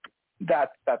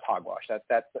 That's hogwash.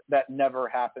 That never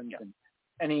happens. And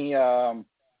any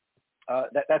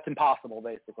that's impossible,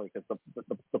 basically, because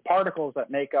the particles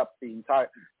that make up the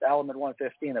element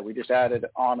 115 that we just added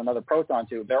on another proton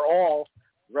to, they're all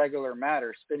regular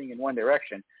matter spinning in one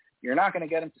direction. You're not going to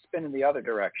get them to spin in the other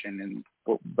direction,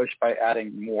 and by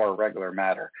adding more regular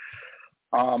matter.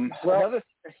 Another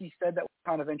thing that he said that was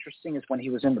kind of interesting is when he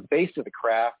was in the base of the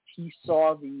craft, he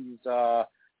saw these.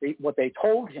 What they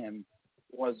told him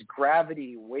was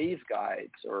gravity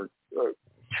waveguides or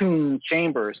tuned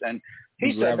chambers, and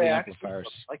he said they actually looked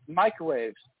like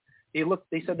microwaves.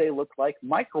 They said they looked like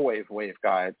microwave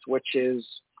waveguides,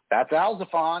 that's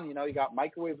Alzafon. You got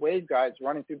microwave waveguides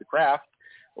running through the craft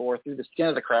or through the skin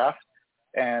of the craft,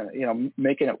 and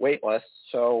making it weightless.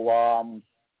 So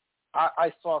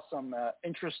I saw some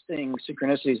interesting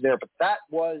synchronicities there, but that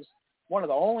was one of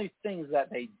the only things that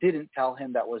they didn't tell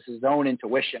him that was his own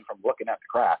intuition from looking at the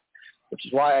craft, which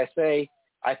is why I say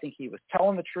I think he was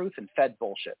telling the truth and fed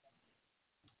bullshit.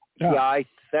 Yeah,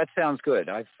 that sounds good.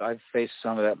 I've faced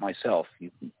some of that myself.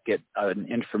 You get an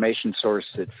information source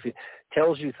that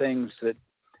tells you things that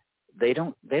they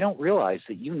don't realize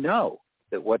that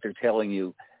that what they're telling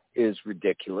you is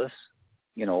ridiculous,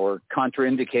 or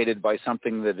contraindicated by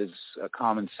something that is a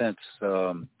common sense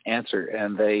answer,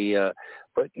 and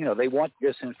but they want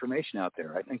this information out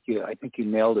there. I think you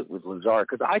nailed it with Lazar,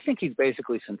 because I think he's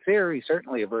basically sincere. He's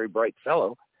certainly a very bright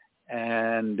fellow,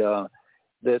 and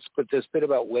this bit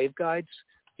about waveguides.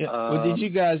 Yeah. Well, did you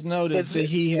guys notice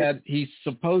that he's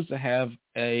supposed to have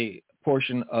a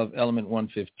portion of element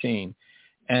 115,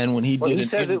 and when he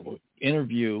did an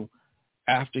interview.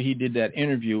 After he did that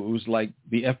interview, it was like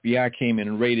the FBI came in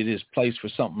and raided his place for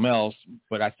something else,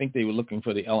 but I think they were looking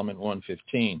for the element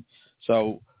 115.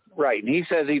 So, right, and he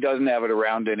says he doesn't have it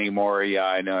around anymore. Yeah,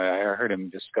 I know. I heard him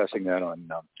discussing that on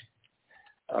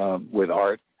with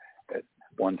Art at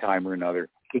one time or another.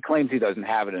 He claims he doesn't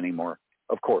have it anymore,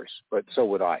 of course, but so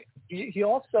would I. He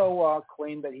also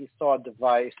claimed that he saw a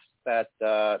device that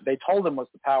they told him was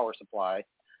the power supply.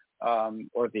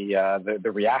 Or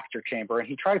the reactor chamber, and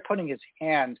he tried putting his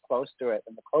hand close to it,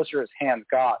 and the closer his hand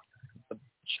got, the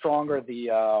stronger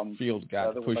the field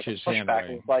got to push his hand away.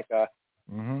 It was like it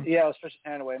was push his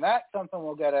hand away, and that's something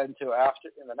we'll get into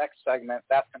in the next segment.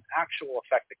 That's an actual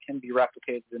effect that can be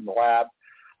replicated in the lab,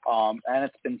 and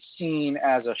it's been seen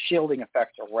as a shielding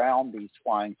effect around these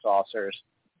flying saucers.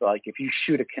 So, like if you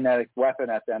shoot a kinetic weapon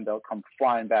at them, they'll come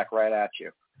flying back right at you.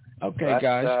 Okay,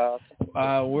 guys,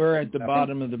 we're at the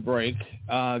bottom of the break.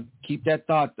 Keep that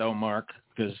thought, though, Mark,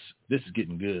 because this is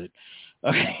getting good.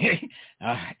 Okay,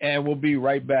 and we'll be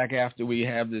right back after we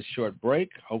have this short break.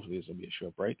 Hopefully this will be a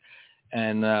short break.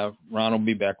 And Ron will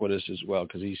be back with us as well,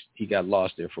 because he got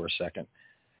lost there for a second.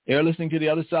 You're listening to The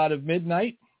Other Side of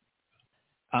Midnight.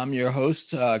 I'm your host,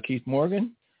 Keith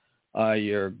Morgan.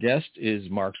 Your guest is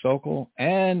Mark Sokol,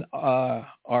 and my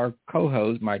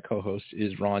co-host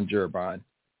is Ron Gerbine.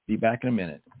 Be back in a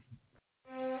minute.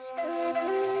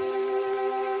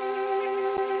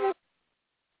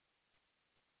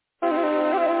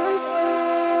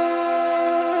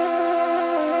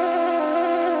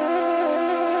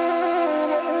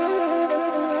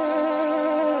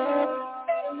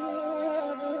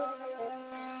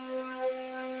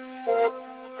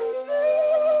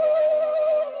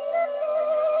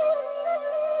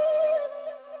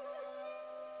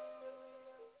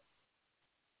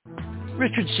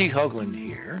 Richard C. Hoagland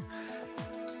here.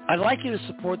 I'd like you to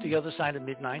support The Other Side of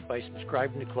Midnight by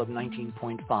subscribing to Club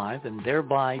 19.5 and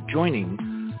thereby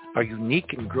joining our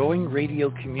unique and growing radio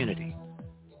community.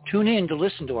 Tune in to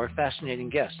listen to our fascinating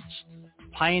guests,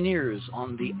 pioneers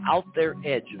on the out there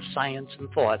edge of science and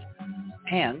thought,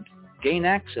 and gain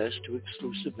access to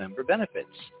exclusive member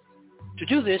benefits. To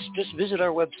do this, just visit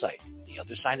our website,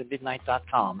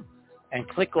 theothersideofmidnight.com, and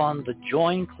click on the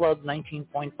Join Club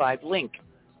 19.5 link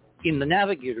in the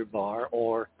navigator bar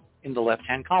or in the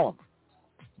left-hand column.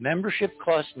 Membership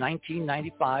costs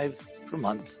 $19.95 per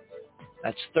month.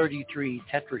 That's 33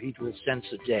 tetrahedral cents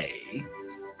a day.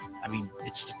 I mean,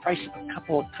 it's the price of a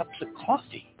couple of cups of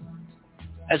coffee.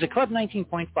 As a Club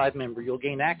 19.5 member, you'll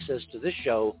gain access to this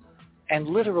show and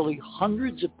literally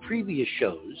hundreds of previous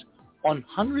shows on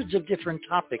hundreds of different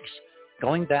topics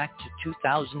going back to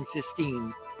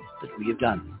 2015 that we have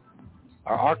done.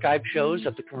 Our archive shows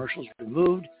have the commercials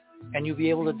removed and you'll be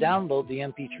able to download the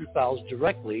MP3 files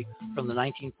directly from the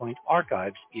 19-point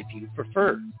archives if you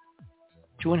prefer.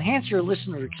 To enhance your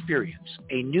listener experience,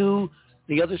 a new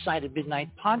The Other Side of Midnight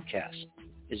podcast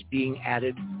is being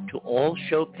added to all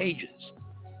show pages,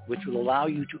 which will allow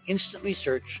you to instantly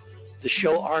search the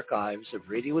show archives of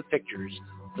Radio with Pictures,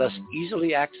 thus easily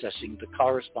accessing the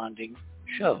corresponding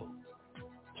show.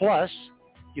 Plus,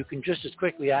 you can just as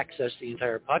quickly access the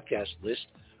entire podcast list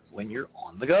when you're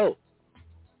on the go.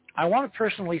 I want to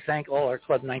personally thank all our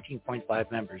Club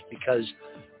 19.5 members because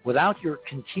without your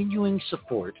continuing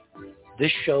support,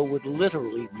 this show would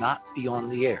literally not be on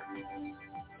the air.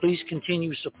 Please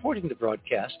continue supporting the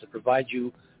broadcast to provide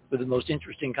you with the most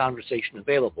interesting conversation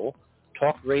available,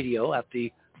 talk radio at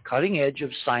the cutting edge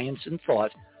of science and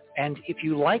thought, and if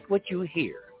you like what you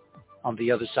hear on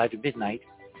The Other Side of Midnight,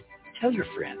 tell your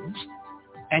friends,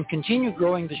 and continue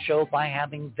growing the show by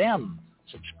having them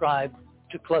subscribe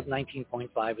to Club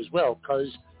 19.5 as well, because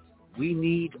we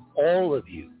need all of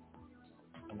you.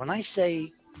 And when I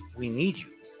say we need you,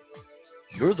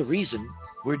 you're the reason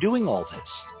we're doing all this.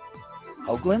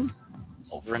 Hoagland,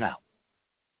 over and out.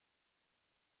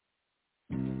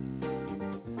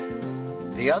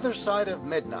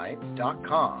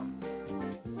 TheOtherSideOfMidnight.com.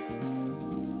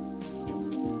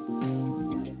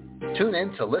 Tune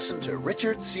in to listen to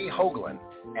Richard C. Hoagland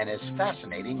and his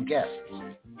fascinating guests.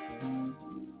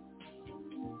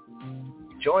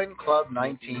 Join Club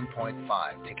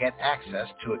 19.5 to get access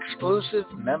to exclusive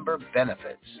member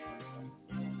benefits.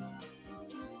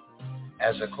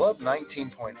 As a Club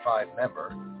 19.5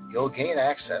 member, you'll gain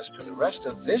access to the rest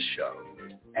of this show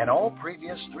and all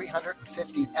previous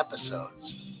 350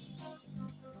 episodes.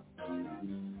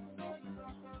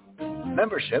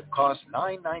 Membership costs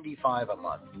 $9.95 a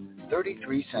month,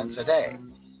 33 cents a day.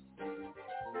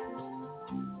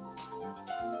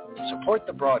 Support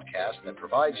the broadcast that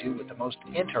provides you with the most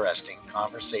interesting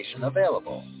conversation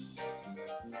available.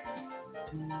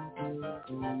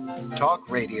 Talk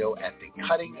radio at the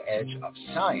cutting edge of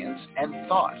science and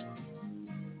thought.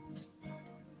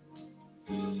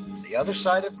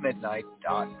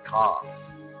 TheOtherSideOfMidnight.com.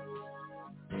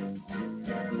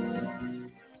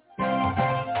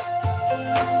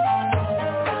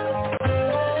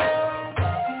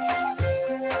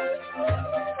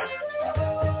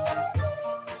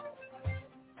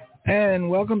 And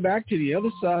welcome back to The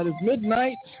Other Side of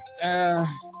Midnight. And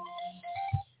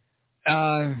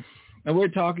we're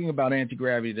talking about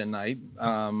anti-gravity tonight.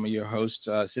 Your host,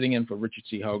 sitting in for Richard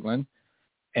C. Hoagland.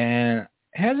 And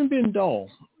it hasn't been dull.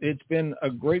 It's been a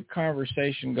great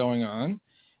conversation going on.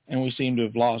 And we seem to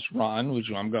have lost Ron,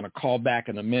 which I'm going to call back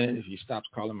in a minute if he stops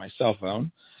calling my cell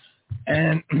phone.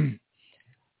 And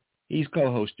he's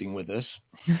co-hosting with us.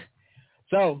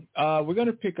 So we're going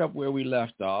to pick up where we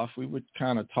left off. We were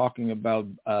kind of talking about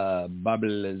Baba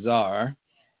Lazar,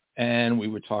 and we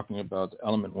were talking about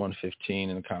element 115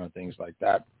 and kind of things like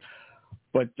that.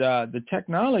 But the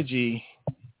technology,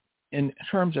 in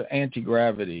terms of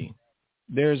anti-gravity,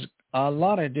 there's a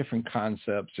lot of different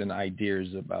concepts and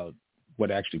ideas about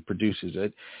what actually produces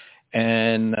it.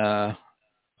 And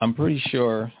I'm pretty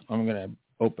sure I'm going to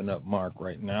open up Mark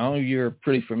right now. You're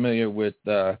pretty familiar with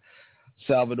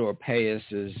Salvador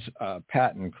Payas's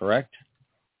patent, correct?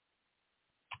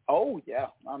 Oh, yeah.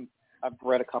 I've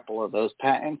read a couple of those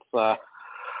patents. I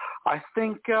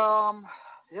think,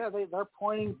 they're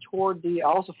pointing toward the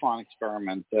Alciphron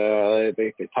experiment.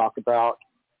 They talk about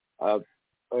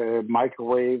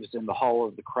microwaves in the hull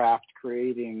of the craft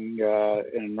creating an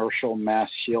inertial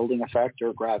mass shielding effect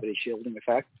or gravity shielding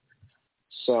effect.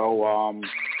 So,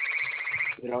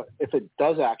 if it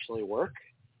does actually work,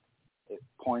 it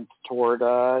points toward,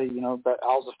 that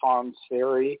Alciphron's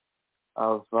theory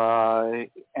of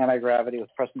anti-gravity with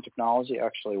present technology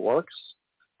actually works.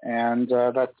 And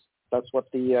that's what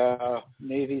the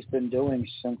Navy's been doing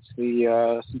since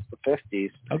the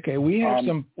 50s. Okay, we have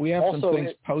some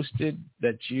things posted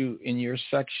that you in your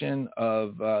section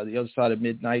of the other side of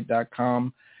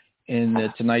midnight.com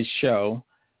in tonight's show.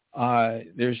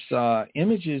 There's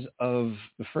images of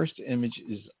the first image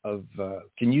is of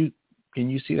can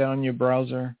you see that on your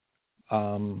browser?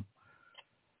 To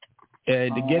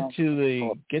get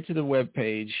to the web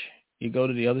page, you go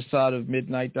to the other side of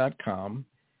midnight.com.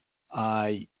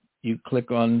 You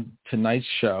click on tonight's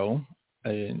show,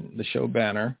 the show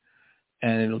banner,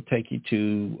 and it'll take you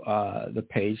to the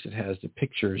page that has the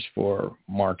pictures for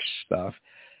Mark's stuff.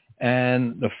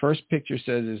 And the first picture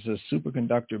says it's a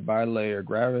superconductor bilayer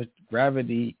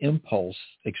gravity impulse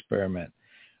experiment.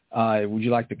 Would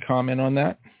you like to comment on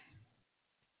that?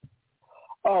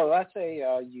 Oh, that's a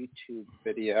YouTube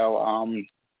video.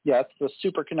 It's the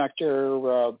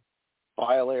superconductor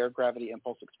bilayer gravity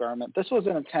impulse experiment. This was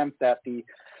an attempt at the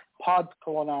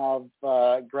Podkolonov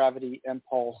gravity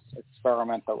impulse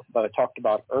experiment that I talked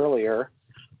about earlier.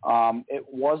 It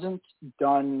wasn't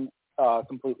done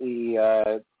completely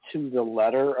to the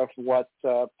letter of what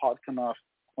Podkolonov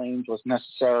claimed was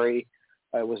necessary.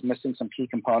 It was missing some key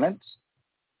components.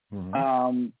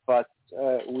 But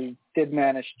we did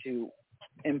manage to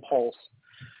impulse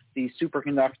the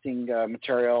superconducting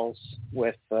materials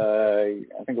with, I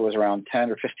think it was around 10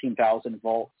 or 15,000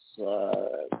 volts,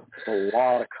 a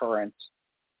lot of current.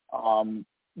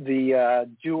 The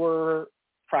Dewar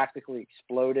practically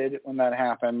exploded when that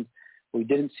happened. We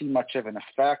didn't see much of an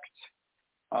effect.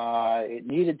 It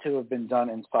needed to have been done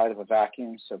inside of a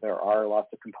vacuum, so there are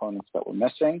lots of components that were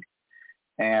missing.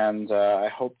 And I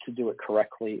hope to do it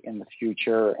correctly in the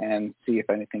future and see if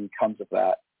anything comes of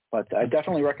that. But I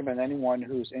definitely recommend anyone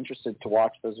who's interested to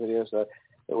watch those videos.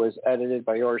 It was edited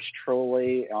by yours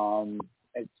truly.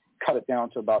 It cut it down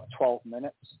to about 12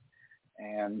 minutes.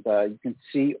 And you can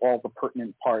see all the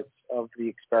pertinent parts of the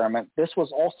experiment. This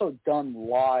was also done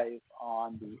live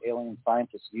on the Alien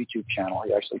Scientist YouTube channel.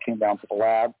 He actually came down to the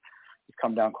lab. He's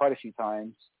come down quite a few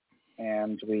times.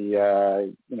 And we,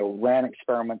 ran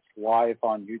experiments live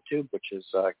on YouTube, which is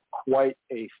quite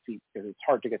a feat because it's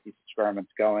hard to get these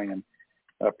experiments going and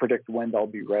predict when they'll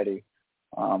be ready.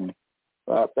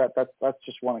 That's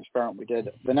just one experiment we did.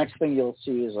 The next thing you'll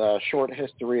see is a short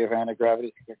history of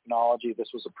anti-gravity technology.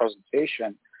 This was a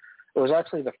presentation. It was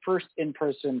actually the first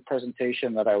in-person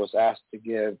presentation that I was asked to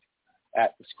give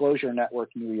at Disclosure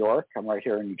Network, New York. I'm right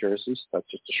here in New Jersey, so that's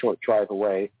just a short drive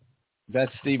away.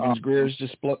 That's Stephen Greer's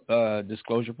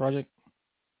Disclosure Project?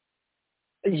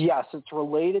 Yes, it's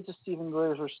related to Stephen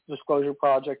Greer's Disclosure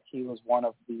Project. He was one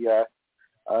of the,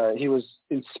 he was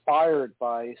inspired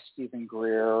by Stephen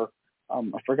Greer. I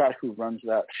forgot who runs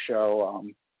that show,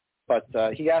 but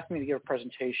he asked me to give a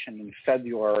presentation in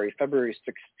February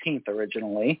 16th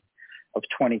originally of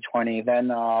 2020. Then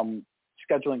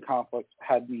scheduling conflicts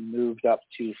had me moved up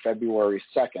to February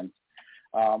 2nd.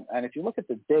 And if you look at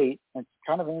the date, it's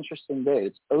kind of an interesting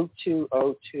date. It's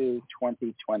 02/02/2020.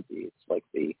 It's like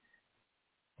the,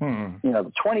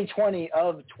 the 2020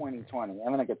 of 2020. I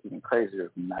mean, it gets even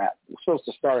crazier than that. It was supposed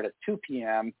to start at 2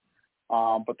 p.m.,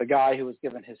 but the guy who was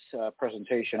giving his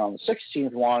presentation on the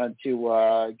 16th wanted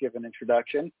to give an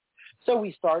introduction. So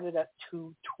we started at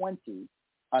 2:20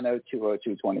 on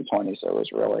 02/02/2020. So it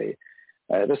was really,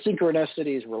 the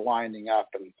synchronicities were lining up,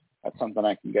 and that's something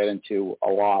I can get into a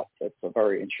lot. It's a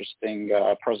very interesting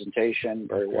presentation,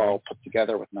 very well put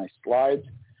together with nice slides.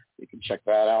 You can check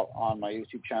that out on my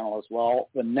YouTube channel as well.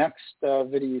 The next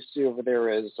video you see over there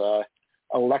is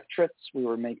electrets. We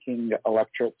were making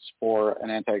electrets for an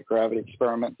anti-gravity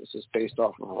experiment. This is based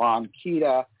off of Ron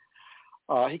Kita.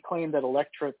 He claimed that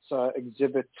electrets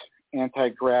exhibit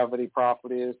anti-gravity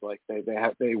properties, like they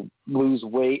lose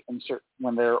weight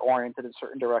when they're oriented in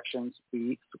certain directions.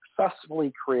 We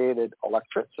successfully created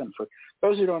electrets, and for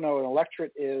those who don't know, an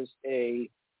electret is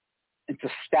it's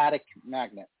a static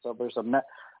magnet. So there's an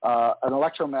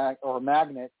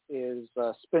magnet is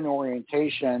a spin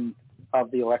orientation of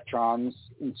the electrons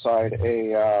inside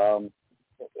an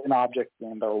object,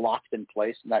 and they're locked in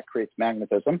place, and that creates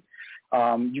magnetism.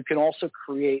 You can also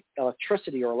create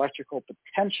electricity or electrical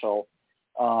potential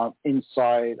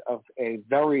inside of a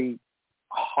very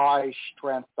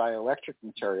high-strength dielectric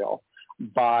material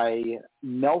by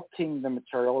melting the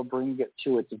material, bringing it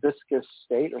to its viscous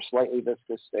state or slightly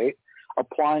viscous state,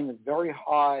 applying a very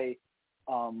high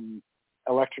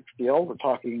electric field. We're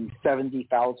talking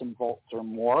 70,000 volts or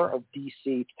more of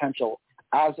DC potential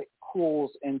as it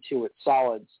cools into its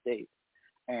solid state.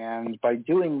 And by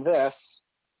doing this,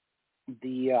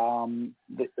 the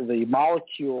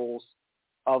molecules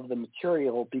of the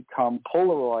material become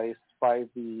polarized by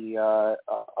the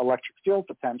electric field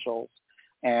potentials,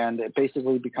 and it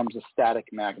basically becomes a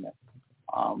static magnet.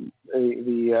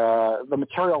 The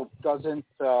material doesn't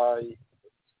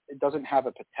have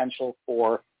a potential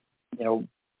for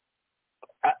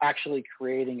actually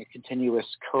creating a continuous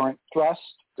current thrust.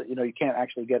 You can't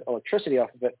actually get electricity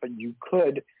off of it, but you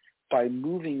could by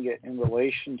moving it in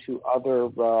relation to other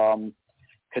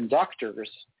conductors.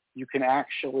 You can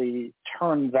actually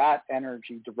turn that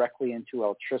energy directly into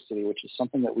electricity, which is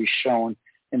something that we've shown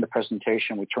in the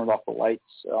presentation. We turned off the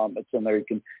lights. It's in there. You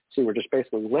can see we're just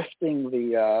basically lifting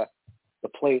the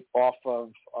plate off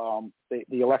of the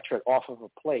electret off of a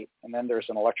plate, and then there's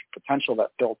an electric potential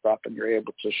that built up, and you're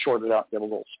able to short it out and get a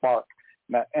little spark.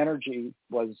 And that energy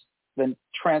was then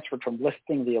transferred from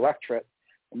lifting the electret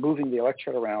and moving the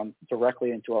electret around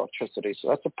directly into electricity. So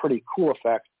that's a pretty cool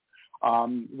effect.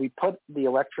 We put the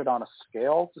electret on a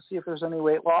scale to see if there's any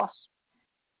weight loss,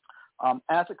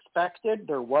 As expected,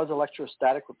 there was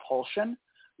electrostatic repulsion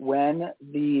when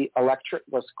the electret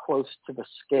was close to the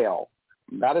scale.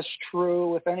 That is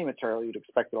true with any material. You'd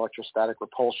expect electrostatic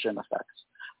repulsion effects.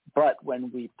 But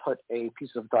when we put a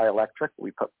piece of dielectric,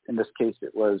 in this case,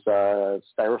 it was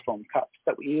styrofoam cups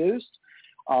that we used,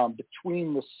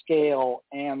 between the scale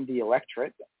and the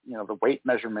electret, the weight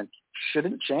measurement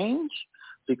shouldn't change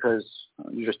because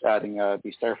you're just adding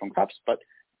these styrofoam cups. But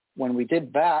when we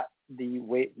did that, the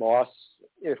weight loss,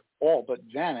 if all but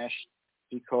vanished,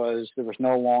 because there was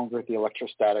no longer the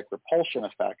electrostatic repulsion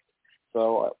effect.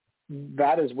 So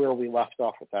that is where we left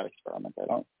off with that experiment.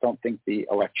 I don't think the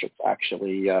electrets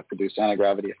actually produce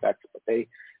anti-gravity effects, but they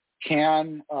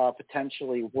can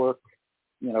potentially work,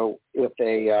 with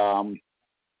a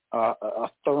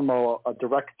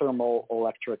direct thermal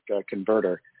electric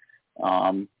converter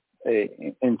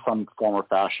in some form or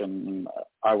fashion.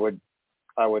 I would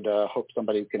hope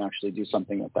somebody can actually do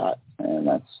something with that, and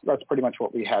that's pretty much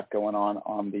what we have going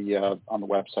on the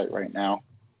website right now.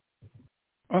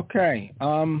 Okay.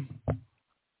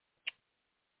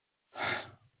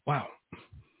 Wow.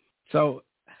 So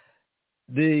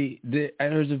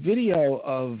there's a video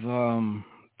of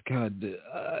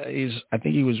I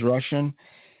think he was Russian,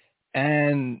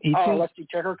 and he Alexei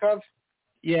Chekhov.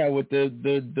 Yeah, with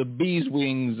the bee's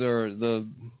wings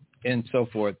and so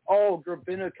forth. Oh,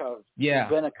 Grebennikov. Yeah.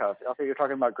 Grebennikov. I think you're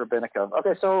talking about Grebennikov.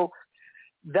 Okay, so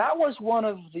that was one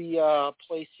of the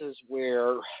places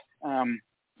where, and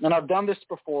I've done this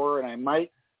before, and I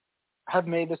might have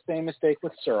made the same mistake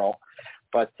with Searle,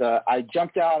 but I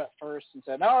jumped out at first and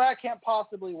said, no, that can't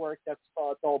possibly work. It's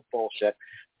all bullshit.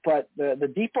 But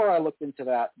the deeper I looked into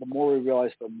that, the more we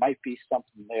realized there might be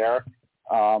something there.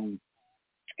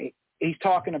 He's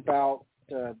talking about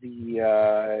those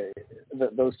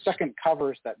second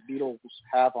covers that beetles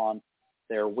have on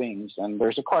their wings, and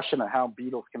there's a question of how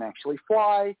beetles can actually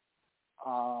fly,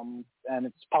 and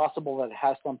it's possible that it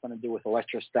has something to do with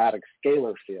electrostatic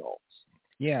scalar fields.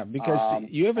 Yeah, because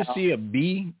you ever see a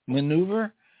bee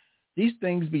maneuver? These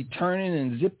things be turning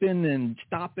and zipping and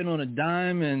stopping on a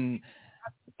dime,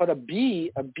 but a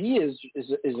bee is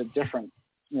a different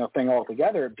thing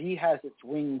altogether. A bee has its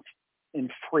wings in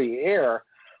free air.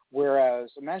 Whereas,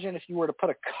 imagine if you were to put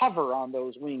a cover on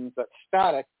those wings that's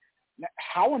static.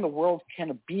 How in the world can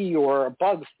a bee or a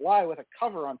bug fly with a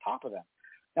cover on top of them?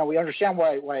 Now, we understand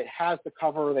why it has the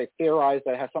cover. They theorize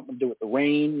that it has something to do with the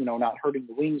rain, not hurting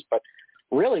the wings. But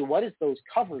really, what is those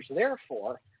covers there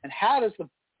for? And how does the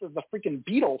freaking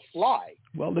beetle fly?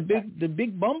 Well, the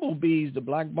big bumblebees, the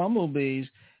black bumblebees,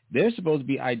 they're supposed to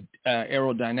be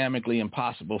aerodynamically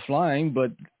impossible flying,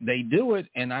 but they do it,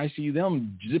 and I see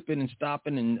them zipping and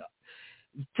stopping, and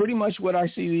pretty much what I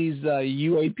see these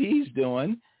UAPs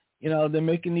doing. They're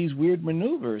making these weird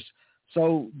maneuvers.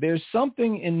 So there's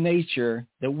something in nature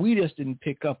that we just didn't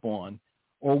pick up on,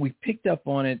 or we picked up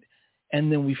on it,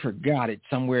 and then we forgot it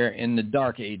somewhere in the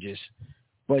Dark Ages.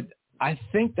 But I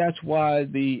think that's why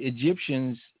the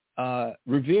Egyptians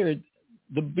revered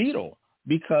the beetle,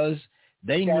 because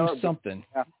they knew something.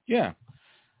 Yeah.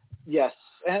 Yes,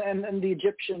 and the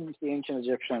Egyptians, the ancient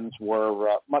Egyptians,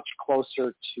 were much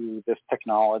closer to this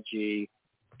technology.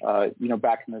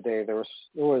 Back in the day, there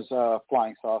was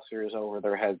flying saucers over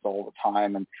their heads all the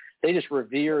time, and they just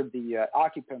revered the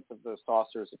occupants of those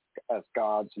saucers as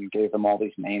gods and gave them all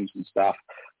these names and stuff,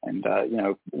 and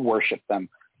worshipped them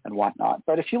and whatnot.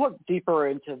 But if you look deeper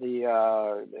into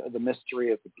the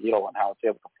mystery of the beetle and how it's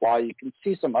able to fly, you can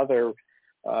see some other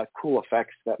cool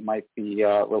effects that might be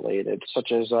related,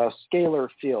 such as scalar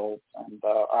fields. And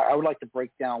I would like to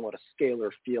break down what a scalar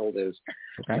field is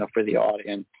for the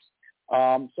audience.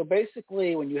 So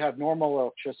basically, when you have normal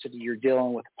electricity, you're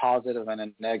dealing with a positive and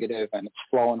a negative, and it's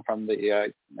flowing from the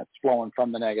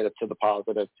negative to the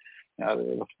positive.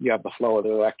 You have the flow of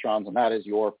the electrons, and that is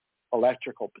your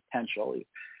electrical potential.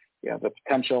 You have the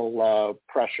potential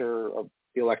pressure of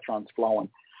the electrons flowing.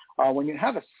 When you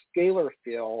have a scalar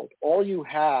field, all you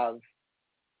have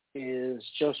is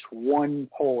just one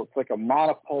pole. It's like a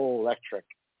monopole electric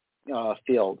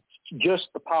field. It's just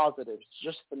the positive, it's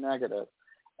just the negative.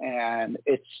 And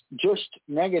it's just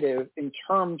negative in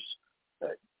terms,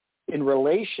 in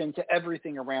relation to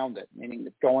everything around it, meaning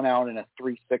it's going out in a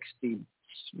 360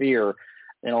 sphere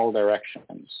in all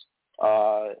directions.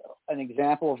 An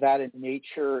example of that in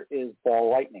nature is ball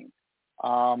lightning.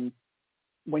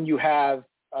 When you have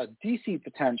a DC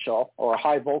potential or a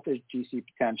high voltage DC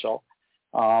potential,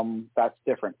 that's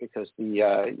different because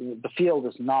the field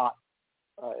is not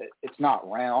it's not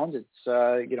round. It's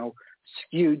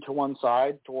skewed to one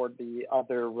side toward the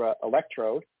other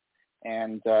electrode,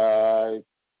 and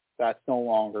that's no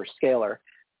longer scalar.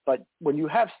 But when you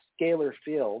have scalar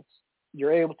fields,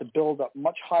 you're able to build up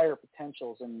much higher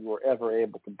potentials than you were ever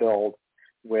able to build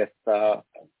with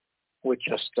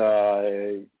just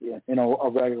a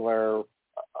regular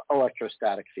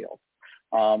electrostatic field.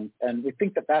 And we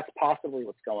think that that's possibly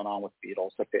what's going on with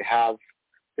beetles, that they have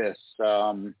this,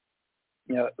 when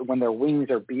their wings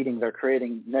are beating, they're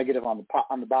creating negative on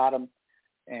the bottom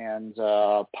and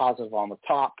positive on the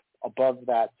top above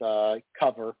that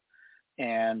cover,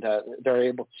 and they're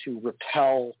able to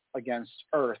repel against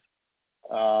Earth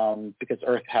because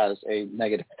Earth has a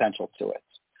negative potential to it.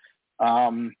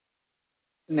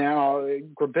 Now,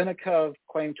 Grebennikov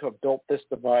claimed to have built this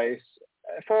device.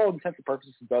 For all intents and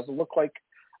purposes, it doesn't look like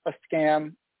a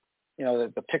scam.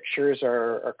 The pictures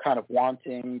are kind of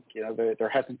wanting. There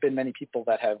hasn't been many people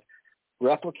that have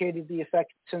replicated the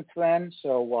effect since then.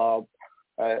 So,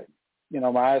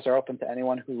 my eyes are open to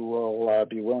anyone who will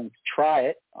be willing to try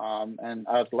it. And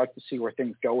I'd like to see where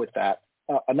things go with that.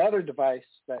 Another device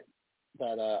that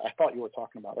I thought you were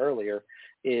talking about earlier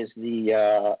is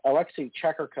the Alexei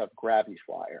Chekarkov Gravity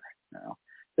Flyer. Now,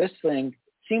 this thing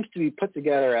seems to be put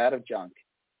together out of junk.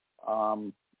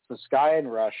 This guy in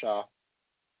Russia,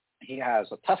 he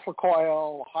has a Tesla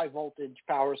coil, high voltage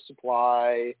power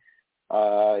supply.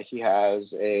 He has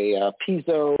a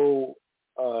piezo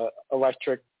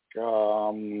electric.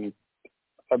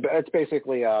 It's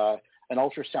basically an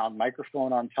ultrasound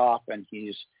microphone on top, and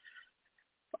he's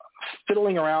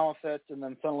fiddling around with it, and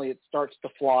then suddenly it starts to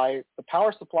fly. The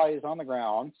power supply is on the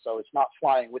ground, so it's not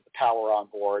flying with the power on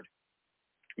board.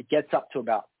 It gets up to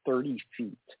about 30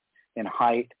 feet in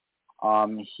height.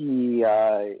 He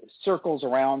circles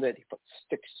around it. He puts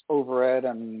sticks over it,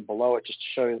 and below it just to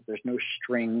show you there's no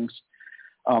strings.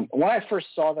 When I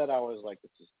first saw that, I was like,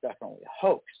 this is definitely a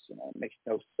hoax. It makes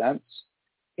no sense.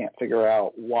 Can't figure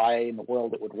out why in the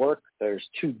world it would work. There's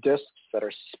two discs that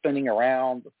are spinning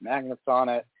around with magnets on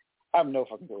it. I have no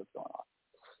fucking clue what's going on.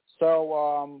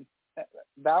 So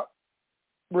that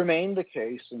remained the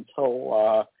case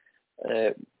until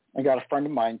I got a friend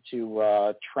of mine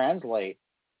to translate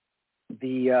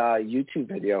the YouTube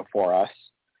video for us.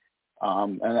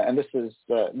 And this is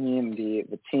me and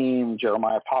the team.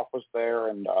 Jeremiah Pop was there,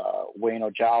 and Wayne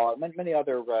Ojala, and many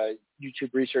other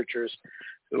YouTube researchers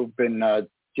who've been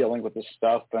dealing with this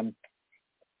stuff. And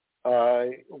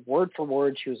word for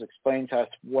word, she was explaining to us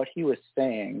what he was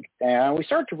saying. And we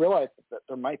started to realize that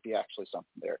there might be actually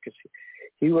something there, because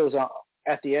he was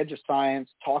at the edge of science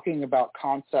talking about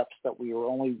concepts that we were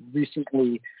only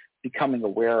recently becoming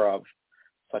aware of,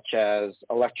 such as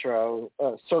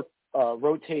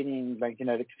rotating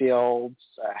magnetic fields,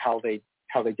 how they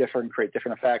differ and create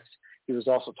different effects. He was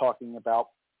also talking about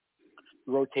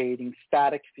rotating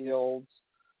static fields,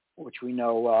 which we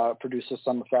know produces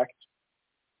some effect.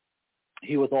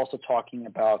 He was also talking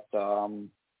about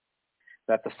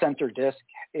that the center disk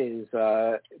is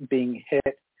being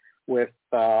hit with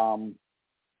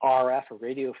RF, or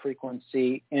radio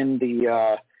frequency, in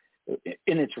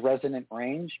its resonant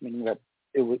range, meaning that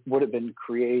it would have been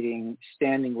creating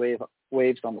standing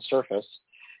waves on the surface.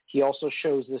 He also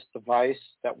shows this device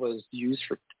that was used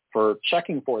for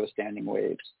checking for the standing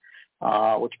waves,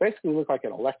 which basically looked like a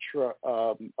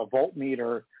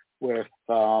voltmeter with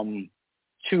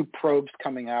two probes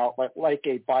coming out, like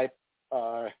a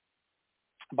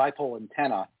dipole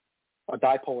antenna,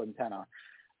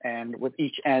 and with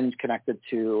each end connected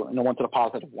to, one to the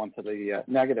positive, one to the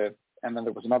negative. And then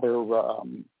there was another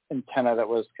antenna that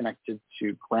was connected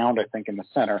to ground, I think, in the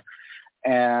center.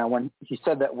 And when he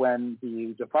said that when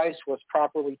the device was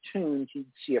properly tuned, he'd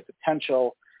see a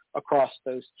potential across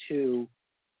those two,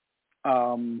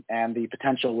 and the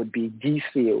potential would be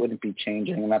DC. It wouldn't be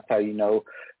changing, and that's how you know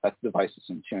that the device is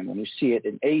in tune. When you see it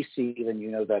in AC, then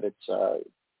you know that it's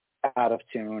out of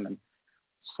tune, and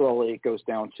slowly it goes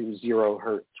down to 0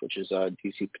 hertz, which is a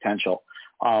DC potential.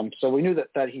 So we knew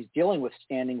that he's dealing with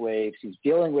standing waves. He's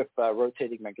dealing with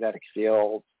rotating magnetic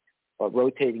fields,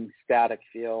 rotating static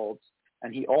fields.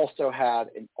 And he also had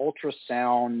an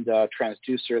ultrasound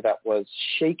transducer that was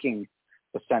shaking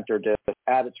the center disk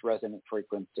at its resonant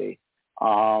frequency.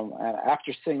 And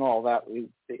after seeing all that,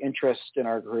 the interest in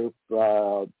our group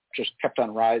just kept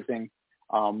on rising.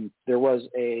 There was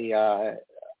a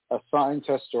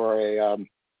scientist or a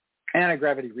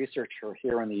anti-gravity researcher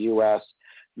here in the U.S.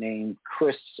 named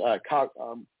Chris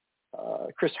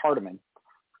Hardiman,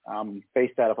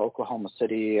 based out of Oklahoma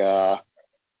City,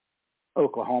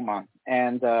 Oklahoma.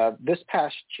 And this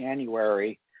past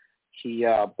January, he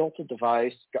built a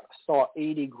device, saw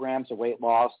 80 grams of weight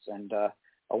loss, and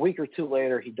a week or two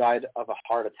later, he died of a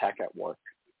heart attack at work.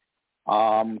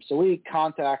 So we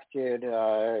contacted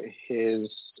his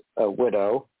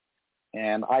widow,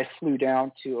 And I flew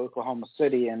down to Oklahoma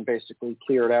City and basically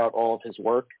cleared out all of his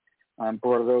work,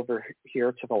 brought it over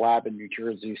here to the lab in New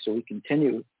Jersey so we can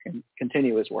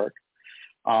continue his work.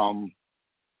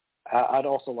 I'd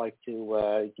also like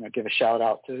to give a shout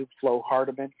out to Flo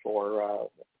Hardiman for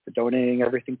donating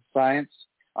everything to science.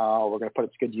 We're going to put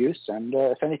it to good use, and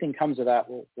if anything comes of that,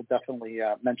 we'll definitely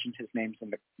mention his name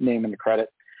in the credit.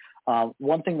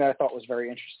 One thing that I thought was very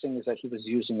interesting is that he was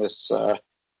using this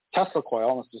Tesla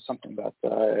coil, and this is something that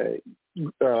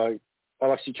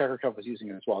Alexei Chekhov was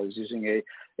using as well. He was using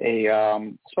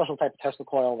a special type of Tesla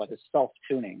coil that is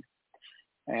self-tuning,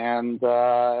 and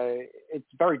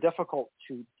it's very difficult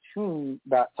to tune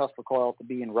that Tesla coil to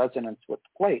be in resonance with the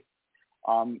plate.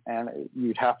 And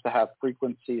you'd have to have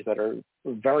frequencies that are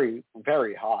very,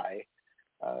 very high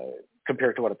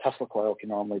compared to what a Tesla coil can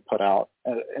normally put out,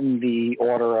 in the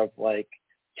order of like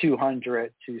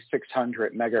 200 to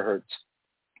 600 megahertz,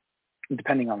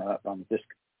 depending on the disk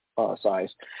size.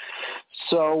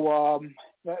 So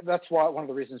that's one of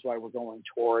the reasons why we're going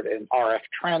toward an RF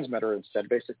transmitter instead,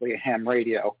 basically a ham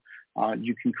radio.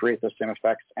 You can create those same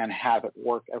effects and have it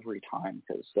work every time,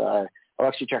 because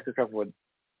Alexei Chekhov would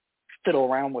fiddle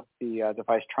around with the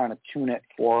device trying to tune it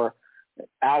for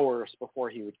hours before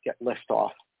he would get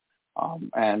liftoff.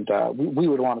 We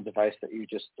would want a device that you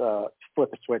just flip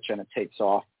a switch and it takes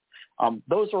off.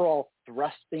 Those are all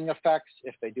thrusting effects.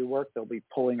 If they do work, they'll be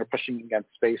pulling or pushing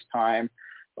against space-time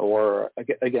or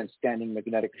against standing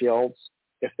magnetic fields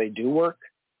if they do work.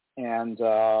 And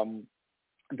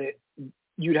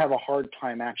you'd have a hard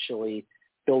time actually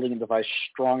building a device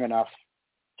strong enough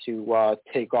to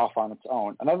take off on its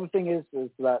own. Another thing is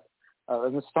that,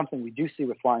 and this is something we do see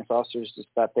with flying saucers, is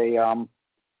that they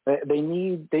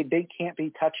can't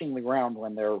be touching the ground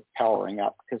when they're powering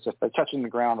up, because if they're touching the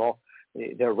ground,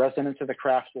 the resonance of the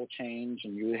craft will change,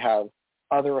 and you have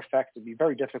other effects. It'd be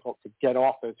very difficult to get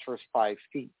off those first 5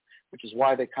 feet, which is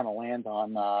why they kind of land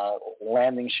on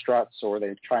landing struts, or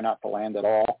they try not to land at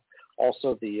all.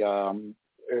 Also, the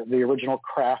original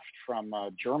craft from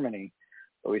Germany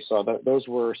that we saw, those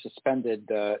were suspended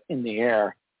in the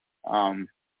air.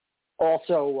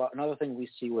 Also, another thing we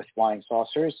see with flying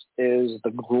saucers is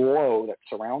the glow that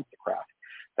surrounds the craft.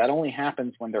 That only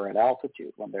happens when they're at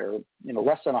altitude. When they're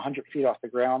less than 100 feet off the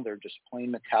ground, they're just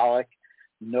plain metallic,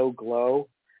 no glow.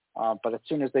 But as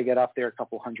soon as they get up there a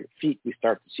couple hundred feet, we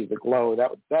start to see the glow.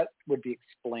 That would be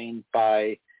explained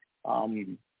by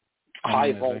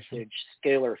high voltage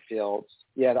scalar fields.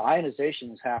 Yeah, the ionization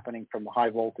is happening from the high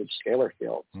voltage scalar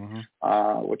fields,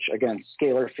 which again,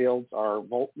 scalar fields are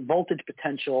voltage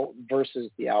potential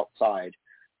versus the outside,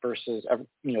 versus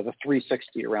the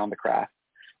 360 around the craft.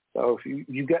 So if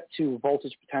you get to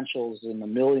voltage potentials in the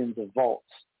millions of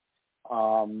volts,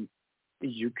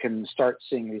 you can start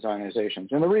seeing these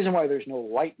ionizations. And the reason why there's no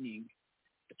lightning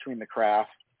between the craft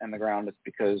and the ground is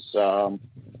because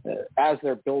as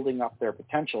they're building up their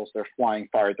potentials, they're flying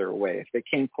farther away. If they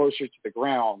came closer to the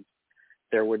ground,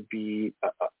 there would be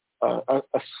a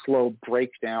slow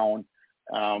breakdown,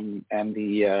 and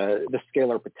the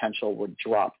scalar potential would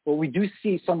drop. Well, we do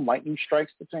see some lightning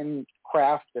strikes between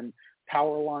craft and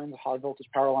power lines, high voltage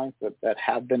power lines that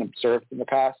have been observed in the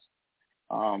past.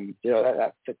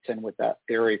 That fits in with that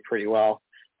theory pretty well.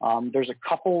 There's a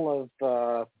couple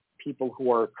of people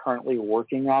who are currently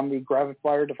working on the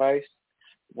Graviflyer device.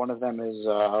 One of them is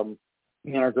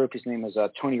in our group. His name is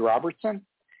Tony Robertson.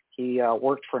 He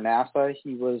worked for NASA.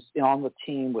 He was on the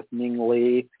team with Ming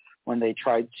Lee when they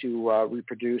tried to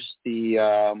reproduce the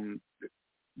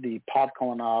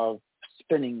Podkletnov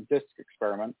spinning disk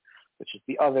experiment, which is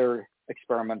the other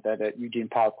experiment that Eugene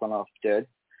Podkletnov did.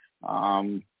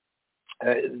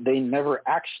 They never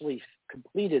actually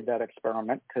completed that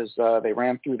experiment because they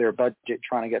ran through their budget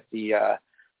trying to get the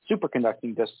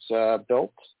superconducting disks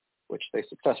built, which they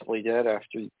successfully did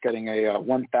after getting a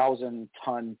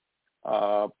 1,000-ton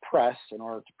press in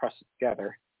order to press it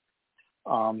together.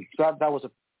 So that was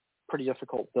a pretty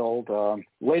difficult build.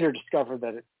 Later discovered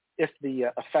that if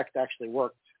the effect actually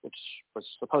worked, which was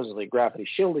supposedly a gravity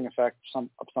shielding effect of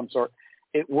some sort,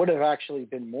 it would have actually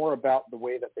been more about the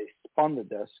way that they spun the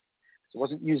disk. So it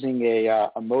wasn't using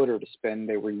a motor to spin.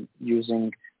 They were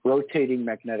using rotating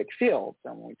magnetic fields.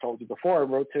 And we told you before,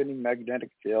 rotating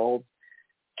magnetic fields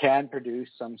can produce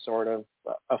some sort of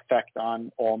effect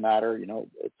on all matter.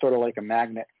 It's sort of like a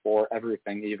magnet for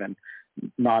everything, even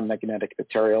non-magnetic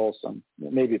materials.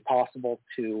 It may be possible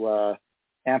to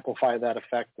amplify that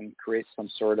effect and create some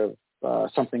sort of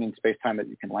something in space-time that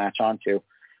you can latch onto.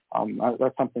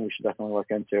 That's something we should definitely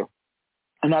look into.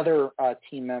 Another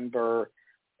team member,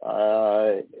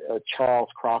 Charles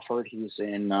Crawford, he's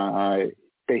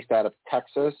based out of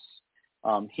Texas.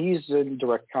 He's in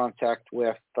direct contact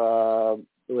with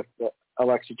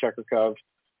Alexei Chekhov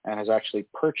and has actually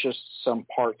purchased some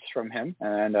parts from him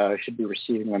and should be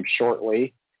receiving them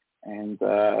shortly. And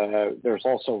there's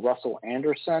also Russell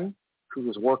Anderson, who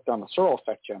has worked on the Searle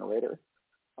effect generator,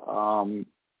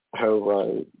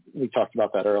 who we talked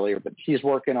about that earlier, but he's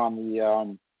working on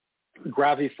the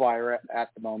Graviflyer at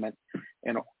the moment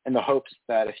in the hopes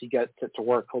that if he gets it to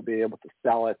work, he'll be able to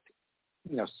sell it,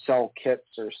 sell kits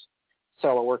or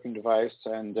sell a working device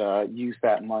and use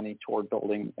that money toward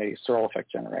building a Searle effect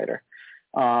generator.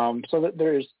 So that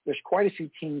there's quite a few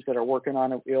teams that are working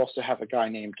on it. We also have a guy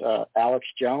named Alex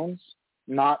Jones,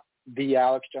 not the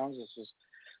Alex Jones. This is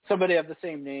somebody of the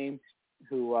same name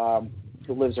who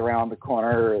lives around the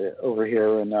corner over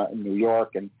here in New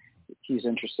York, and he's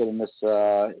interested in this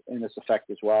effect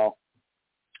as well.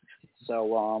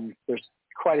 So there's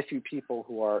quite a few people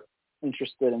who are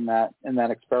interested in that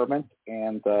experiment,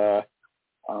 and then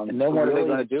what are they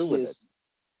going to do with it?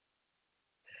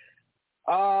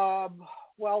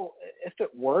 Well, if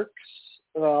it works,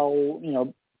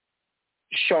 they'll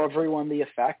show everyone the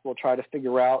effect. We'll try to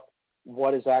figure out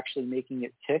what is actually making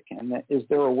it tick, and is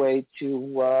there a way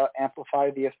to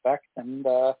amplify the effect and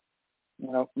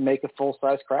make a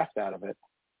full-size craft out of it.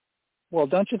 Well,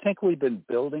 don't you think we've been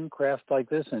building craft like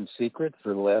this in secret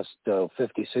for the last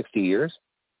 50, 60 years?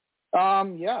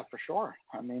 Yeah, for sure.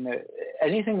 I mean,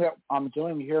 anything that I'm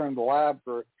doing here in the lab,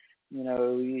 or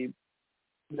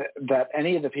that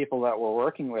any of the people that we're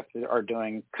working with are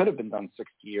doing could have been done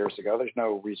 60 years ago. There's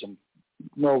no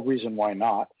reason why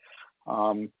not.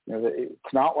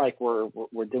 It's not like we're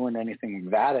doing anything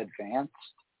that advanced.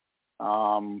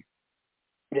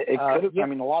 It could have. Yeah. I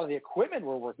mean, a lot of the equipment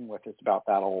we're working with is about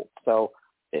that old, so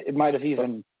it might have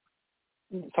even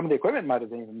some of the equipment might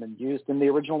have even been used in the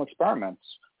original experiments.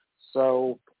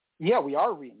 So yeah, we are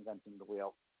reinventing the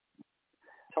wheel.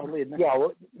 Totally admit. Yeah,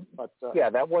 but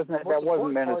that wasn't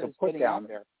meant as a put down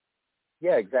there.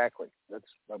 Yeah, exactly. That's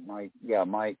my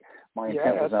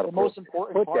intent was not a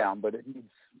put down, but it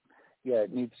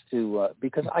needs to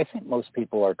because I think most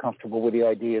people are comfortable with the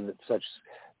idea that such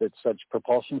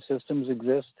propulsion systems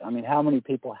exist. I mean, how many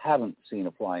people haven't seen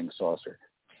a flying saucer?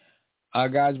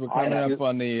 Guys, we're coming up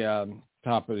on the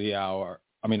top of the hour.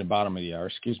 I mean, the bottom of the hour.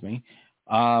 Excuse me.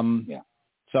 So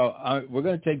we're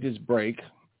going to take this break,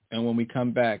 and when we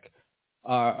come back,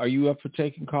 are you up for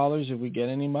taking callers if we get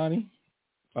any money,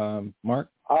 Mark?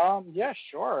 Yeah,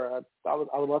 sure. I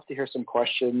would love to hear some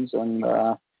questions, and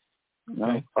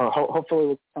hopefully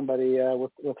with somebody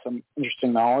with some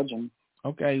interesting knowledge. And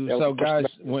okay, so guys,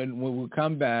 when we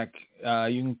come back,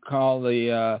 you can call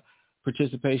the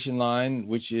participation line,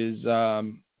 which is our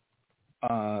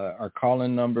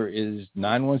call-in number is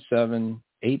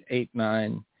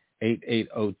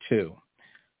 917-889-8802.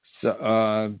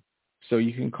 So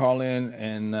you can call in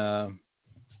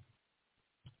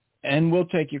and we'll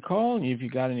take your call if you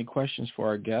got any questions for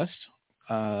our guest.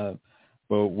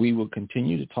 But we will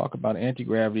continue to talk about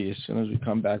anti-gravity as soon as we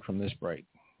come back from this break.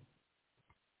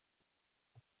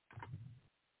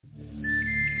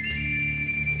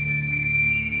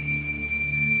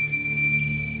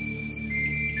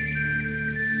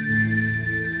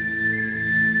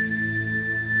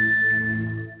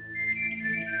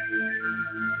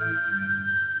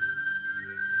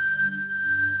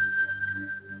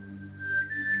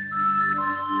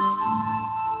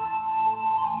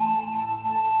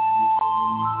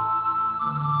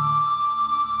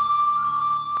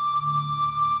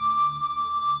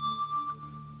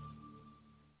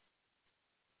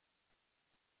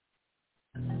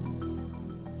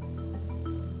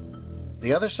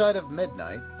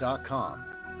 TheOtherSideOfMidnight.com.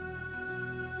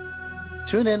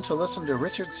 Tune in to listen to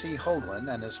Richard C.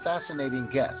 Hoagland and his fascinating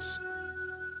guests.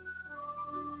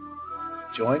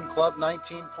 Join Club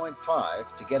 19.5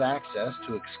 to get access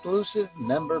to exclusive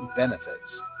member benefits.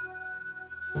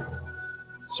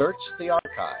 Search the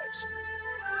archives.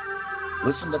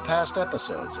 Listen to past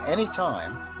episodes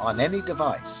anytime on any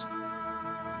device.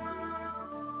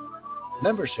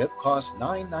 Membership costs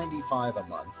 $9.95 a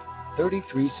month,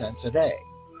 33 cents a day.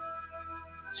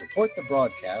 Support the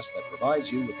broadcast that provides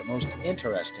you with the most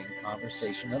interesting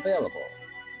conversation available.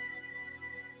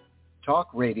 Talk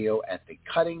radio at the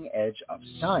cutting edge of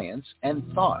science and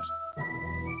thought.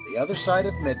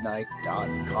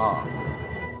 TheOtherSideOfMidnight.com.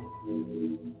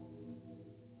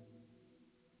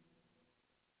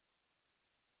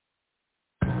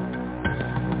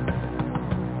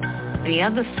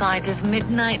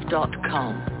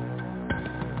 TheOtherSideOfMidnight.com.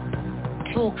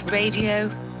 Talk radio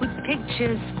with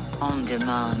pictures on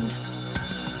demand.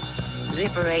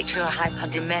 Liberate your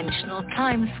hyperdimensional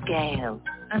time scale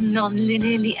and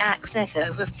non-linearly access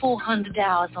over 400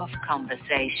 hours of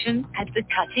conversation at the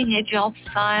cutting edge of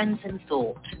science and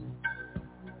thought.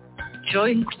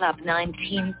 Join Club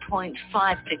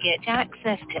 19.5 to get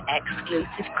access to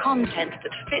exclusive content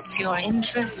that fits your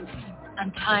interests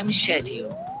and time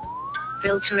schedule.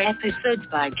 Filter episodes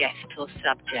by guest or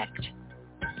subject.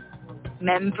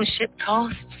 Membership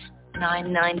costs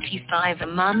 $9.95 a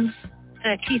month,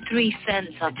 33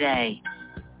 cents a day.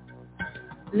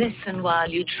 Listen while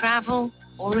you travel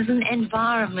or as an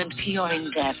environment for your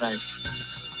endeavors.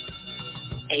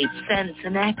 8 cents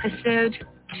an episode,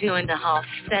 2.5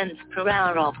 cents per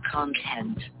hour of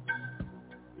content.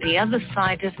 The other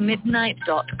side of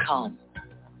midnight.com.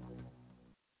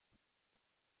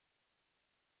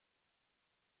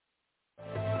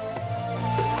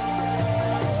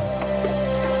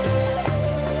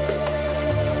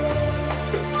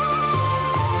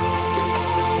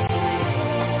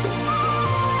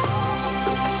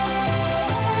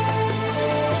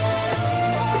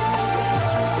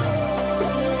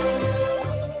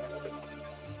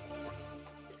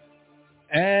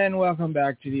 And welcome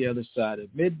back to the other side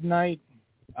of midnight.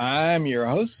 I'm your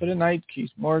host for tonight, Keith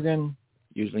Morgan,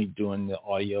 usually doing the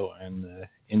audio and the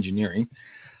engineering.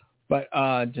 But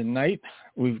tonight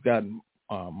we've got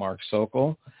Mark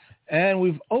Sokol, and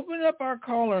we've opened up our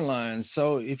caller line.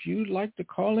 So if you'd like to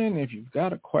call in, if you've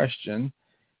got a question,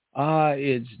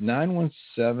 it's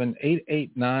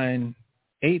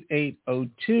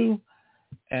 917-889-8802,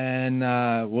 and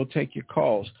we'll take your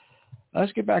calls.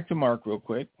 Let's get back to Mark real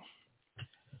quick.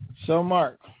 So,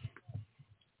 Mark,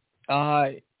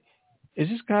 is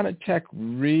this kind of tech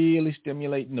really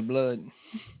stimulating the blood?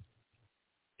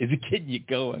 Is it getting you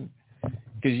going?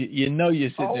 Because you know you're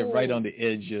sitting there right on the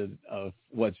edge of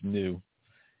what's new.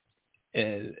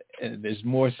 And there's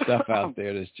more stuff out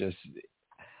there that's just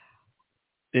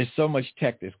 – there's so much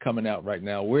tech that's coming out right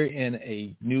now. We're in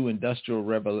a new industrial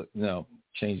revolution. No,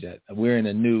 change that. We're in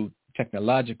a new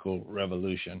technological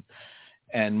revolution,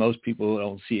 and most people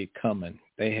don't see it coming.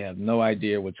 They have no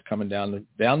idea what's coming down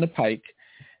the pike,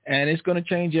 and it's going to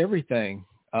change everything.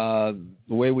 The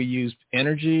way we use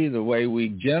energy, the way we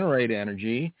generate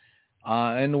energy,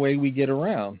 and the way we get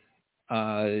around.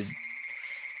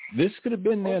 This could have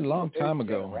been there a long time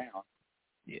ago.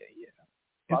 Yeah.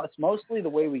 It's mostly the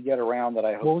way we get around that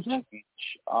I hope to change.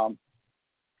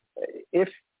 If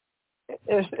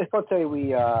let's say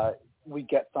we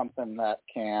get something that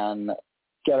can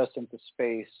get us into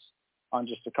space on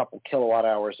just a couple kilowatt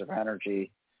hours of energy,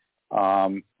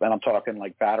 and I'm talking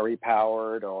like battery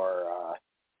powered or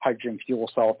hydrogen fuel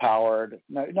cell powered,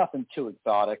 nothing too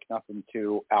exotic, nothing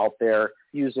too out there,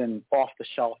 using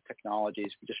off-the-shelf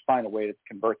technologies. We just find a way to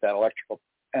convert that electrical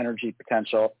energy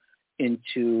potential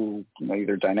into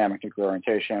either dynamic nuclear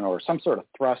orientation or some sort of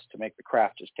thrust to make the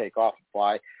craft just take off and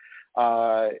fly.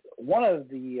 One of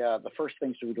the first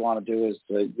things that we'd want to do is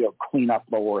to clean up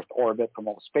low Earth orbit from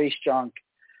all the space junk.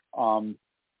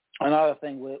 Another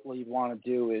thing we'd want to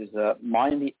do is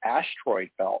mine the asteroid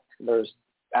belt. There's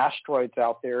asteroids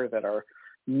out there that are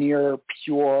near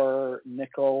pure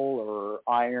nickel or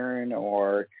iron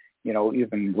or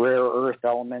even rare earth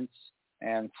elements,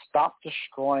 and stop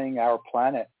destroying our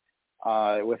planet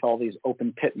with all these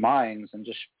open pit mines, and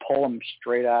just pull them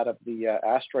straight out of the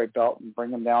asteroid belt and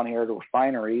bring them down here to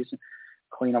refineries,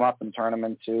 clean them up and turn them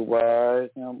into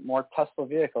more Tesla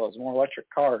vehicles, more electric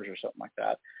cars or something like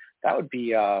that. That would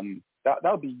be that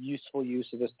would be useful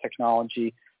use of this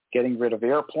technology. Getting rid of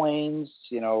airplanes,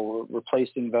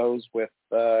 replacing those with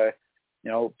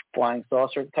flying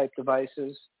saucer type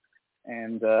devices,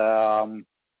 and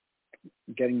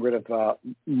getting rid of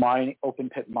open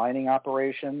pit mining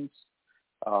operations.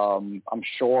 I'm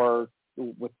sure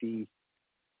with the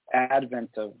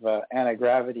advent of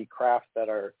anti-gravity craft that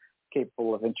are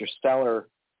capable of interstellar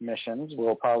missions,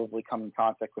 we'll probably come in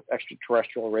contact with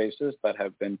extraterrestrial races that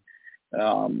have been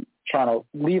trying to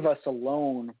leave us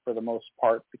alone for the most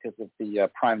part because of the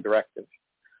Prime Directive.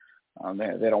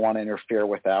 They don't want to interfere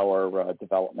with our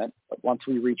development. But once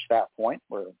we reach that point,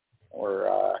 we're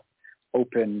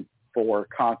open for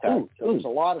contact. So there's a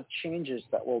lot of changes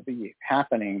that will be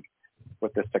happening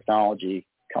with this technology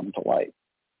coming to light.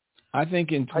 I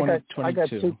think in 2022. I got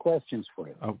two questions for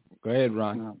you. Oh, go ahead,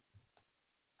 Ron.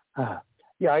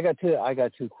 Yeah, I got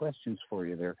two questions for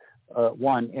you there.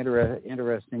 One,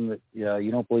 interesting that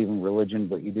you don't believe in religion,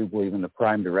 but you do believe in the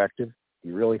Prime Directive. Do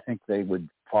you really think they would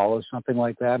follow something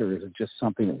like that, or is it just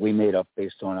something that we made up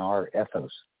based on our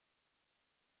ethos?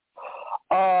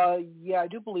 Yeah, I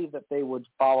do believe that they would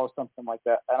follow something like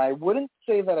that. And I wouldn't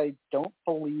say that I don't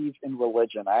believe in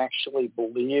religion. I actually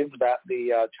believe that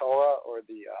the Torah or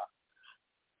the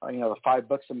the 5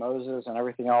 books of Moses and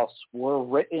everything else were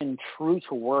written true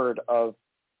to word of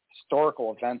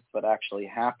historical events that actually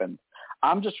happened.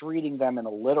 I'm just reading them in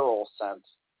a literal sense.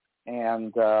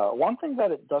 And one thing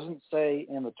that it doesn't say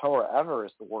in the Torah ever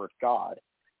is the word God.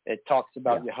 It talks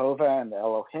about Yehovah and the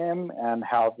Elohim and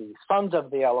how the sons of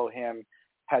the Elohim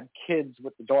had kids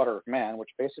with the daughter of man,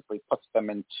 which basically puts them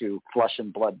into flesh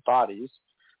and blood bodies.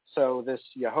 So this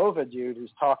Yehovah dude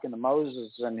who's talking to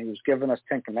Moses and who's giving us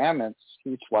 10 commandments,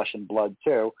 he's flesh and blood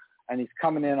too. And he's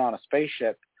coming in on a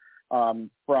spaceship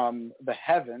from the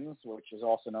heavens, which is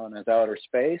also known as outer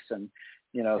space. And,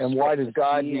 and why does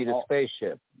God need a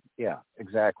spaceship? Yeah,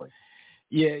 exactly.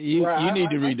 Yeah, you need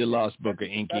to read the Lost Book of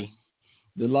Enki.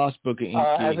 The Lost Book of Enki.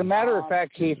 As a matter of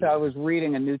fact, Keith, I was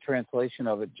reading a new translation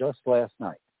of it just last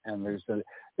night, and there's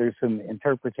some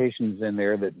interpretations in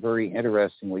there that very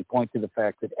interestingly point to the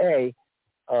fact that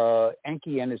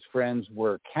Enki and his friends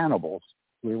were cannibals.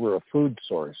 We were a food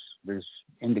source. There's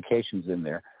indications in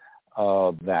there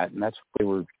of that, and that's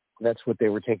what they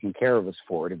were taking care of us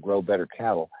for, to grow better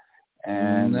cattle.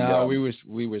 And we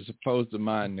were supposed to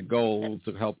mine the gold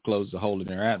to help close the hole in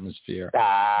their atmosphere.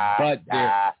 But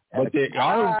there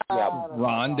are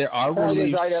Ron. There are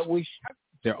reliefs.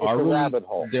 There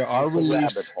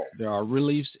are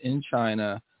reliefs in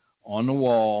China on the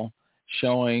wall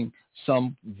showing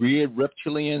some weird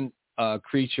reptilian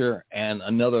creature and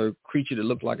another creature that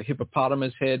looked like a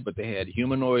hippopotamus head, but they had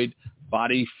humanoid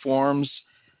body forms,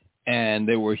 and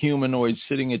they were humanoids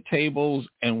sitting at tables,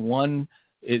 and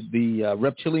the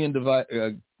reptilian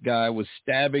guy was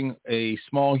stabbing a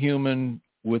small human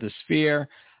with a spear.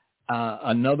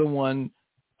 Another one,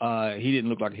 he didn't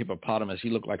look like a hippopotamus.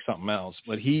 He looked like something else.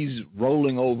 But he's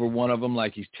rolling over one of them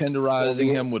like he's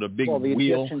tenderizing him with a big wheel.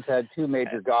 The Egyptians had 2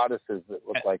 major goddesses that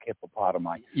looked like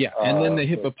hippopotami. Yeah, and then the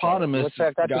hippopotamus what's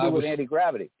that got to do with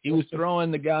anti-gravity? He was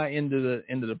throwing the guy into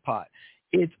the pot.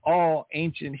 It's all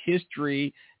ancient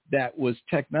history. That was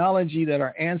technology that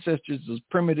our ancestors, those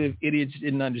primitive idiots,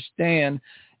 didn't understand.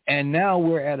 And now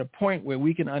we're at a point where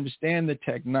we can understand the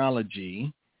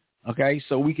technology, okay?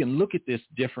 So we can look at this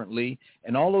differently.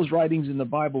 And all those writings in the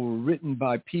Bible were written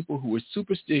by people who were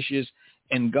superstitious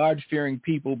and God-fearing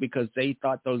people because they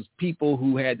thought those people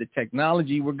who had the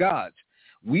technology were gods.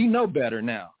 We know better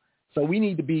now. So we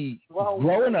need to be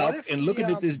growing up and looking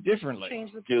at this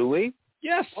differently. Do we?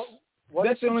 Yes.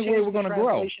 That's the only way we're going to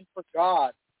grow. For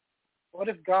God. What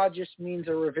if God just means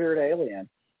a revered alien?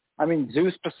 I mean,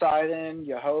 Zeus, Poseidon,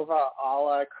 Jehovah,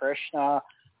 Allah, Krishna,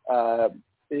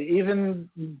 even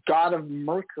God of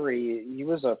Mercury, he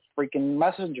was a freaking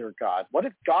messenger god. What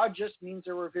if God just means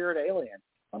a revered alien?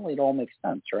 Suddenly it all makes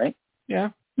sense, right?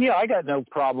 Yeah. Yeah, I got no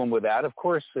problem with that. Of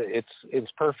course,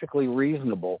 it's perfectly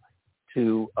reasonable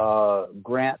to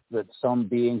grant that some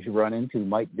beings you run into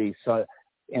might be,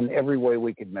 in every way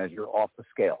we could measure, off the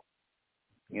scale.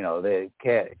 They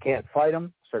can't fight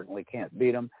them, certainly can't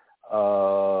beat them,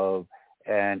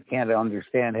 and can't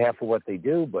understand half of what they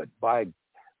do. But by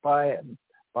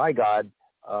God,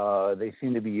 they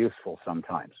seem to be useful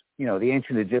sometimes. The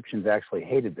ancient Egyptians actually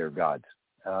hated their gods,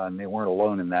 and they weren't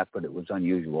alone in that, but it was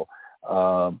unusual.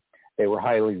 They were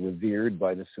highly revered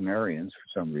by the Sumerians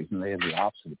for some reason. They had the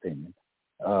opposite opinion.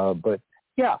 But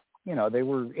yeah, they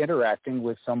were interacting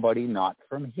with somebody not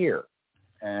from here.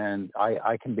 And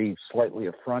I can be slightly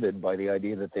affronted by the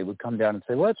idea that they would come down and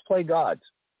say, let's play gods.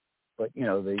 But,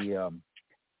 the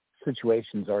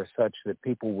situations are such that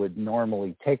people would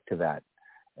normally take to that.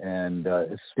 And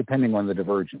it's depending on the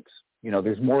divergence.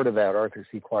 There's more to that Arthur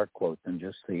C. Clarke quote than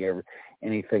just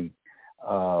anything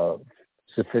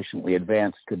sufficiently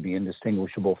advanced could be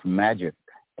indistinguishable from magic.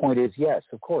 Point is, yes,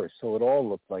 of course. So it all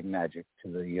looked like magic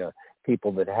to the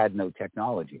people that had no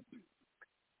technology.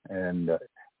 And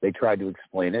they tried to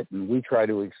explain it, and we try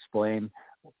to explain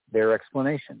their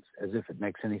explanations as if it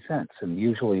makes any sense, and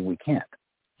usually we can't.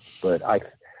 But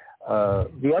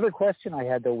the other question I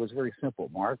had, though, was very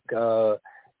simple, Mark. Do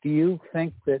you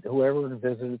think that whoever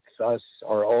visits us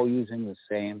are all using the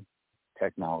same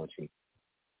technology?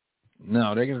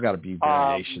 No, there's got to be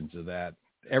variations of that.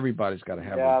 Everybody's got to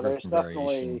have a different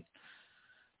variation.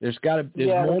 There's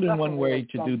more than one way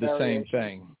to do the same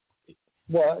thing.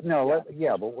 Well, no,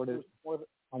 but what is?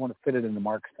 I want to fit it into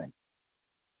Mark's thing.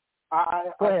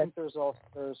 I think there's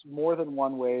more than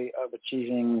one way of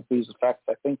achieving these effects.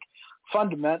 I think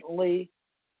fundamentally,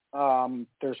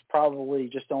 there's probably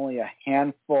just only a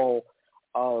handful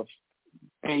of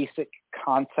basic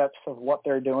concepts of what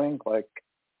they're doing, like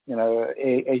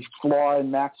a flaw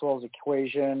in Maxwell's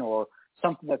equation or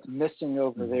something that's missing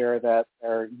over there that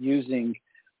they're using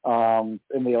in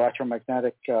the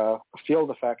electromagnetic field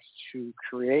effects to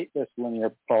create this linear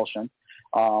propulsion.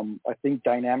 I think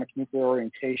dynamic nuclear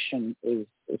orientation is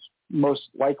most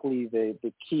likely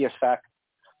the key effect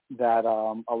that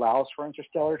allows for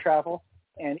interstellar travel.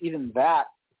 And even that,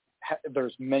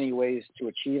 there's many ways to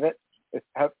achieve it.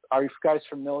 Are you guys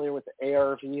familiar with the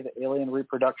ARV, the Alien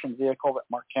Reproduction Vehicle that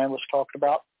Mark Candlish talked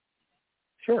about?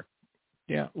 Sure.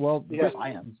 Yeah, well,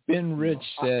 Ben Rich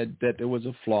said that there was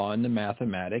a flaw in the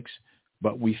mathematics,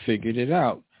 but we figured it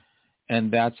out. And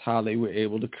that's how they were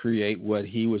able to create what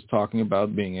he was talking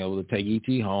about, being able to take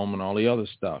E.T. home and all the other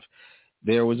stuff.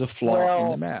 There was a flaw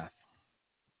in the math.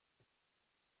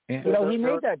 You know, he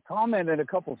made that comment in a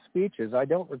couple of speeches. I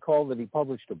don't recall that he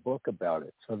published a book about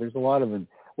it. So there's a lot of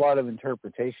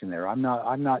interpretation there. I'm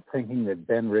not thinking that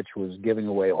Ben Rich was giving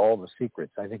away all the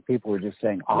secrets. I think people were just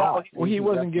saying, well, he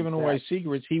wasn't giving away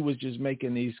secrets. He was just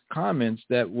making these comments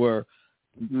that were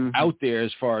out there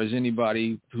as far as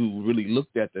anybody who really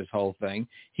looked at this whole thing.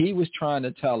 He was trying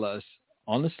to tell us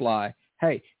on the sly,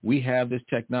 hey, we have this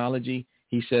technology.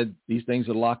 He said these things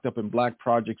are locked up in black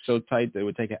projects so tight they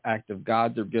would take an act of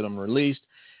God to get them released.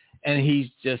 And he's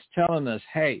just telling us,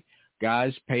 hey,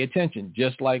 guys, pay attention.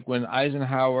 Just like when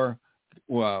Eisenhower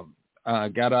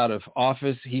got out of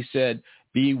office, he said,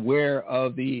 beware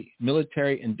of the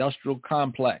military-industrial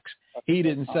complex. He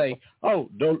didn't say, oh,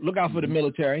 don't look out for the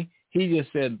military. He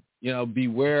just said, you know,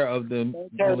 beware of the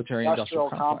military-industrial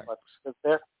complex.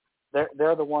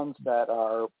 They're the ones that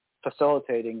are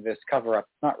facilitating this cover-up,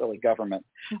 not really government.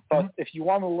 But if you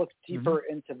want to look deeper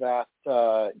into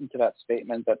that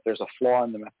statement that there's a flaw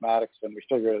in the mathematics and we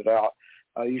figured it out,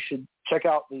 you should check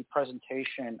out the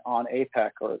presentation on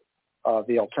APEC, or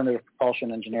the Alternative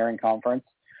Propulsion Engineering Conference,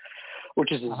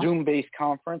 which is a Zoom-based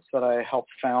conference that I helped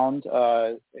found.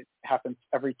 It happens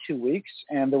every 2 weeks.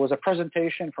 And there was a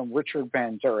presentation from Richard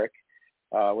Van Durick,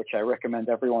 which I recommend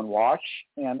everyone watch.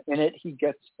 And in it, he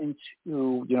gets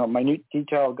into, minute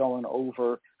detail going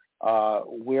over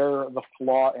where the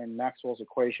flaw in Maxwell's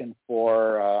equation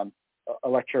for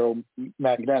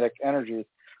electromagnetic energy,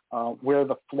 where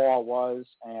the flaw was,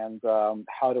 and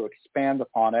how to expand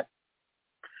upon it,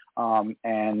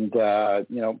 and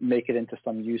make it into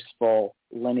some useful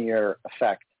linear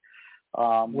effect.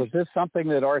 Was this something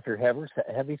that Arthur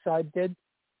Heaviside did?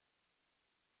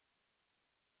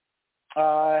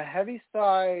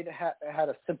 Heaviside had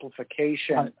a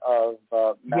simplification of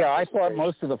I thought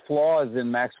most of the flaws in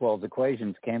Maxwell's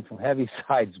equations came from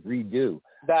Heaviside's redo.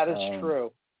 That is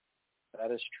true.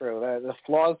 That is true. The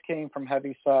flaws came from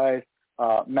Heaviside.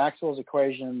 Maxwell's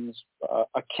equations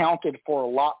accounted for a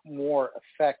lot more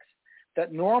effects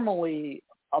that normally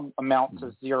amount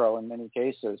to zero in many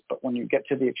cases. But when you get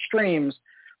to the extremes,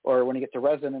 or when you get to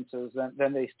resonances,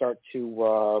 then they start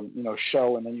to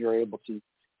show, and then you're able to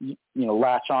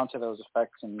latch onto those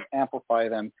effects and amplify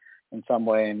them in some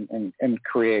way and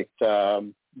create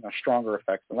stronger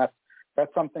effects. And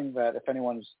that's something that if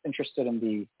anyone's interested in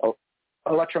the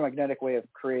electromagnetic way of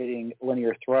creating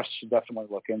linear thrust, should definitely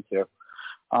look into.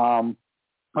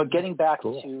 But getting back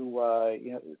to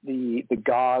the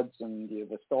gods and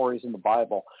the stories in the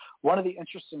Bible, one of the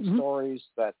interesting stories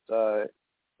that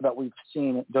we've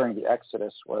seen during the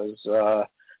Exodus was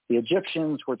the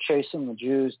Egyptians were chasing the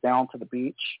Jews down to the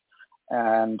beach,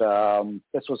 and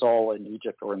this was all in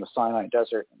Egypt or in the Sinai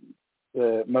Desert.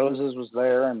 Moses was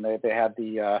there, and they had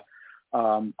the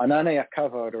Ananei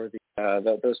Kavod, or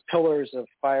those pillars of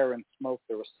fire and smoke.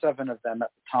 There were 7 of them at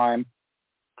the time.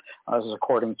 This is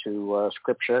according to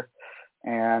Scripture.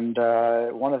 And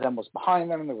one of them was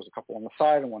behind them. There was a couple on the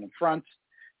side and one in front.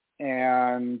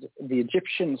 And the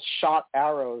Egyptians shot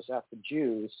arrows at the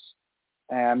Jews,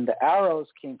 and the arrows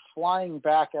came flying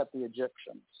back at the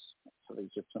Egyptians. So the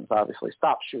Egyptians obviously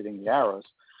stopped shooting the arrows.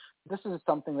 This is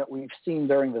something that we've seen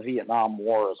during the Vietnam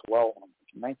War as well.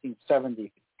 In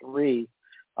 1973,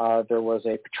 there was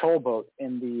a patrol boat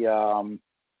in the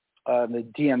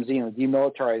DMZ, in the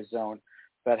demilitarized zone,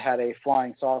 that had a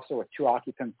flying saucer with 2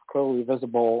 occupants clearly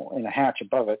visible in a hatch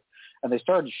above it. And they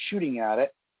started shooting at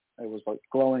it. It was like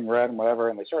glowing red and whatever,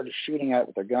 and they started shooting at it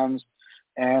with their guns.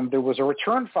 And there was a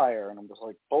return fire, and it was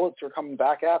like bullets were coming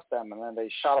back at them, and then they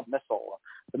shot a missile.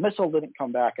 The missile didn't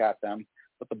come back at them,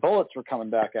 but the bullets were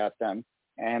coming back at them,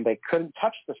 and they couldn't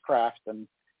touch this craft. And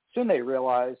soon they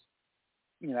realized,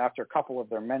 after a couple of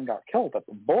their men got killed, that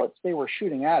the bullets they were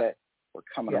shooting at it were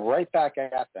coming right back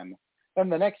at them. Then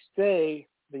the next day,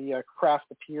 the craft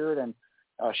appeared and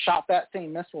shot that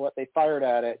same missile that they fired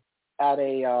at it at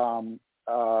an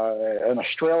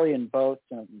Australian boat,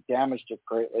 and damaged it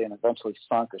greatly and eventually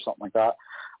sunk or something like that.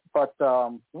 But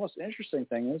the most interesting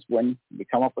thing is when we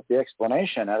come up with the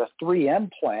explanation, at a 3M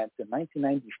plant in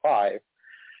 1995,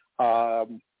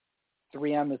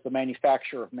 3M is the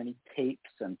manufacturer of many tapes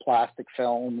and plastic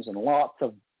films and lots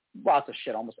of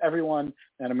shit. Almost everyone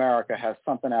in America has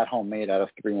something at home made out of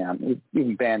 3M,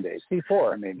 even Band-Aids. C4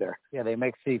 are made there. Yeah, they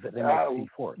make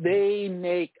C4. They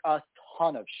make a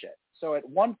ton of shit. So at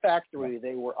one factory,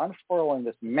 they were unfurling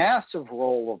this massive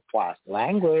roll of plastic.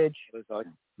 Language. Okay.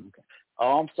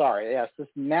 Oh, I'm sorry. Yes, this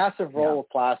massive roll of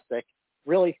plastic,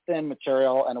 really thin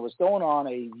material, and it was going on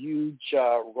a huge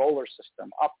roller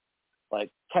system up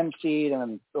like 10 feet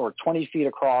or 20 feet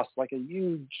across, like a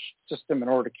huge system in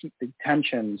order to keep the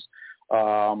tensions,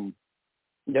 the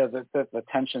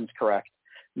tensions correct.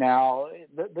 Now,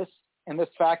 in this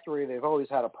factory, they've always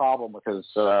had a problem because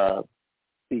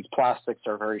these plastics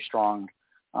are very strong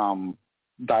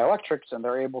dielectrics, and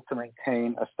they're able to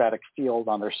maintain a static field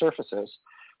on their surfaces.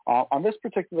 On this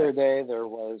particular day, there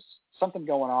was something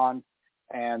going on,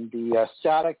 and the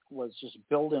static was just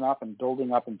building up and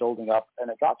building up and building up,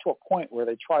 and it got to a point where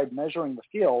they tried measuring the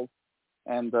field,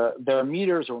 and their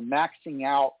meters were maxing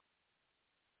out,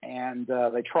 and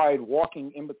they tried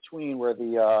walking in between where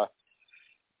the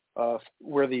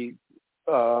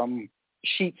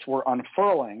sheets were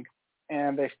unfurling,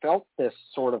 and they felt this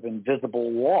sort of invisible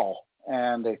wall,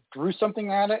 and they threw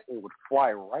something at it, it would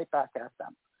fly right back at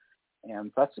them.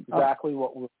 And that's exactly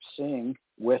what we're seeing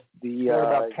with the. What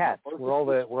about cats? Were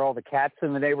all the cats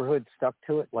in the neighborhood stuck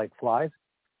to it like flies?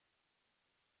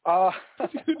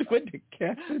 With the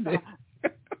cats in it.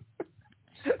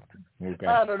 Okay.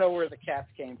 I don't know where the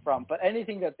cats came from, but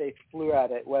anything that they flew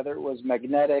at it, whether it was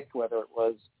magnetic, whether it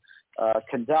was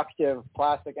conductive,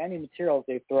 plastic, any material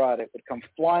they threw at it would come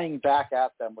flying back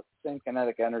at them with the same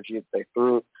kinetic energy that they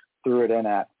threw it in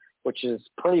at, which is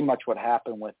pretty much what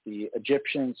happened with the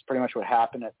Egyptians, pretty much what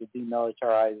happened at the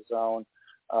demilitarized zone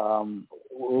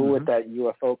with that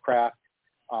UFO craft.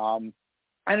 And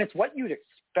it's what you'd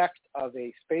expect of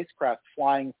a spacecraft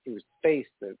flying through space,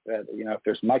 that if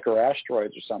there's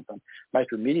microasteroids or something,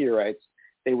 micrometeorites,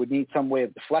 they would need some way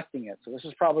of deflecting it. So this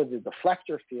is probably the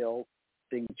deflector field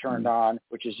being turned on,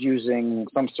 which is using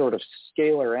some sort of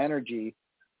scalar energy,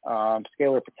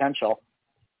 scalar potential.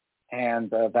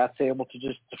 And that's able to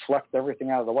just deflect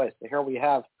everything out of the way. So here we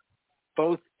have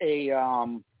both a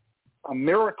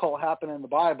miracle happen in the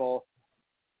Bible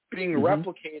being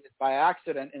replicated by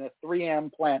accident in a 3M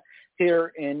plant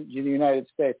here in the United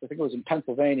States. I think it was in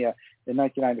Pennsylvania in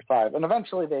 1995. And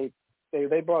eventually they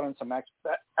brought in some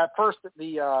experts. At first,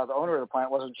 the owner of the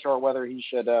plant wasn't sure whether he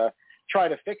should try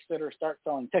to fix it or start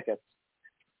selling tickets.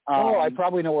 I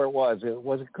probably know where it was.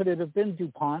 Could it have been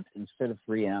DuPont instead of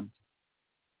 3M?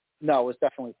 No, it was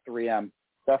definitely 3M.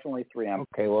 Definitely 3M.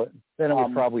 Okay, well, then it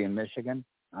was probably in Michigan.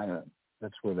 I know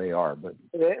that's where they are, but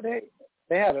they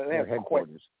have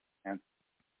headquarters.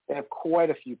 They have quite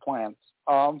a few plants.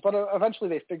 But eventually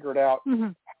they figured out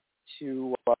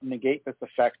to negate this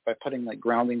effect by putting like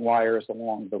grounding wires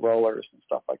along the rollers and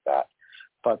stuff like that.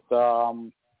 But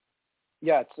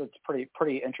it's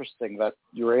pretty interesting that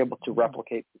you were able to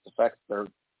replicate these effects.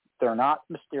 They're not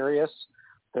mysterious.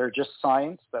 They're just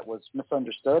science that was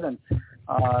misunderstood, and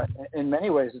in many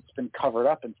ways it's been covered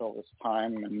up until this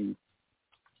time. And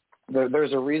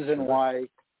there's a reason why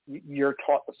you're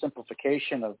taught the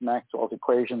simplification of Maxwell's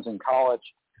equations in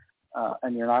college,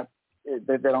 and you're not.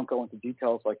 They don't go into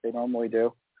details like they normally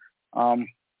do.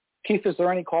 Keith, is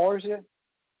there any callers yet?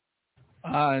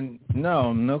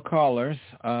 No callers.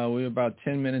 We're about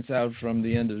 10 minutes out from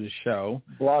the end of the show.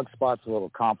 Blogspot's a little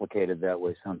complicated that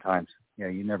way sometimes. Yeah,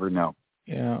 you never know.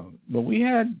 Yeah, but we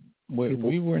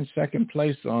were in second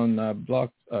place on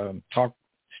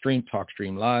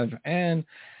TalkStream Live and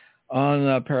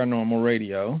on Paranormal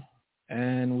Radio,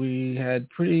 and we had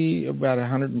about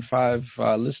 105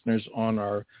 listeners on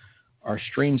our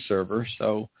stream server.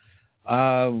 So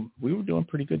we were doing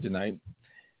pretty good tonight.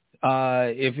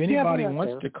 If anybody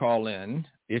wants to call in,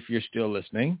 if you're still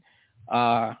listening,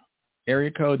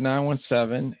 area code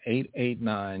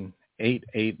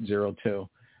 917-889-8802.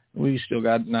 We still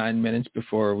got 9 minutes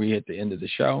before we hit the end of the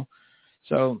show.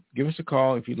 So give us a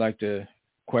call if you'd like to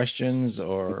questions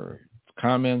or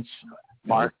comments.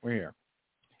 Mark, we're here.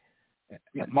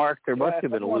 Yeah, Mark, there must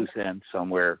have been a loose end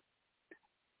somewhere.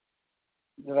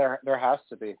 There has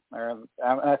to be. No.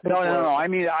 I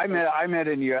meant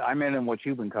in what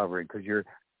you've been covering, because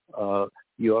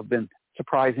you have been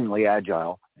surprisingly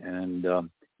agile and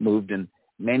moved in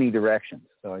many directions.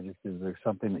 So is there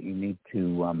something that you need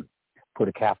to put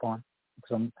a cap on?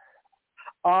 Just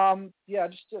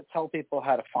to tell people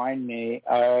how to find me.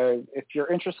 If you're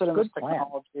interested in this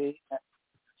technology,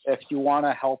 if you want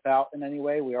to help out in any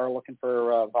way, we are looking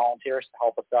for volunteers to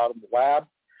help us out in the lab.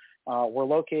 We're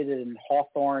located in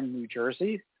Hawthorne, New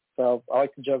Jersey, So I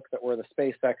like to joke that we're the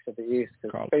SpaceX of the East,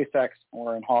 because SpaceX,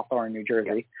 we're in Hawthorne, New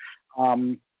Jersey. Our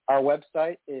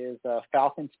website is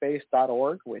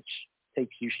falconspace.org, which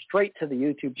takes you straight to the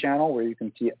YouTube channel where you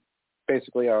can see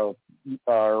basically our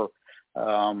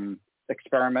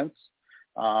experiments.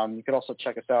 You could also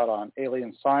check us out on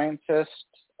Alien Scientist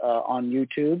on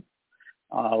YouTube.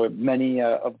 With many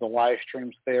of the live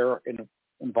streams there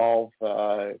involve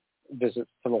visits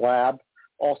to the lab.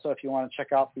 Also, if you want to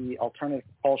check out the Alternative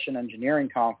Propulsion Engineering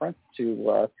Conference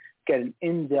to get an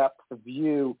in-depth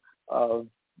view of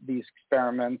these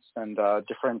experiments and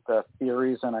different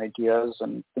theories and ideas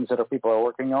and things that people are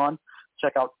working on,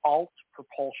 check out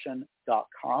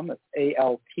altpropulsion.com. It's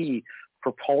ALT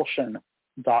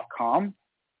propulsion.com.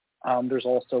 There's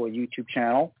also a YouTube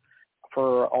channel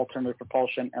for Alternative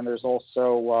Propulsion, and there's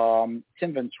also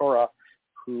Tim Ventura,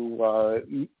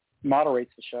 who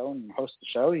moderates the show and hosts the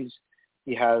show.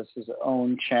 He has his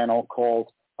own channel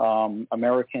called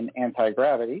American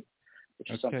Anti-Gravity,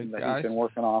 which is something that he's been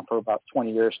working on for about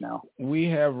 20 years now. We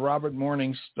have Robert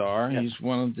Morningstar. Yes. He's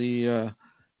one of the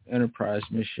Enterprise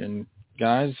mission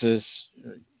guys. He's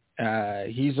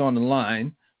on the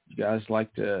line. You guys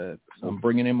like to? I'm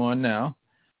bringing him on now.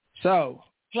 So,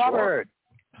 Robert.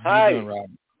 How you doing, Robert?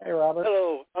 Hey, Robert.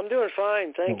 Hello. I'm doing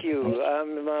fine. Thank you.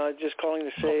 I'm just calling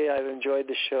to say I've enjoyed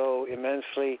the show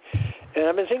immensely. And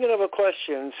I've been thinking of a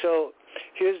question. So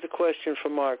here's the question for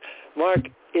Mark. Mark,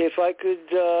 if I could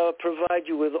provide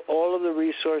you with all of the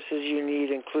resources you need,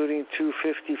 including two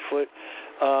 50-foot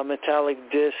metallic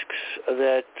discs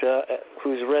that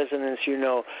whose resonance you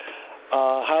know,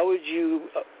 how would you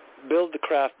build the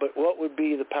craft, but what would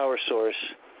be the power source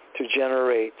to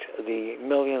generate the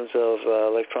millions of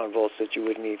electron volts that you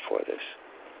would need for this?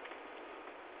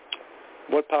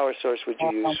 What power source would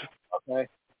you use? Okay.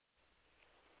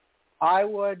 I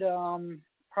would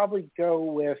probably go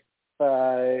with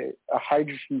a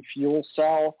hydrogen fuel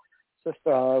cell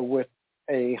with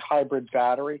a hybrid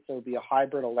battery. So it would be a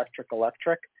hybrid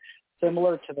electric-electric,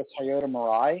 similar to the Toyota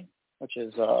Mirai, which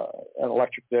is an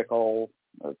electric vehicle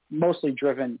mostly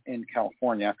driven in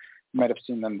California. You might have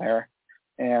seen them there.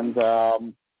 And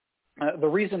the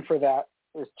reason for that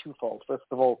is twofold. First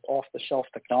of all, off-the-shelf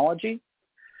technology.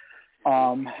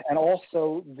 And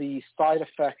also the side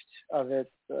effect of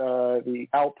it, the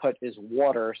output is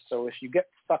water. So if you get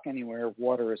stuck anywhere,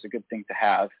 water is a good thing to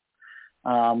have.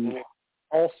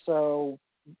 Also,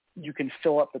 you can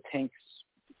fill up the tanks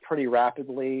pretty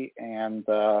rapidly, and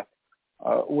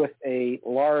with a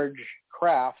large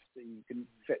craft, you can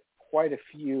fit quite a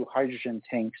few hydrogen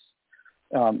tanks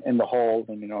in the hold,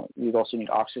 and you'd also need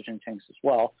oxygen tanks as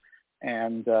well,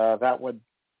 and that would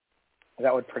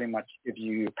pretty much give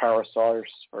you your power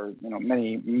source for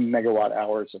many megawatt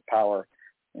hours of power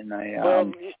in a.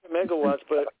 Well, you said megawatts,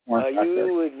 but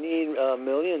you would need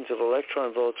millions of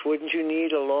electron volts. Wouldn't you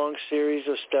need a long series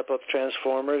of step-up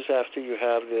transformers after you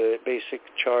have the basic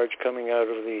charge coming out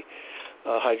of the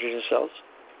hydrogen cells?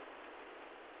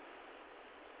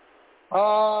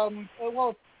 Well,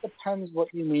 it depends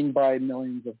what you mean by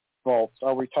millions of volts.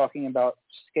 Are we talking about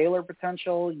scalar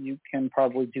potential? You can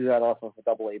probably do that off of a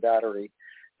AA battery,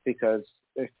 because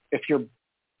if you're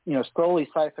slowly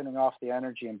siphoning off the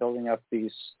energy and building up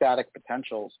these static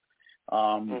potentials,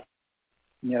 a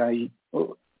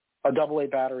AA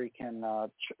battery can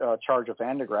charge a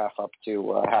Van de Graaff up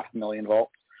to 500,000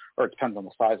 volts, or it depends on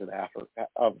the size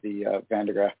of the Van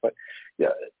de Graaff. But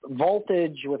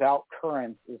voltage without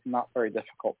current is not very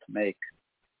difficult to make,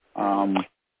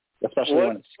 especially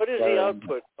when it's... What is the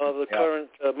output of the current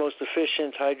most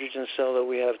efficient hydrogen cell that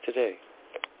we have today?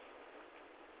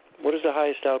 What is the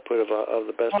highest output of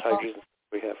the best hydrogen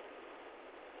we have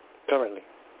currently?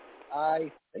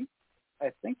 I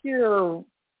think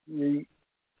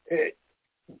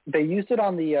they used it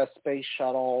on the space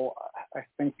shuttle. I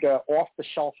think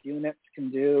off-the-shelf units can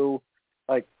do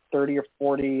like 30 or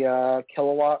 40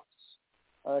 kilowatts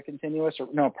continuous, or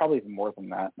no, probably even more than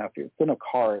that. Now, if it's in a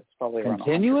car, it's probably around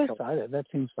continuous. That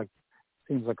seems like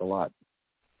a lot.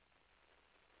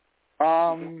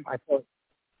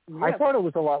 I thought it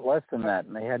was a lot less than that,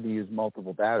 and they had to use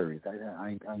multiple batteries.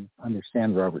 I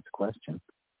understand Robert's question.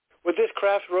 Would this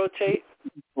craft rotate?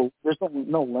 There's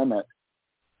no limit.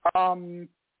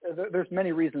 There's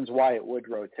many reasons why it would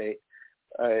rotate,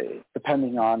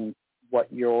 depending on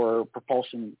what your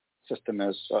propulsion system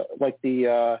is. Like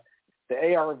the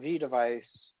ARV device,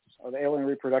 or the alien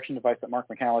reproduction device that Mark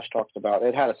McCallish talks about,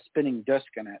 it had a spinning disc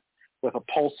in it with a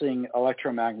pulsing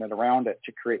electromagnet around it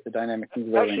to create the dynamic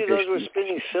orientation. Actually, those were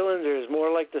spinning cylinders, more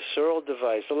like the Searle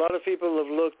device. A lot of people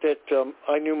have looked at,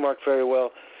 I knew Mark very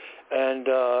well, and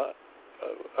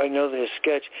I know that his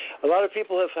sketch, a lot of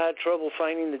people have had trouble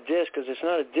finding the disc because it's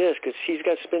not a disc. He's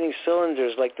got spinning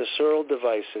cylinders like the Searle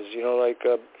devices, like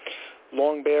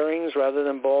long bearings rather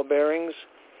than ball bearings.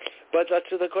 But that's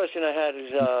the question I had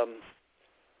is,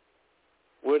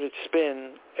 would it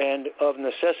spin and of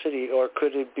necessity, or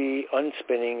could it be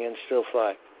unspinning and still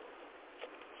fly?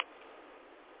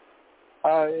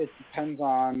 It depends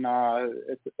on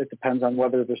it depends on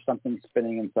whether there's something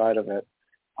spinning inside of it,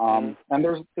 and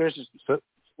there's just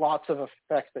lots of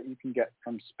effects that you can get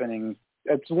from spinning.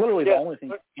 It's literally the only thing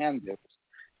you can do.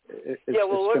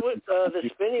 The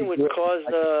spinning would cause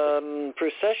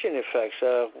precession effects.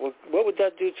 What would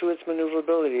that do to its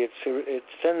maneuverability? Its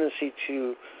tendency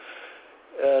to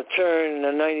turn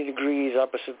 90 degrees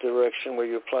opposite direction where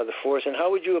you apply the force. And how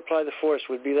would you apply the force?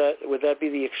 Would that be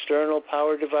the external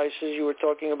power devices you were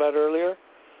talking about earlier?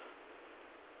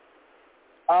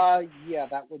 Yeah,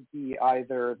 that would be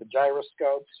either the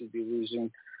gyroscopes. You'd be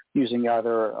using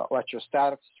either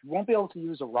electrostatics. You won't be able to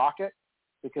use a rocket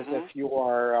because if you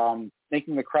are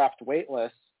making the craft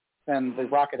weightless, then the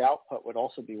rocket output would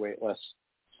also be weightless.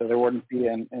 So there wouldn't be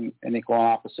an equal and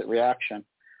opposite reaction.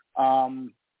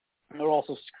 It would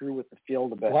also screw with the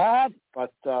field a bit. What?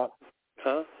 But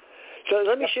So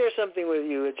let me share something with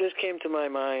you. It just came to my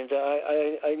mind.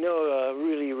 I know a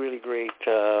really, really great,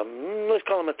 let's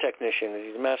call him a technician.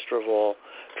 He's a master of all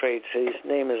trades. His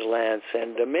name is Lance.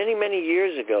 And many, many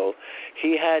years ago,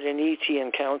 he had an ET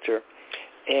encounter.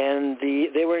 And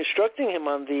they were instructing him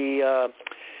on the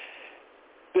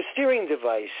steering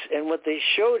device. And what they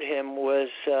showed him was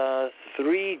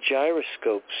 3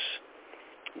 gyroscopes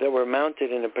that were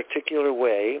mounted in a particular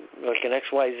way, like an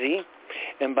XYZ,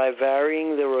 and by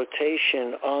varying the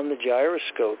rotation on the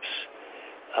gyroscopes,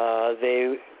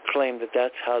 they claimed that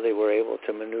that's how they were able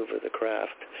to maneuver the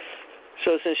craft.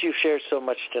 So since you've shared so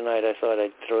much tonight, I thought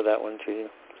I'd throw that one to you.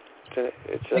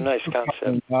 It's a nice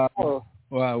concept.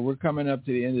 Well, we're coming up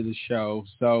to the end of the show,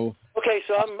 so... Okay,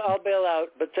 so I'll bail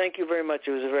out, but thank you very much.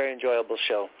 It was a very enjoyable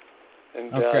show.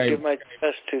 And give my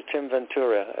best to Tim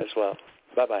Ventura as well.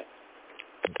 Bye-bye.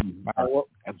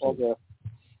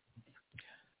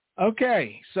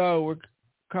 Okay, so we're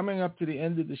coming up to the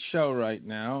end of the show right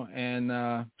now, and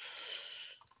this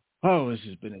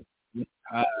has been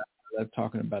I love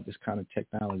talking about this kind of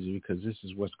technology because this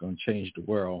is what's going to change the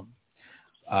world.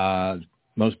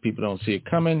 Most people don't see it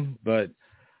coming, but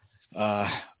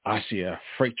I see a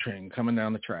freight train coming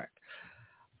down the track.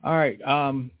 All right,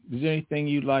 is there anything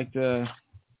you'd like to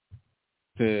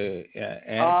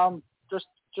add?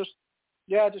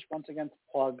 Just once again to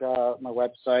plug my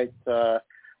website,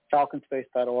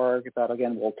 falconspace.org. That,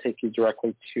 again, will take you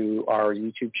directly to our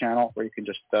YouTube channel where you can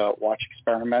just watch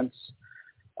experiments.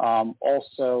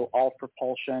 Also,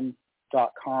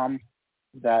 allpropulsion.com.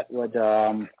 That would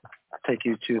take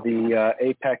you to the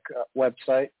APEC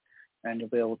website, and you'll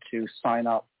be able to sign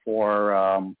up for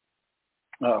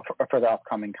the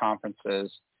upcoming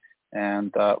conferences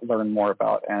and learn more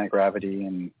about anti-gravity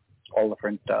and all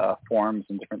different forms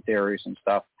and different theories and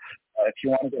stuff. If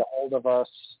you want to get a hold of us,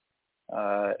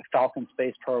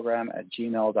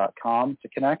 falconspaceprogram@gmail.com to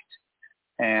connect,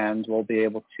 and we'll be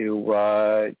able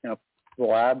to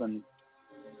lab and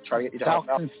try to get you to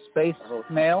Falcon Space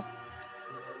Mail.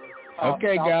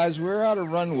 Okay, guys, we're out of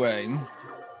runway,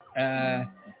 and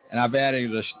I've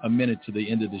added a minute to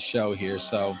the end of the show here.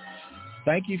 So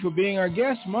thank you for being our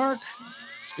guest, Mark.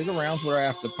 Stick around for our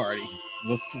after party.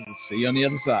 We'll see you on the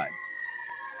other side.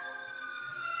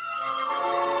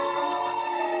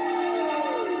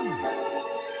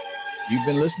 You've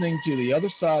been listening to The Other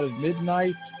Side of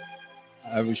Midnight.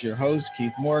 I was your host,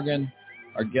 Keith Morgan.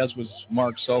 Our guest was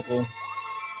Mark Sokol.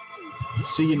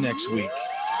 See you next week.